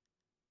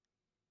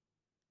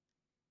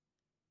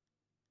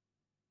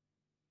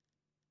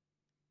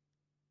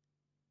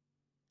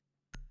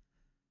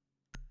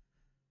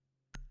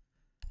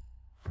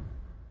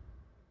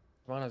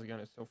 Savannah's gun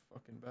is so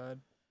fucking bad.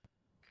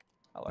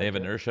 They have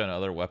inertia and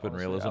other weapon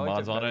Honestly, I realism liked it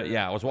mods on it. better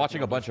Yeah, I was with watching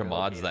a Modern bunch of Scale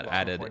mods that Loop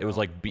added. It was 1.0,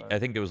 like but- I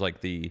think it was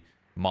like the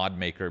mod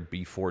maker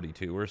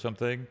B42 or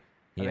something.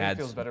 He I think it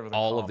feels adds better with a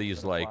all of comp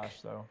these than a like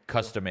flash, though, too.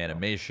 custom So, try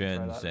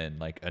animations that. and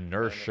like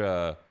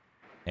inertia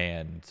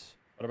and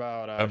What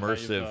about should I use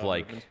immersive the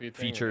like movement speed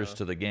thing or features no?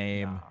 to the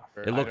game.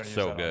 Nah, It I don't looks use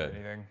so that on good.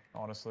 anything,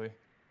 honestly.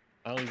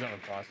 I don't use that on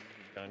Frost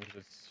gun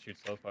because it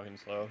shoots so fucking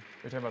slow.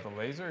 You're talking about the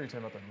laser or you're talking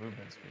about the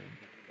movement speed?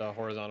 The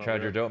horizontal. Shroud,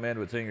 you're rear. dope, man,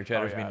 but saying your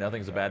chatters yeah, I mean don't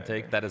nothing's a use that bad take.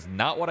 anything. That is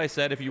not what I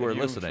said if you were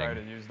Did listening. try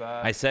to use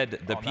that I said the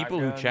on that people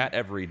who gun? chat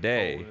every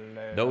day,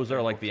 Ole, those that are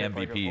thing like will the kick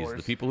like a MVPs. The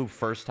horse. people who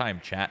first time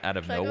chat out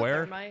of Should I go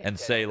nowhere thermite? and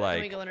say Can we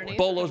like, go underneath?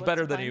 Bolo's What's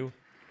better the than plan? you.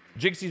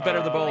 Jinxie's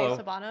better than Play Bolo.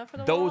 Sabana for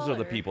the Those wall, are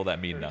the or- people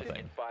that mean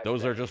nothing.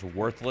 Those are just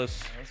worthless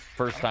That's-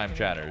 first I time don't think it's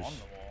chatters on the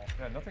wall.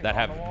 Yeah, nothing's that on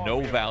have the wall. no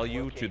Yeah,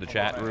 value look, to the hold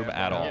chat on, room I at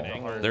have all. the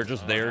angles They're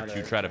just on there that to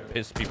edge, try to too.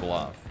 piss people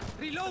off.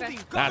 Reloading.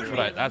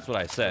 That's what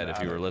I said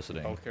if you were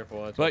listening. Oh,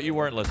 careful. That's But you open.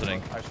 weren't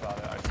listening. I shot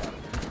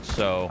it.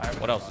 So I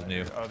haven't what else shot is it new?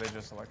 yet. Oh, they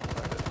just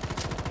electrified it.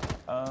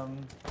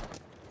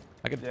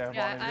 I could Yeah,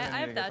 Yeah, Bonnie, you're gonna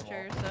I need have to get them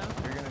Thatcher, all.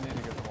 so. You're gonna need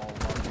to get them all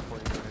Bonnie, before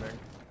you do anything.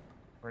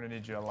 We're gonna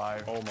need you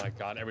alive. Oh my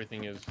god,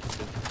 everything is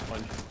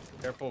punched.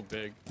 Careful,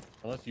 big.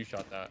 Unless you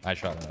shot that. I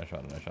shot it.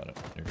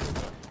 You're good.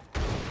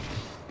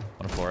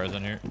 One of Flores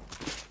in here.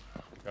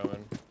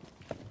 Going.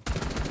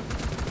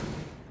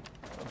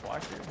 The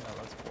black dude? No,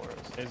 that's Flores.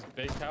 Is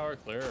big tower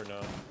clear or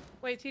no?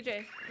 Wait,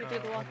 TJ, you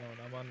did the wall.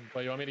 I'm on.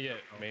 But you want me to get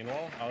main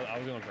wall? I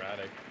was going for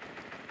attic.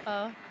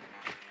 Oh,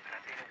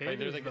 Wait,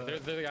 there's a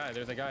guy.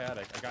 There's a guy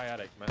attic. A guy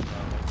attic. Man,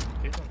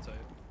 Cage on site.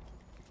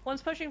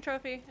 one's pushing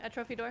trophy at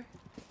trophy door.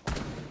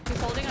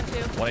 He's holding on 2.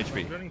 1 He's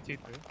HP. running T3.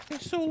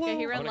 He's so low. Okay,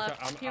 he ran I'm gonna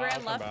left. co- He I'll ran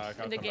come left back,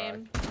 I'll into come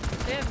game.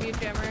 They have mute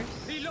jammers.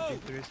 Reload.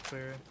 T3 is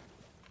clear.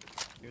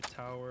 Your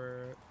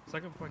tower.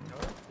 Second point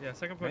tower? Yeah,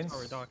 second point Mains-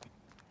 tower, dock.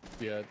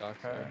 yeah, doc.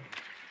 Okay.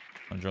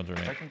 On drones are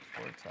in. Second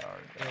floor tower.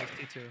 Yeah,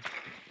 it's T2.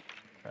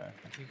 Okay.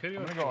 You could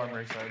I'm go gonna go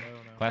armory side. I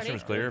don't know.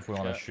 Classroom's clear if we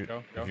want to Yeah, shoot.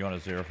 go. If you want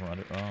to zero from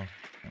under. Oh,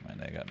 never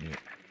mind. I got mute.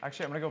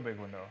 Actually, I'm gonna go big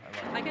window.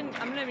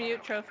 I'm gonna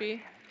mute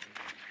trophy.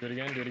 Do it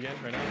again. Right now. Do it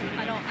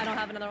I again. don't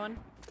have another one.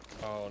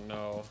 Oh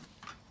no.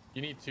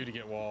 You need 2 to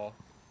get wall,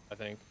 I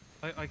think.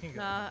 I can go.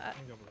 Nah, I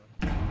can go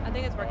below. I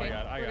think it's Oh, working.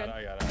 I We're good.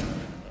 got it.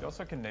 You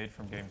also can nade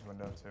from games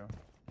window too.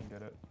 You can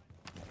get it.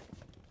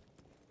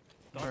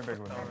 Dock Very big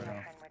for window tower.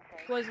 right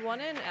now. Was one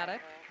in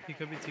attic? He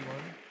could be T1.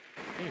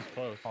 I think he's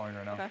close. Falling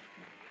right now. Okay.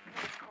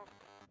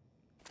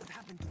 What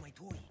happened to my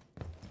toy?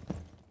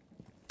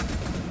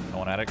 No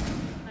one attic.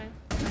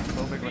 Nice.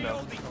 Low big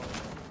window.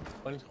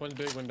 One's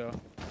big window.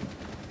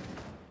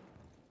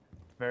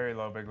 Very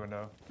low big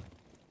window.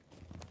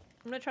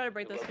 I'm gonna try to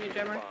break this mute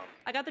jammer.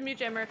 I got the mute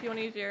jammer if you want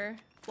to use your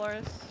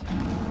Flores.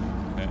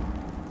 Okay.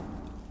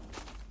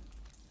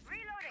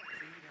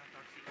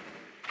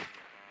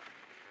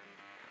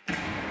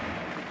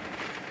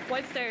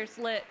 White stairs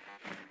lit.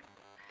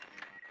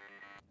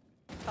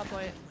 Top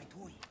white. My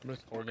toy. I'm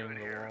just holding the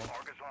wall.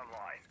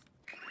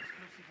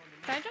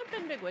 Can I jump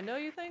in big window,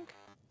 you think?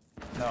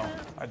 No,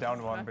 I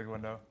downed one Okay. big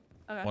window.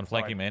 Okay. One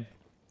flanking main.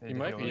 Need He to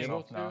might heal be able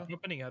yourself to. now.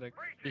 Opening attic.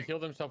 He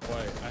healed himself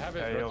white. I have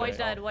his Yeah, he healed rotate. White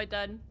dead, white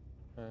dead.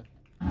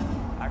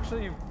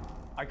 Actually,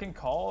 I can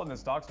call in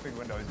this dock's big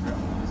window. He's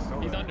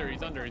still He's there.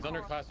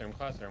 under classroom.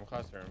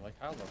 Like,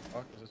 how the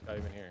fuck is this guy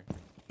even here?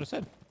 Just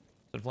said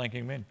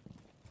flanking main.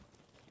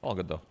 All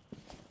good though.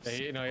 Yeah,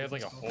 he has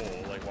like a hole,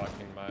 like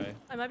watching my.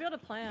 I might be able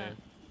to plant.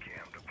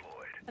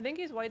 I think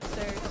he's white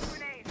stairs.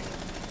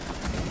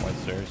 White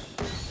stairs.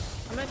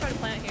 I'm gonna try to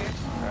plant here.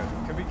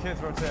 Okay. Could be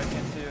kids rotate. I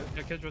can't see it.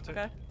 Yeah, kids rotate.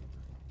 Okay.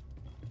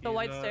 The He's,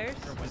 white stairs.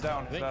 He's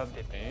down. I He's think, down.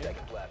 15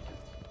 seconds left.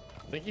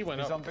 I think he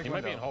went He's up. on big He might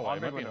window. be in hallway. On He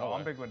big might be in window. On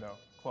hallway. big window.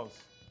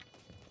 Close.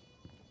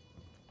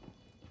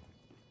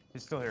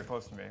 He's still here,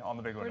 close to me. On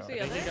the big Where's window.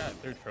 the I think he other?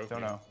 got through trophy.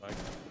 Don't know. Like,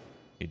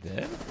 He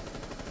did.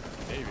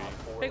 maybe.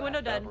 Four Big window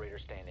last dead. operator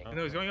standing.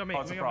 No, he's going on main.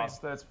 Oh, it's a going on main.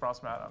 frost. It's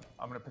frost mat.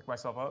 I'm gonna pick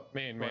myself up.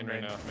 Main Going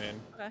right now. Main.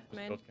 Okay,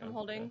 main. both I'm count,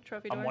 holding yeah.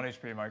 trophy door. I'm 1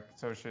 HP, Mike.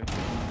 So is she.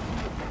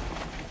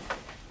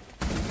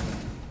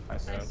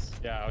 Nice. Nice.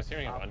 Yeah, I was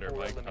hearing him Op under, 4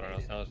 like, I don't know.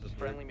 eliminated. Sounds just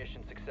Friendly weird.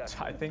 mission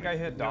successful. I think I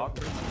hit Doc.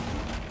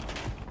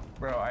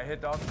 Bro, I hit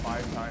Doc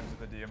 5 times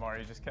with the DMR.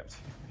 He just kept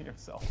healing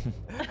himself.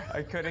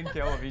 I couldn't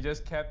kill him. He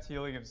just kept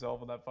healing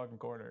himself in that fucking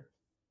corner.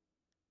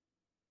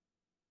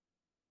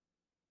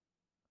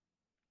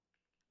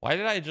 Why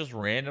did I just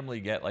randomly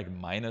get like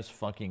minus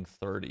fucking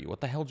 30?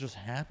 What the hell just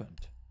happened?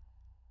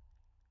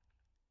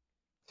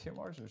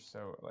 DMRs are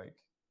so, like...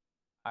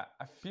 I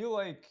feel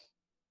like...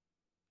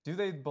 Do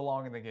they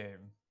belong in the game?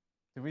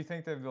 Do we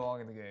think they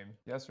belong in the game?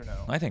 Yes or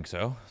no? I think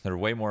so. They're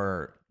way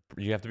more.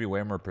 You have to be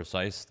way more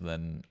precise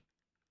than.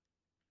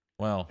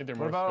 Well, I think they're What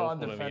more about on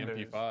skillful than the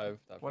defenders? MP5.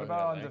 that What fucking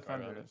about on has an anchor on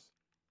it. defenders?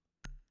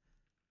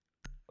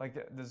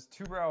 Like, does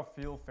Two Brow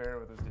feel fair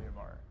with his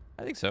DMR?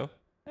 I think so.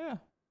 Yeah.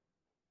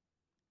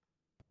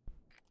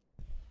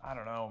 I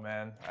don't know,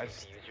 man. I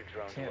just Use your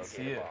drone to can't locate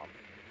see a it. bomb.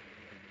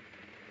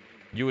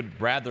 You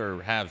would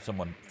rather have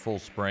someone full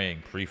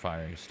spraying,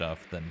 pre-firing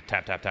stuff than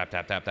tap, tap, tap,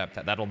 tap, tap, tap,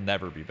 tap. That'll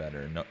never be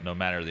better, no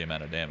matter the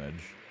amount of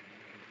damage.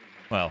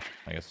 Well,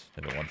 I guess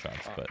if it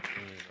one-shots, Oh, but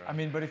Jesus, I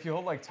mean, but if you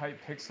hold like tight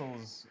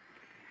pixels,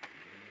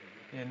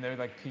 and they're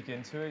like peek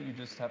into it, you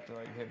just have to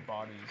like hit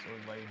bodies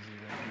or legs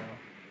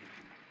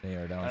even, you know?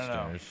 They are don't know.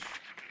 downstairs.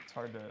 It's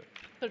hard to.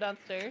 So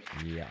downstairs.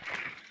 Yeah.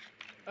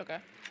 Okay.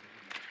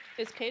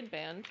 Is Cade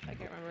banned? I can't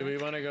Do remember. we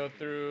want to go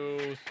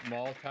through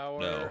small tower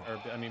No.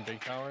 or I mean big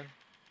tower?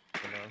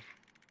 Or no.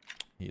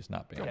 He's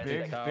not being. Okay.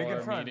 Big in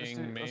Tower, front. meeting,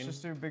 Let's main.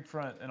 just do big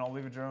front, and I'll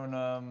leave a drone.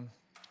 I'm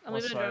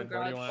west leaving a drone side.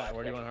 Where do you garage. want?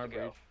 Where do you want hard Seconds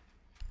breach?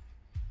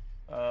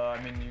 to go.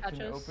 I mean, you can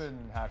Hatches?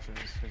 open hatches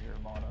because you're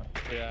mono.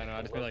 Yeah, no,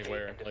 I just mean like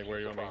where? Like where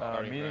do you want me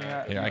starting meeting from?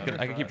 at- Yeah, I Yeah, can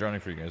keep front. droning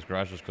for you guys.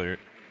 Garage is clear.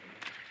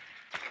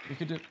 You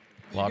could do.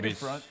 Lobby's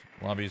front.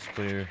 lobby's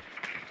clear.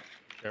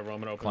 Okay, well,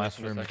 I'm gonna open this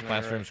in a Classroom second,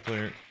 classroom's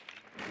clear.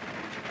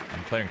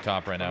 I'm clearing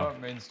top right How now.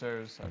 about main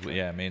stairs?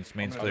 Yeah, main's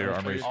gonna clear. go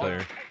Armory's for-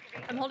 clear.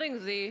 I'm holding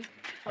Z. I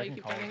While you can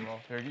keep call as running. well.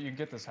 Here, you can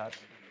get this hatch.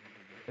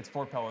 It's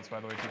 4 pellets, by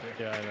the way, TJ.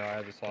 Yeah, I know. I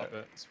had to swap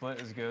it. Split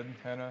is good,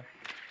 Hannah.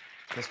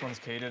 This one's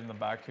cated in the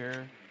back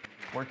here.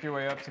 Work your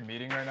way up to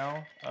meeting right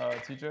now,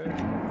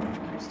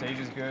 TJ. Stage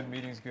is good,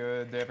 meeting's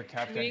good. They have a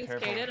captain. Meeting's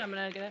Careful. gated. I'm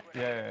gonna get it.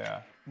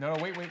 Yeah. No,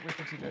 wait for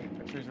TJ.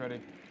 Make sure he's ready.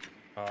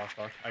 Oh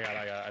fuck! I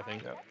got it. I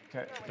think. Yep. Okay.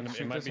 It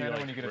Shoot might this be Hannah like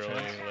when you get a really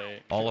chance.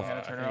 late. All of Hannah,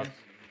 I turn think around.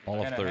 all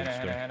of Hannah, thirds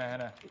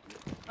Hannah.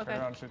 Okay.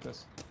 Turn around, shoot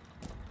this.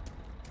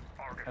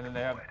 And then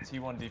they have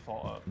T1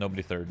 default up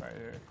Nobody third. right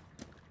here.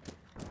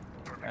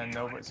 And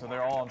nobody, so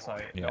they're all on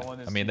site. Yeah. No one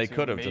is I mean, they T2,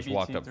 could have just maybe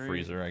walked up T3.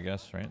 freezer, I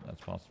guess, right?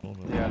 That's possible.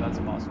 But... Yeah, that's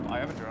possible. I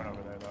have a drone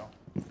over there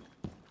though.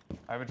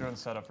 I have a drone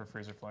set up for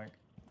freezer flank.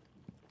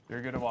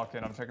 You're good to walk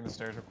in. I'm checking the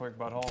stairs real quick,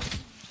 butthole.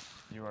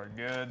 You are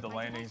good. The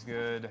landing's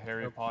good.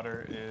 Harry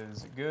Potter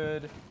is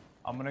good.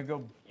 I'm gonna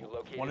go. You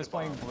located One is a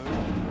bomb. playing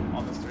blue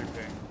on this 3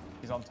 ping.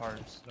 He's on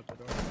tarps. Up the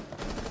door.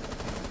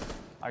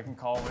 I can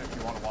call it if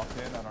you want to walk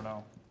in. I don't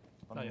know.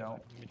 Let Oh, me yeah, know.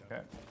 let me know.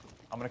 Okay.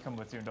 I'm gonna come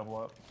with you and double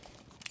up.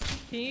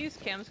 Can you use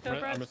cam scope, I'm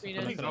Brad? just- We I'm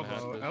need just to- gonna Elbow,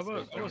 have elbow,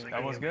 this- elbow's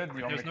That was good. You want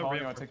me There's to no call?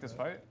 You want to reinforcement. take this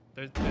fight?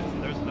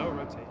 There's no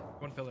rotate.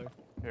 One pillar.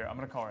 Here, I'm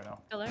gonna call right now.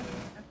 Pillar.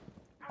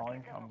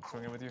 Calling. I'm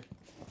swinging with you.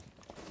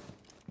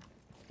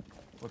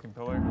 Looking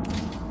pillar.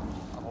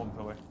 I'm holding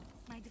pillar.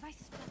 My device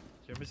is plugged.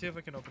 Let me see if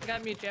I can open I it.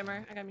 got mute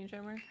jammer.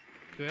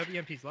 Do we have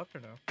EMPs left or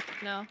no?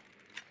 No.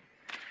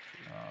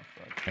 Oh,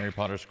 fuck. Harry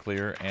Potter's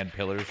clear and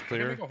pillars We can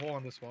clear. make a hole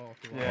on this wall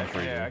if you want. Yeah, for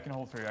you. yeah, I can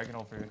hold for you. I can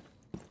hold for you.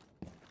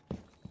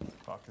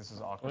 Fuck, this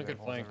is awkward. One could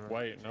Holes flank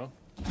everywhere. white. No.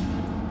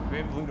 Do we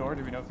have blue door?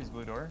 Do we know if he's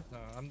blue door? No,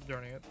 I'm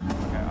droning it.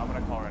 Okay, I'm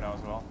gonna call right now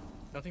as well.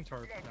 Nothing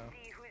tarp.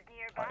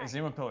 No. Is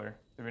anyone pillar?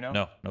 Do we know?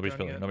 No, nobody's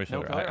Drowning pillar. it. Nobody's No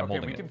pillar. pillar? I'm Okay,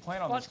 holding we it. can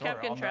plan on Watch this door.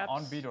 Capcan On, traps.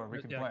 on B door, we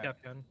can Yeah, plan.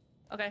 cap gun.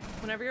 Okay.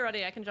 Whenever you're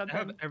ready, I can jump I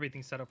have in.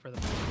 everything set up for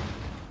them.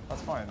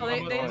 That's fine. Oh, they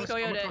I'm just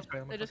gonna go yoed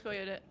crossfire, I'm it. They just go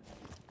yoed it.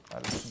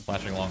 That is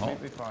Flashing long haul.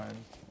 completely fine.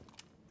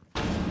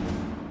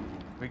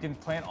 We can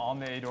plant on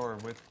the A door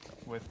with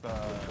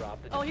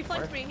Drop the Oh, he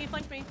flanked me. He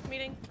flanked me.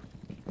 Meeting.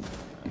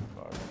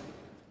 fuck.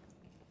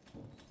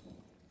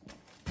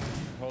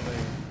 Holding.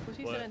 Was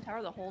he What? sitting in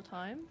tower the whole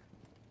time?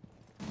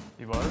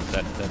 He was?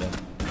 Dead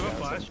end. Do you have a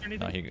flash or anything?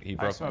 No, he I have broke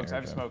my smokes, I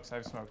have airdrop. smokes, I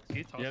have smokes. Can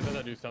you toss Yeah, it? then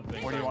I do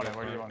something. Where do you want it?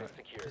 Where do you want it?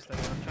 secured. Just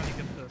I'm trying to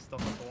get the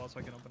stuff off the wall so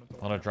I can open up the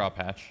I'm wall. gonna drop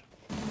hatch.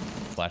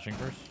 Flashing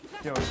first.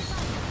 Yo, To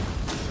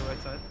the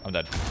right side. I'm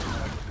dead.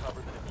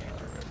 Cover the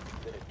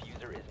diffuser. The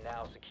diffuser is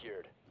now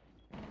secured.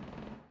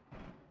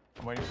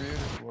 I'm waiting for you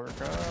to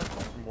work up.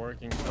 I'm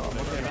working.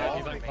 looking at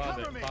He's like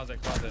closet.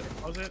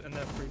 Close it and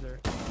then freezer.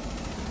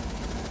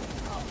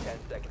 10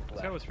 seconds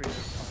This guy left. was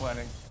freezer. I'm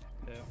planning.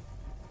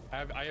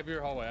 Yeah. I have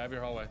your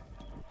hallway.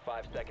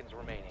 5 seconds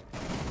remaining.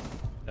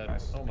 Dead.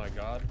 Nice. Oh my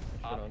god.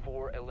 Shit Op on.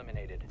 4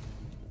 eliminated.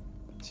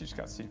 He just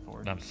got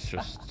C4. I'm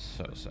just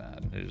so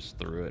sad. He just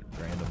threw it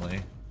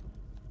randomly.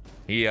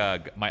 He I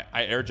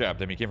air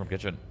jabbed him. He came from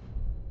kitchen.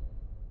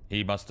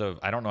 He must have.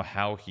 I don't know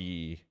how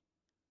he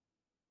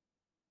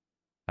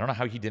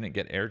didn't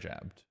get air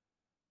jabbed.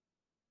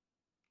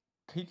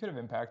 He could have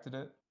impacted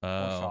it. Or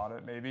Oh. shot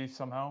it, maybe,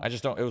 somehow. I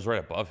just don't. It was right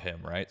above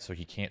him, right? So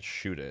he can't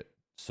shoot it.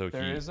 So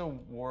There he. is a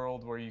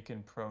world where you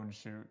can prone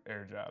shoot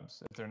air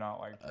jabs if they're not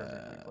like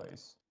perfectly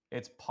placed.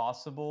 It's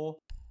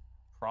possible,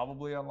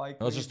 probably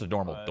unlikely. It was just a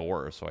normal but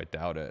door, so I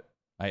doubt it.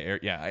 I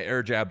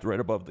air jabbed right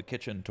above the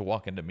kitchen to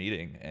walk into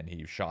meeting, and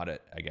he shot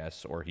it, I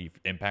guess, or he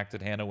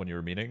impacted Hannah when you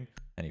were meeting,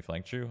 and he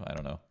flanked you. I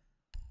don't know.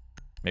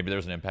 Maybe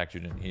there's an impact you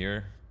didn't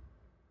hear.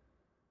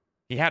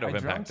 He had to have I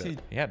dreamt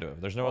impacted. He had to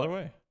have. There's no Well, other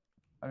way.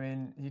 I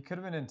mean, he could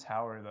have been in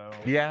tower though.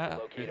 Yeah.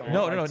 Located on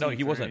No, like no, no,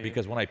 he wasn't, T3.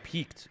 because when I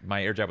peeked,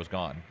 my air jab was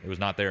gone. It was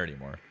not there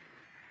anymore.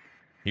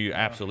 He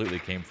absolutely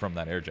came from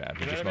that air jab.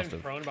 He You might just have must been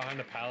have. prone behind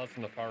the pallets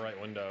in the far right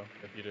window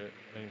if you didn't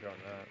go on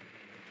that.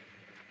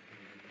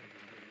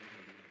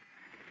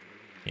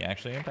 He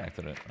actually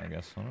impacted it, I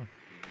guess. I don't know.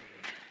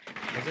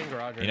 He's in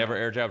garage. He right never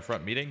now. air jabbed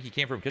front meeting. He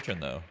came from kitchen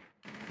though.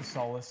 The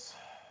solace.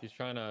 He's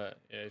trying to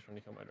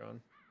kill my drone.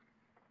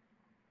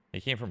 He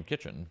came from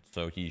kitchen,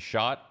 so he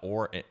shot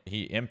or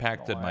he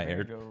impacted Oh, my I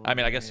air. go I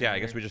mean, I guess yeah. I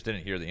here. guess we just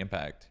didn't hear the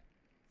impact.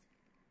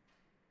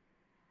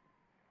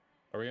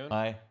 Are we on?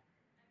 Hi.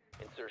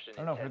 Insertion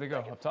I don't know, where'd they go?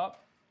 Up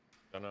top?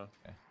 Don't know.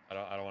 Okay.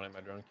 I don't want my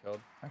drone killed.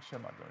 Actually,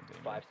 I'm not going to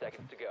 5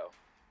 seconds to go.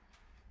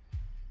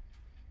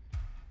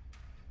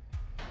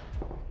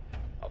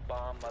 A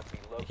bomb must be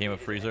located. Became a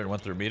freezer and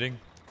went through a meeting?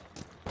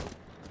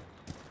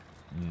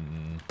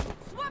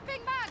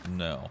 Swapping mags.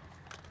 No.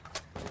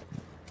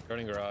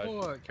 Droning garage.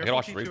 Oh, I gotta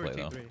watch careful the T2 or replay,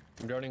 though. T3.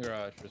 I'm droning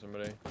garage for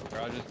somebody.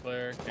 Garage is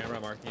clear. Camera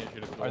marking it.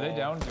 Shoot it. Are they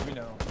down? Do we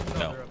know?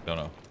 No, they're up. don't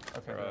know.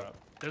 Okay, They're they're up. up.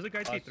 There's a guy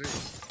Last-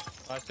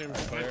 T3. Last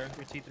room's clear.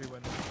 Your T3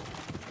 went.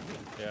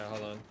 Yeah,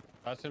 hold on.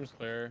 Last room's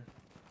clear.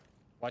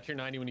 Watch your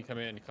 90 when you come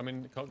in. Come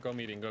in. Go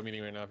meeting. Go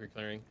meeting right now if you're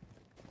clearing.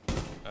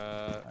 I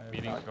am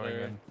Meeting's not going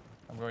clear. in.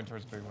 I'm going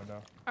towards the big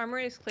window.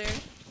 Armory is clear.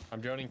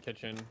 I'm droning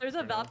kitchen. There's a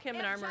right now. valve cam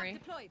in armory.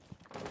 Deployed.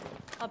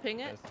 I'll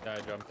ping it. This guy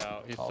jumped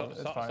out. He's Oh,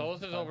 it's fine, Solus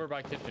it's is fine. over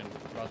by kitchen.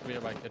 About to be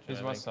by kitchen. He's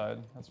I west think.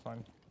 side. That's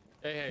fine.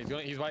 Hey,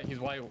 he's white. He's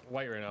white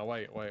right now.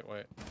 White. Okay. Wait.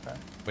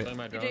 Playing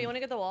my drone. DJ, you want to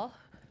get the wall?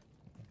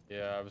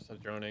 Yeah, I was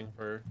droning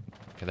for.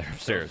 Okay, they're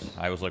upstairs.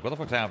 I was like, what the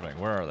fuck's happening?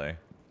 Where are they?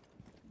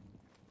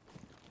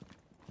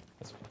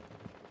 That's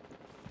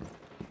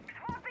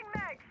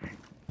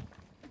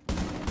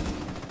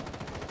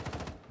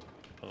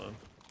Hold on.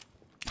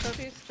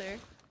 Trophy's clear.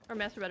 Or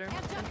master bedroom.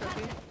 And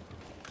trophy.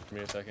 Give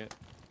me a second.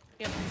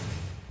 Yep.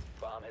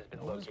 Bomb has been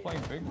Who's located.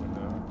 playing big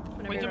window?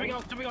 Whenever Wait, you're jumping ready.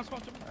 out, jumping out,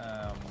 spot, jumping.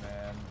 Oh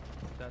man.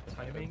 That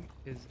timing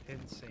is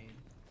insane.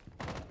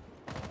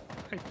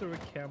 I threw a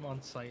cam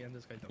on site and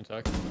this guy One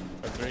jumped.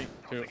 sec. 3,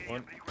 2,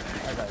 1.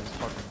 That guy is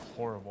fucking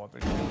horrible at the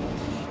game.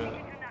 Shit.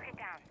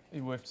 He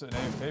whiffed an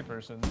AFK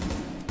person.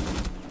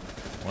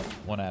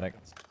 One attic.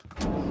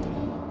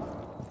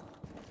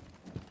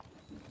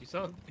 You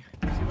saw? You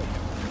see like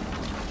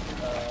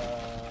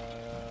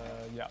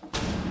Yeah.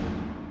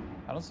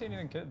 I don't see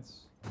anything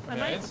kids. I I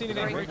might didn't see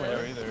anything break big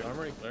window this. either.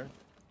 Armory clear.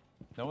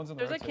 No one's in the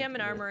There's a right side cam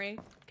in either. armory.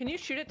 Can you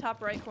shoot it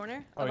top right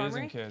corner Oh, of he is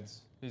armory? in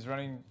kids. He's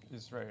running.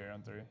 He's right here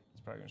on 3.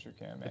 He's probably gonna shoot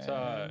cam. It's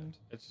and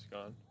it's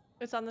gone.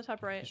 It's on the top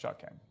he right. shot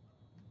cam.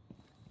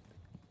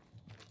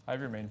 I have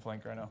your main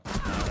flank right now.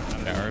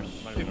 Yeah,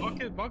 ours. Might Hey, have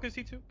been- Bonk is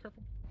T2,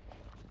 careful.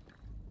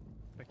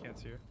 I can't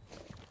see her.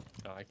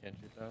 No, I can't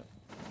shoot that.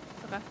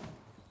 Okay.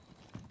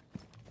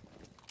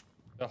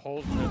 The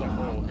hole's there's a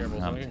hole. Careful.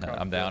 someone can I'm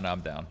crouch down.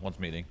 I'm down. One's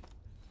meeting.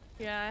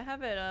 Yeah, I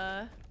have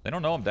it. They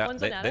don't know I'm down.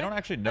 One's They, an they attic? don't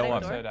actually know Attic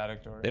I'm. door? Outside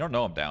attic door. They don't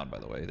know I'm down. By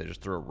the way, they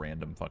just threw a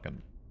random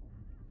fucking.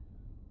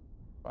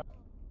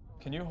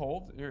 Can you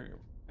hold? Here,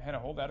 Hannah,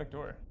 hold attic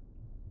door.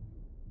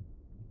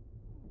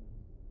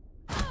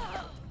 He's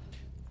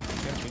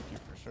gonna beat you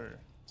for sure.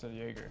 It's a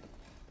Jaeger.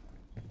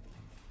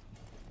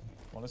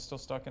 One is still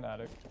stuck in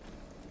attic.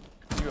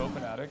 Can you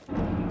open attic?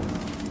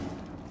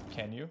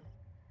 Can you?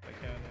 I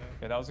can,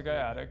 Okay, that was a guy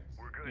attic.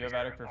 You have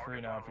attic for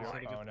free now if you.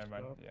 Said he Oh, gets never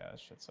mind. up. Yeah, that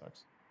shit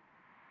sucks.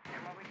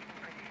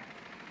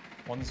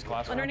 One's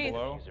glass room Underneath.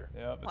 below. User.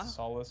 Yep, it's Wow.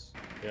 Solace.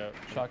 Yeah.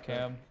 Shot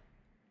cam.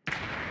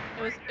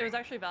 It was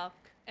actually Valk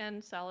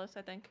and Salus,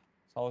 I think.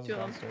 Solace is Two of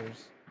 'em.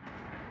 downstairs.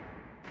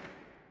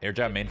 Air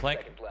jab main flank.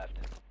 Seconds left.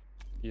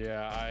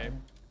 Yeah,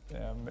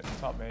 Yeah,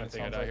 top main. I It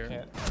think I sounds die like here.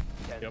 can't.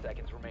 10 Yep.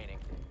 seconds remaining.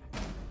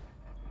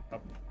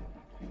 Up.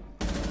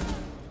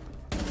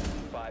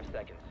 5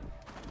 seconds.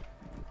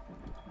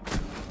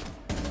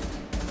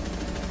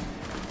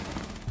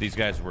 These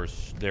guys were.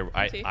 There.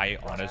 See? I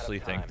honestly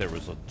think there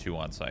was 2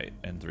 on site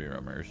and 3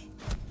 roamers.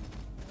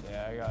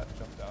 Yeah, I got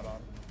jumped out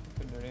on.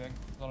 Couldn't do anything.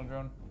 It was on a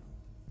drone.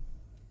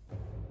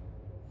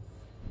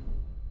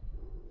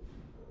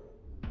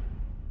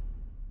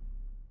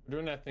 we're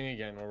doing that thing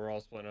again where we're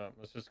all splitting up.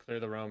 Let's just clear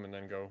the room and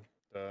then go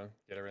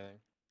get everything.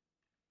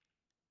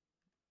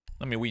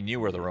 I mean, we knew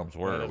where the rooms it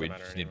were. doesn't We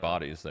matter just need anyway.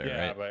 bodies there,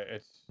 Yeah, right? but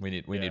it's We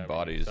need yeah,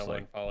 bodies. Someone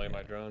Like, following yeah.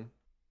 my drone.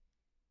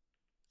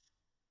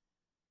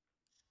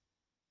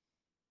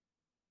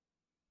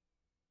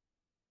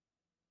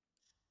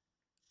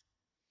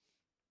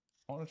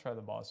 I want to try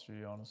the boss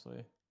tree,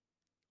 honestly.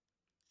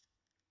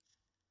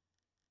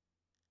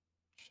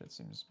 Shit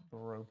seems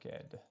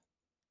broken.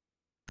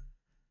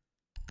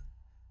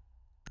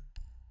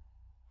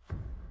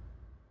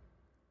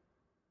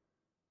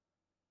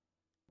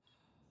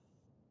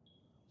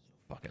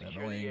 Fucking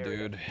Secure the annoying, area.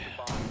 dude.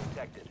 Bomb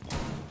protected.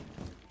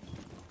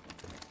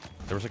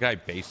 There was a guy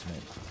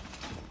basement,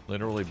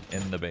 literally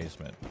in the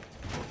basement.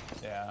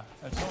 Yeah,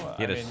 that's all.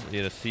 He I had, mean, he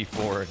had a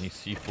C4 and he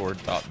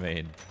C4 top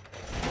main.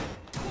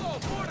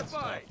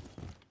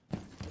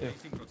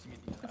 if,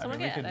 I someone mean,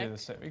 we get could do attic? the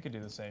same. We could do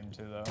the same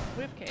too, though.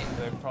 We have Kate.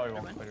 They probably Never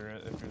won't mind. clear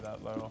it if you're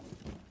that low.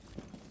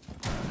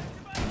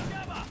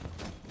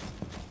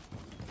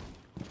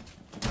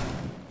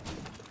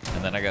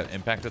 And then I got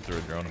impacted through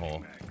a drone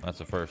hole. That's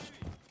the first.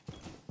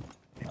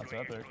 That's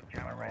epic.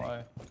 Not gonna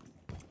lie.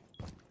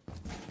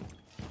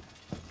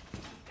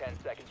 10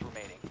 seconds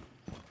remaining.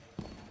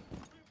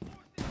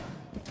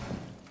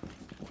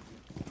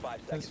 5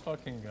 This seconds.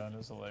 fucking gun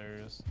is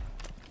hilarious.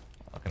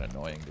 Fucking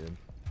annoying, dude.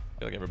 I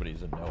feel like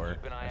everybody's a knower.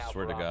 Keep an eye I out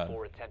swear for to Op God.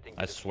 4 attempting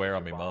to I defuse swear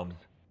on your me, bombs. mom.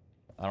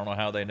 I don't know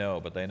how they know,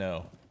 but they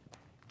know.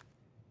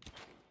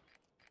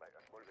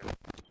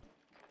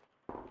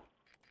 What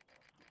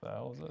the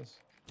hell is this?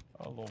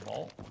 Oh, a little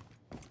vault.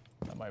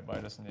 That might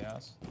bite us in the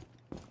ass.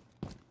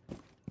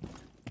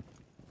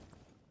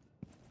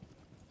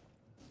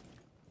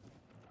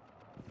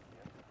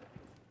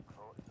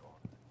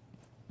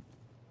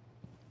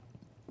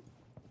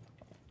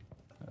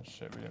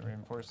 shit, we didn't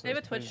reinforce this. They have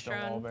a Twitch Please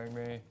don't drone. wallbang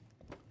me.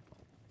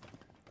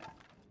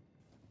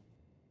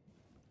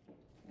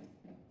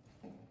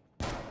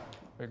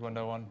 Big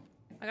window one.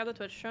 I got the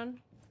Twitch drone.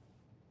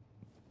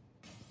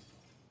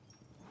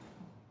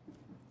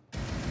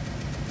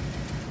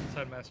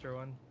 Side master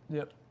one.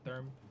 Yep.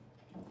 Therm.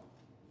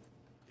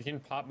 You can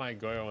pop my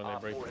Goyo when they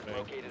Op break 4 the has thing.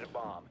 located a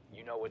bomb.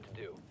 You know what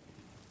to do.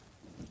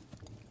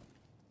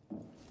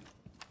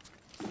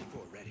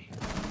 Ready.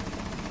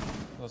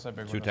 Looks like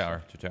big Two window.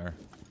 tower. Two tower.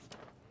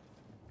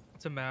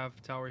 It's a Mav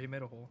tower. He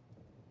made a hole.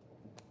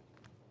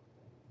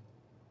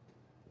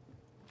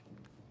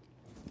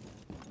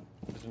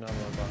 There's another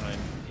one behind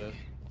this.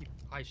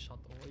 I shot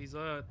the hole. He's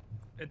a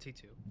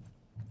NT2.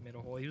 Made a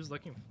hole. He was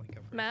looking for like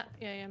at first. Matt.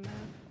 Yeah, Matt.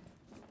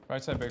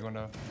 Right side big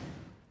window.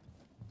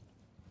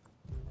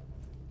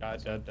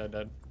 God,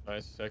 dead.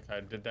 Nice, sick. I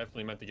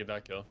definitely meant to get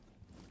that kill.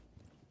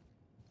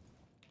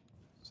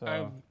 So I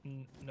have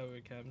no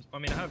cams. I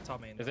mean, I have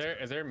top main.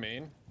 Is there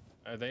main?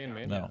 Are they in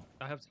main? No.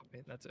 I have top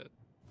main. That's it.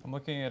 I'm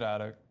looking at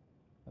attic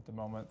at the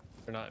moment.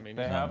 They're not in main.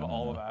 They No, have no, no,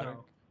 all no. of attic,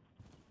 No.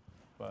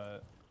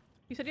 but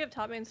You said you have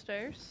top main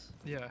stairs.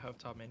 Yeah, I have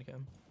top main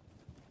cam.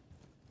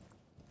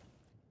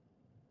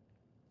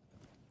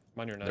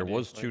 I'm on your There 90,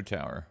 was like- two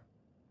tower.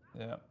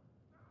 yeah.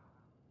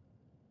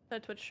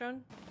 That Twitch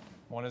drone.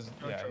 One is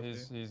Oh, yeah, trophy.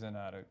 he's in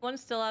attic.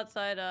 One's still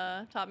outside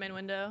top main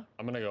window.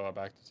 I'm gonna go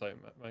back to site,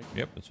 Mike.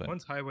 Yep, that's fine.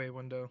 One's highway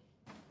window.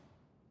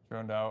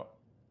 Droned out.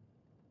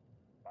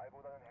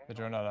 They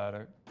droned out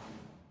attic.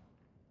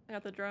 I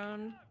got the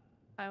drone.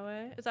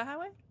 Highway. Is that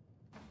highway?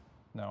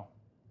 No.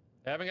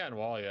 They haven't gotten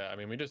wall yet. I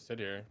mean, we just sit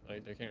here.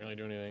 Like, they can't really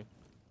do anything.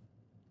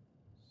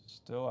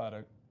 Still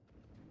attic.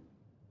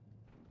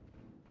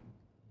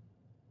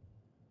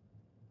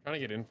 Trying to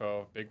get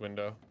info. Big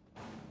window.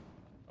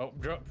 Oh,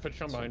 put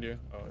some behind you.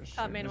 Oh, Good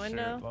Top shit, main good shit,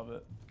 window. Love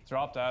it.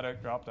 Dropped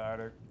attic. Dropped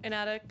attic. In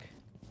attic.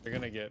 they're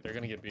gonna get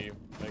B.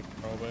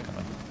 Like, probably.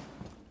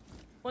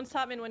 One's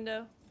top main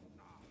window.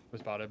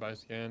 Was spotted by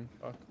scan.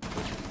 Fuck.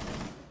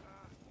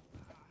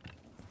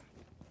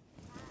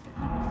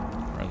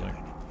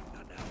 Rising.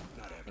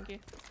 Thank you.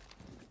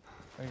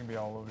 They can be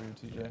all over you,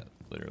 TJ. Yeah,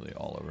 literally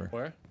all over.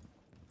 Where?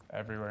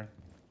 Everywhere.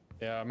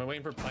 Yeah, I'm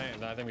waiting for plant.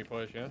 And I think we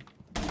push. Yeah.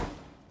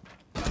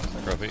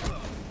 Trophy.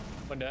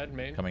 One dead.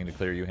 Main. Coming to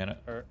clear you, Hannah.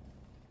 Or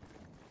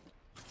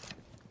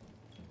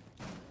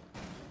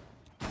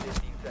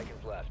 15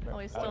 seconds left. Oh,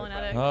 he's still in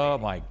attic. Oh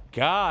my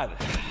god.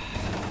 10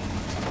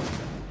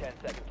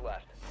 seconds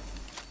left.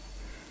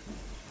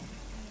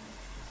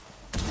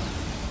 5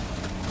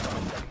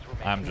 seconds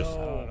remaining. I'm just. I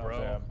don't know bro.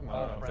 if they have, Come I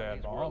don't know on. if they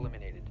had Friendlies were bomb.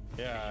 eliminated.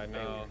 Yeah, I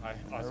know. I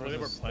There saw they was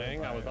were a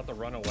playing. I was thermite. about to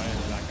run away, and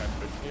that guy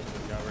pushed me,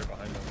 but the guy right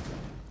behind him.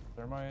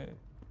 Thermite.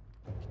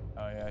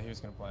 Oh yeah, he was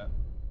gonna plant.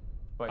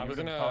 But I you was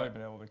would have gonna- probably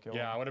been able to kill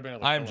Yeah, I him. would have been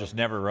able to I'm kill just him.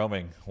 never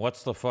roaming.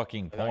 What's the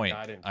fucking That guy point?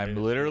 didn't I'm trade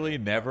us literally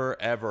shit. never,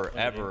 ever, What do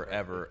you ever, mean,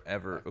 ever, Frankie?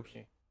 ever. Oops.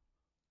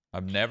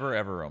 I'm never,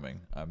 ever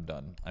roaming. I'm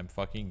done. I'm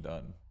fucking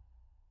done.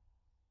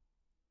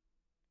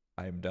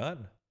 I'm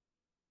done.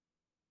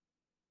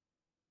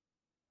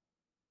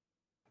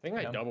 I think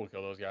I Yeah. double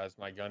kill those guys.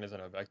 My gun isn't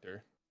a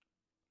vector.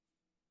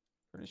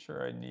 Pretty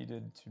sure I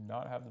needed to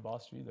not have the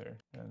boss G there,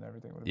 and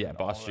everything would have Yeah, been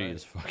Boss G alright.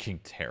 is fucking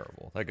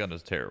terrible. That gun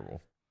is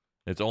terrible.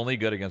 It's only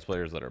good against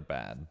players that are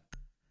bad.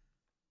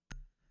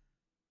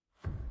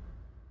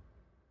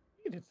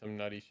 You did some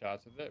nutty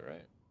shots with it,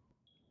 right?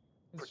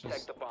 It's Protect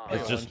just the bomb.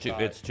 It's one just too.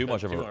 shot. It's too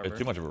That's much of two a. It's armor.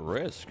 too much of a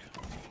risk.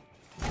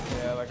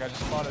 yeah, like I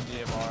just fought a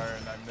DMR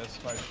and I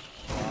missed my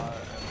shot,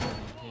 and then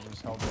he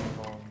just held the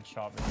angle and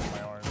shot me with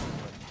my arms, and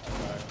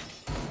I died.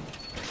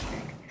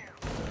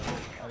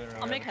 I didn't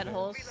really I'll make have a head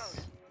chance.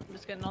 holes. I'm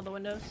just getting all the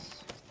windows.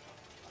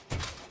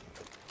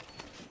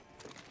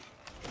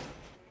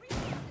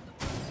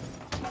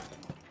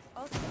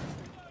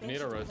 We need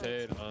to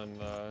rotate on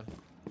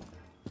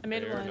I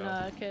made Fair one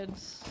enough.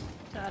 kids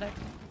to attic.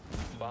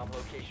 Bomb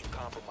location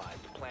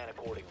compromised. Plan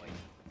accordingly.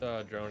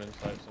 the drone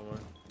inside somewhere.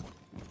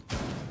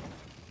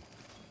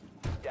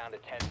 Down to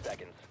 10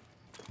 seconds.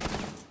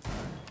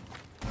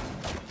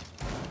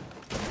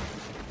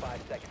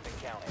 5 seconds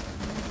and counting.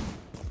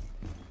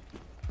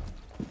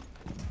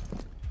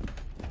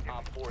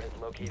 Op 4 has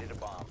located a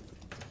bomb.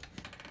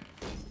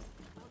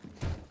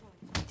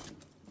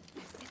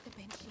 Set the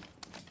bench.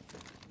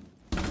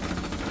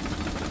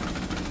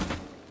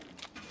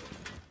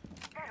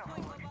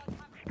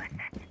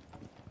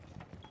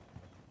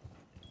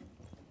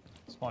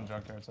 Spawn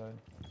junkyard side.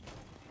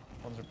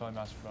 Ones are playing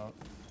master boat.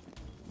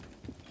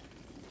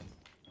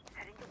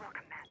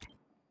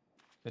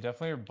 They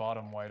definitely are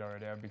bottom white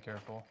already. I'd be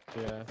careful.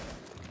 Yeah.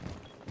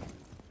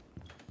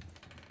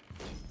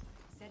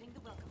 Setting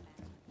the welcome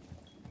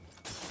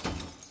mat.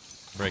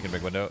 Breaking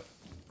big window.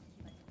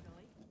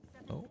 Deployed.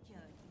 Oh.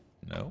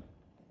 Secured. No.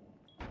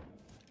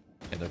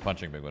 Yeah, they're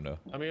punching big window.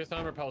 I mean, it's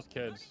not repels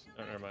kids.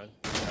 Oh, never mind.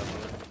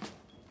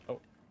 Oh.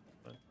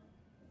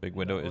 Big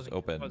window That is was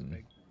open.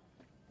 big.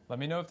 Let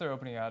me know if they're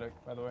opening attic,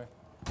 by the way.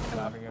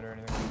 Having it or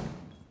anything.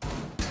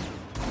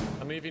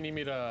 Let me if you need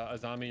me to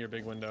zombie your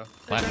big window.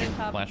 They're Flashing, going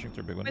top. flashing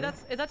through big Wait, window.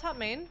 is that top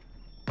main?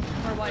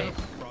 Or white?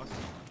 Cross.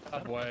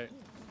 Top white.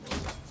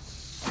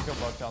 I killed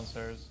Buck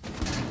downstairs.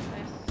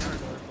 Nice.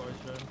 Floor is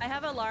showing. I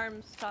have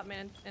alarms top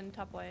man and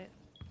top white.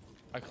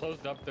 I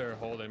closed up their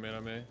hole they made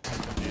on me.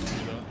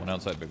 One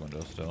outside big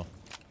window still.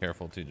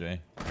 Careful, TJ.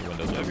 Your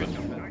window's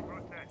open.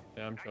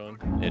 Yeah, I'm chilling.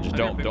 Yeah, just I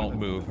got big don't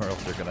window. move or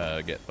else they're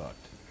gonna get fucked.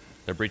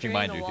 They're breaching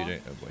They're in behind you, the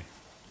TJ. Oh boy.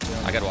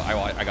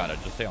 I got it.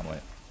 Just stay on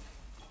white.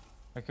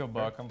 I killed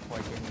Buck. I'm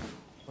flanking.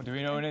 Well, do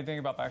we know anything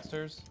about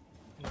backstairs?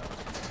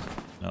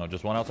 No,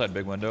 just one outside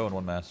big window and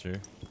one master.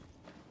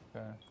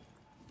 Okay.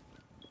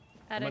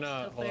 I'm Attic's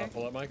gonna still hold clear. on,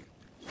 pull up, Mike.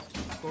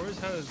 Floors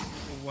has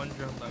one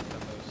drone left at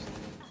most.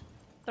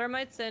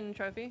 Thermites in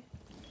trophy.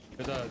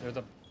 There's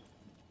a.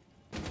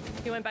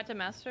 He went back to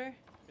master.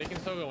 They can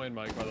still go in,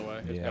 Mike. By the way.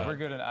 It's Yeah. Yeah, good. we're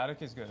good. And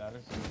Attic is good.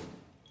 Attic's good.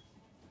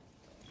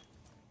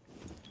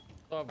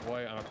 Still have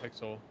white on a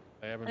pixel.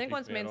 They haven't. I think peeked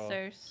one's me at main all.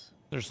 stairs.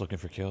 They're just looking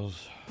for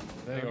kills.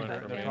 They're going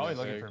Okay. for They're main probably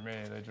mistake. looking for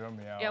me. They drove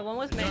me out. Yeah, one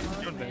was main. Drone- One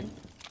was drone main. main.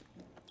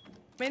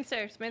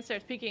 Main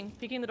stairs,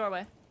 peeking the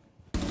doorway.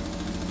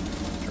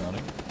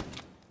 Drowning.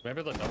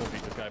 Maybe they'll double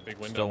peek this guy big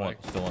window. Still one- Mike,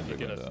 still one if you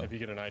big get window. if you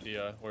get an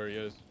idea where he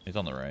is. He's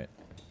on the right.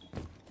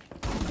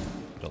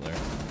 Still there.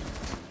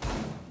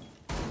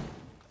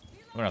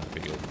 We're gonna have to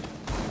be good.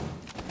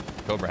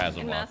 Cobra has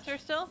him In locked. master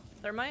still?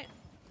 Thermite?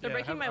 They're Yeah, I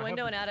breaking have- my I have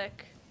window them. and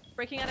attic.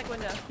 Breaking attic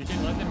window. You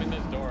can let them in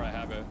this door. I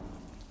have it.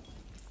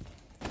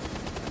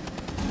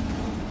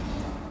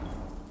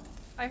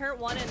 I hurt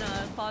one in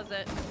a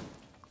closet.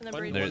 In the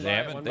One- breach. They One by-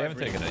 haven't one they by haven't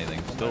breach. taken anything.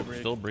 One by Still breach.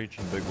 still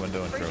breaching big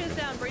window and Breach is trophy.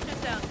 down, breach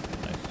is down.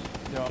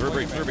 Nice. Yo, I'm Through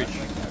flanking breach, main.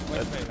 through I breach.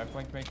 flanked main. I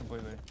flanked main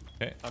completely.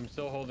 Okay. I'm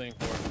still holding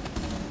for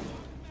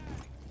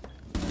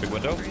Big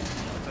window.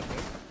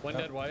 one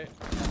dead white.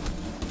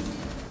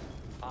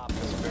 Op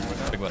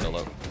 4 Big window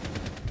low.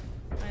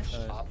 Nice.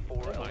 Op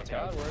 4 Oh my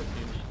God, where is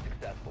he?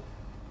 successful.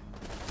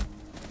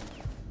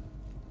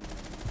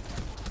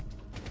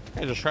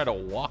 They just try to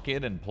walk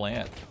in and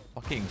plant.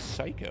 Fucking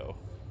psycho.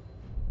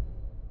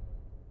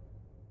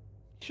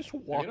 He just If you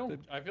walked don't, in.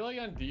 I feel like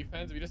on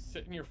defense, if you just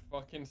sit in your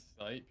fucking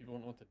sight, people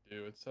don't know what to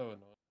do. It's so annoying.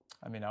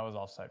 I mean, I was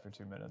off site for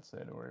 2 minutes. They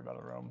had to worry about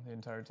a roam the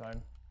entire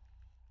time.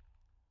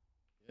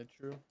 Yeah,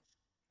 true.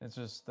 It's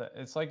just that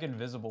it's like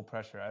invisible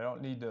pressure. I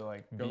don't need to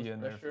like Ghost be in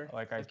there. pressure,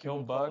 Like I as people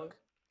kill call Buck.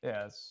 it.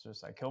 Yeah, it's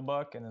just I kill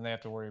Buck and then they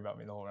have to worry about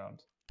me the whole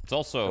round. It's Kill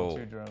also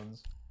 2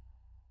 drones.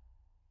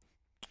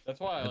 That's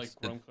why I like It's-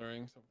 roam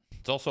clearing. So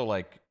it's also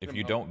like if Him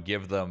you up. don't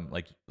give them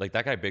like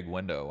that guy big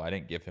window. I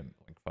didn't give him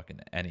like fucking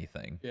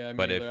anything. Yeah, me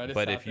but neither. I just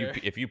but sat if you there.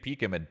 if you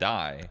peek him and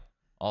die,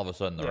 all of a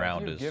sudden the Yeah, if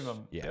round you is give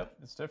 'em- yeah. Yep,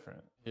 it's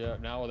different. yeah,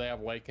 now they have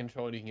white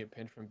control. And you can get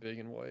pinched from big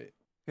and white.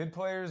 Good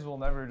players will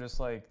never just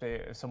like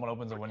if someone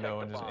opens a window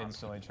Protect and the just bomb.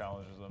 instantly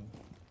challenges them.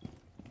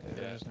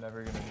 They're Yeah. just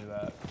never gonna do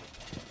that.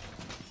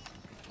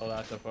 Oh,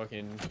 that's a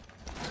fucking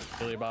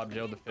Billy Bob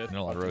Joe the fifth. You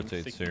know, a lot of fucking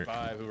rotates here.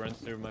 65 who runs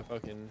through my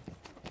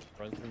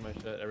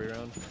shit every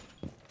round.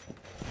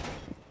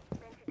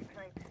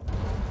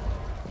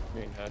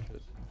 Green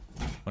hatches.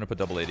 I'm gonna put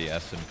double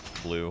ADS in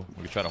blue.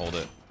 We can try to hold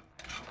it.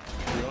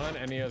 Are you on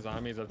any of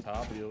zombies up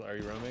top? Are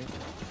you roaming?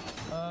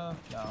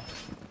 No,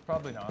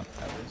 probably not.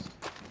 At least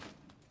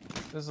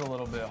this is a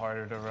little bit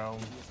harder to roam.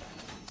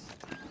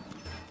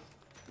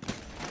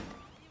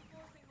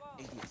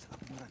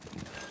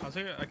 I was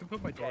here, I can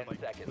put my door 10 like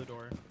seconds. blue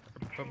door.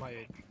 Or put my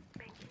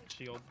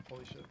shield.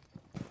 Holy shit.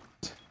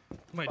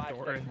 My 5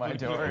 door. seconds. in My blue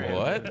door. door. Yeah,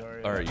 What the door,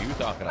 yeah. are you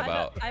talking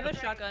about? I have a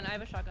shotgun.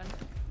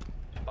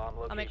 Bomb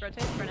I'll make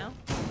location. rotates for now.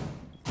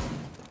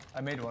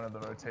 I made one of the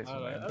rotates. I with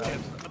don't my know, I think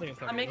impact. it's- I think it's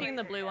time I'm to get making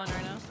the blue one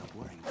right now.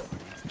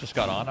 Just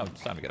got on.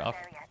 It's time to get off.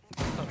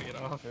 time to get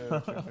off.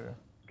 Sure.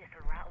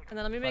 And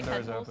then let me make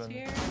Front head door's holes open.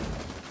 here.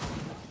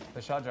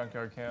 They shot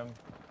junkyard cam.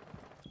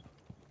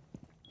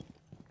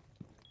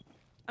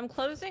 I'm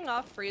closing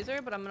off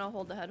freezer, but I'm gonna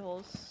hold the head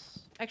holes.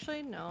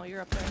 Actually, no,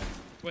 you're up there.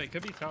 Wait,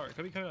 could be tower.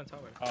 Could be coming on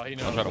tower. Oh, he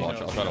knows. I'll try to he watch,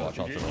 knows, I'll he try to knows. watch,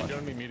 I'll He try to watch.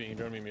 joined me meeting. He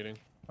joined me meeting.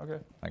 Okay,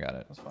 I got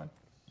it. that's fine.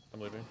 I'm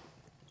leaving.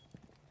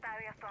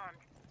 Barrier formed.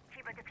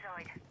 Keeper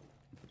deployed.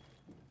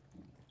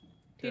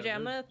 Yeah, TJ,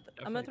 I'm they're gonna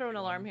throw an definitely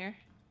alarm Q1. here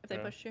if they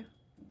Yeah. push you.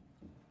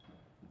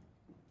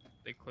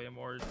 They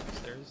claymore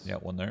stairs. Yeah,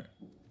 one there.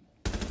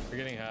 We're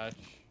getting hatch.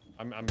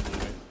 I'm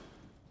leaving.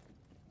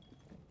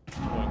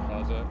 Going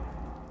closet.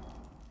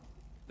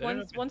 They don't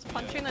One's have one's to be,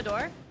 punching the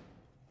door.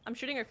 I'm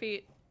shooting her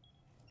feet.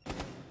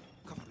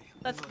 Cover me.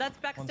 That's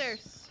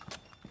backstairs.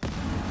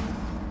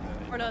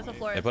 Or no, it's a me.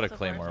 floor. They it's put a a floor,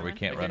 claymore. it's We fine.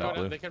 can't They run can out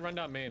blue. They can run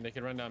down main. They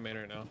can run down main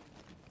right now.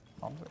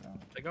 Bombs right now.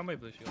 I got my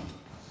blue shield.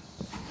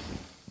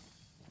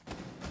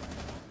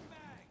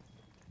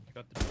 I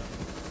got the drone.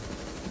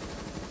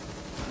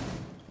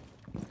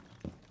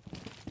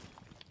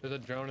 There's a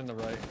drone in the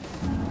right.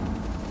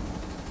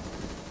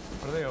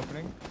 What are they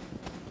opening?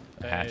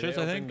 Hatches,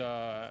 they I think?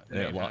 opened,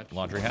 Yeah, main hatch.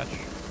 laundry hatch.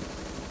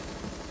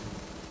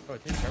 Oh,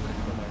 it takes forever to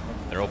kill my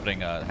fucking- They're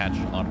opening a hatch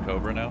on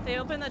Cobra now. They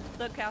open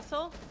the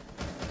castle.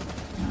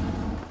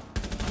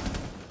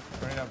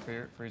 Turning up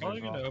freezer as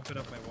Probably gonna well. open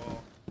up my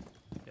wall.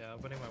 Yeah,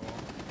 opening my wall.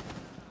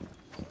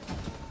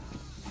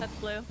 That's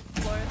blue.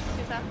 Floor.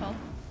 He's half health.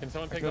 Can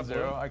someone I pick killed up blue?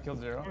 zero. I killed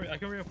zero. I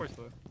can reinforce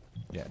blue.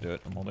 Yeah, do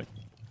it. I'm holding.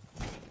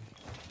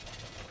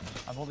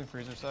 I'm holding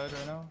freezer side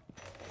right now.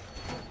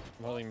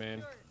 I'm holding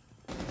main.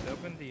 They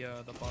opened the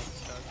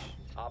box touch.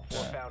 Op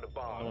 4 found a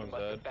bomb. You Someone's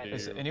must dead. defend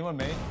Is it. anyone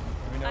main? Do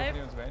we know if I've-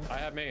 anyone's main? I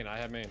have main. I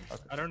have main.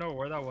 I don't know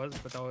where that was,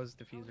 but that was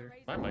diffuser.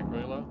 My mic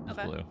really low.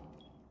 Okay. Blue.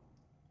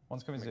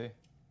 One's coming Z.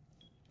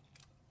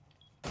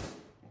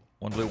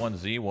 One blue, one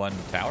Z, one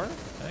tower, I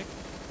think.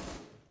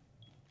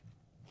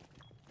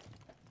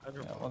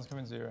 Yeah, one's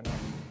coming Z right now.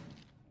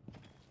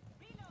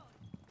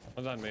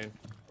 One's on main.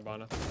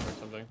 Cabana or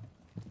something.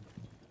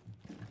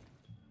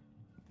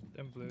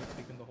 Them blue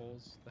taking the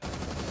holes.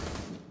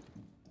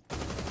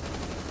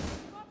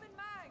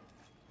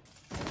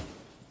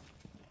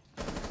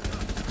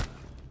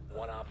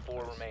 One Op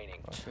 4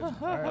 remaining.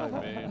 Alright.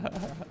 Main.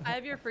 I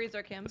have your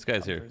freezer, Kim. This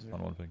guy's here Freezer.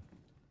 on one thing.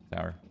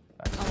 Tower.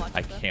 I'll watch I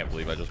it, though. can't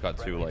believe I just got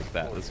two like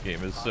that. This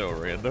game is so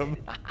random.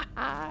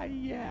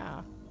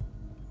 Yeah.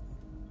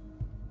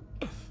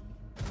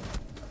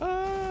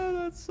 Ah,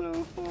 that's so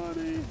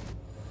funny.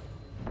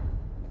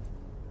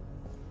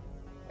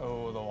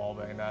 Oh, the wall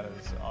bang. That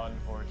is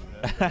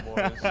unfortunate for the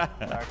boys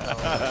back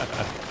home.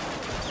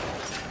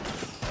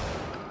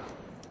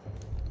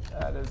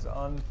 That is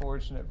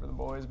unfortunate for the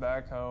boys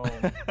back home.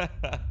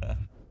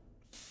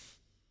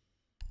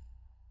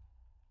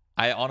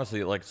 I honestly,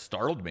 it like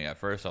startled me at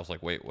first. I was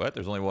like, wait, what?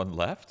 There's only one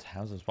left?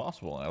 How's this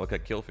possible? And I look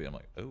at kill feed. I'm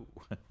like, oh.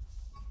 I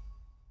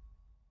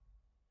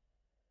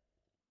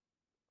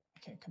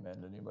can't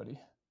command anybody.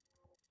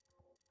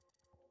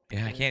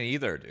 Yeah, I can't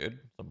either, dude.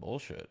 Some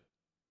bullshit.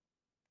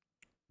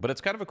 But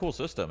it's kind of a cool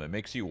system. It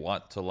makes you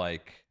want to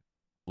like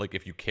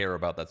if you care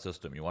about that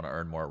system, you want to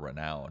earn more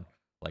renown.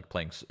 Like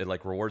playing, it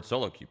like rewards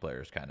solo queue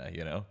players, kind of,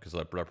 you know, because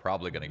they're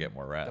probably gonna get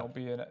more rad. Don't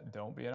be an